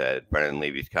shows at Brennan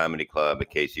Levy's Comedy Club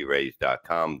at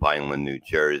KCRays.com, Vineland, New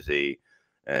Jersey,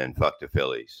 and Fuck the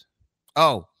Phillies.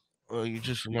 Oh, well, you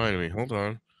just reminded me. Hold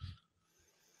on.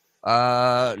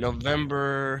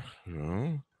 November.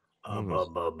 No.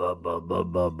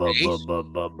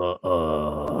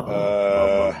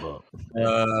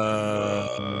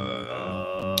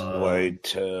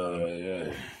 Wait.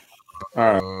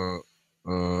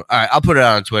 All right, I'll put it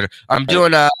out on Twitter. I'm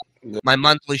doing my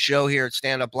monthly show here at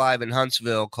Stand Up Live in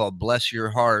Huntsville called Bless Your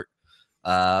Heart.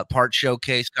 Part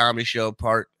showcase comedy show,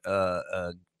 part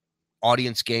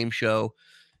audience game show.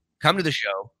 Come to the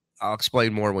show. I'll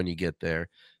explain more when you get there.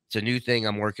 It's a new thing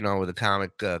I'm working on with a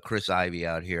comic, Chris Ivey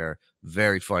out here.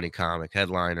 Very funny comic,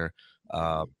 headliner.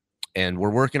 And we're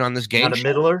working on this game. Not a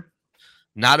middler?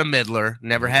 Not a middler.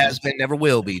 Never has been, never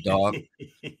will be, dog.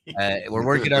 We're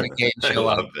working on a game show.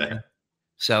 I love that.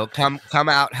 So come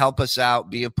out, help us out,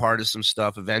 be a part of some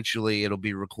stuff. Eventually, it'll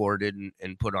be recorded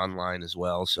and put online as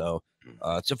well. So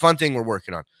it's a fun thing we're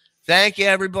working on. Thank you,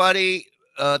 everybody.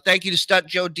 Thank you to Stunt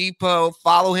Joe Depot.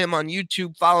 Follow him on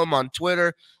YouTube. Follow him on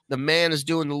Twitter. The man is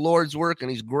doing the Lord's work,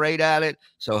 and he's great at it.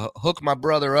 So hook my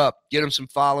brother up. Get him some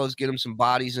follows. Get him some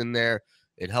bodies in there.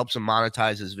 It helps him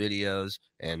monetize his videos,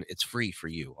 and it's free for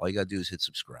you. All you got to do is hit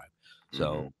subscribe.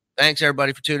 So thanks,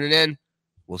 everybody, for tuning in.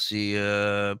 We'll see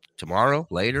you tomorrow,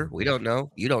 later. We don't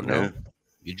know. You don't know.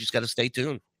 You just got to stay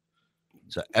tuned.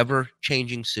 It's an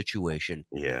ever-changing situation.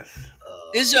 Yes.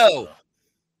 Izzo,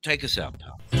 take us out,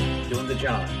 pal. Doing the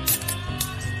job.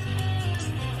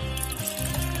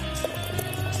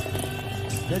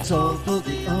 That's all for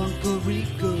the Uncle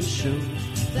Rico Show.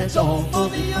 That's all for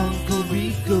the Uncle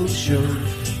Rico Show.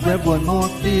 Grab one more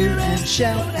beer and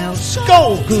shout out,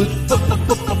 Skull Good.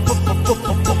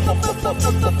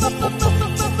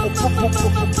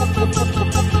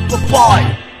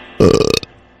 Bye.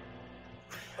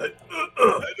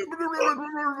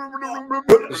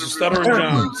 This is Stuttering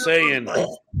John saying,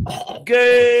 Galaga.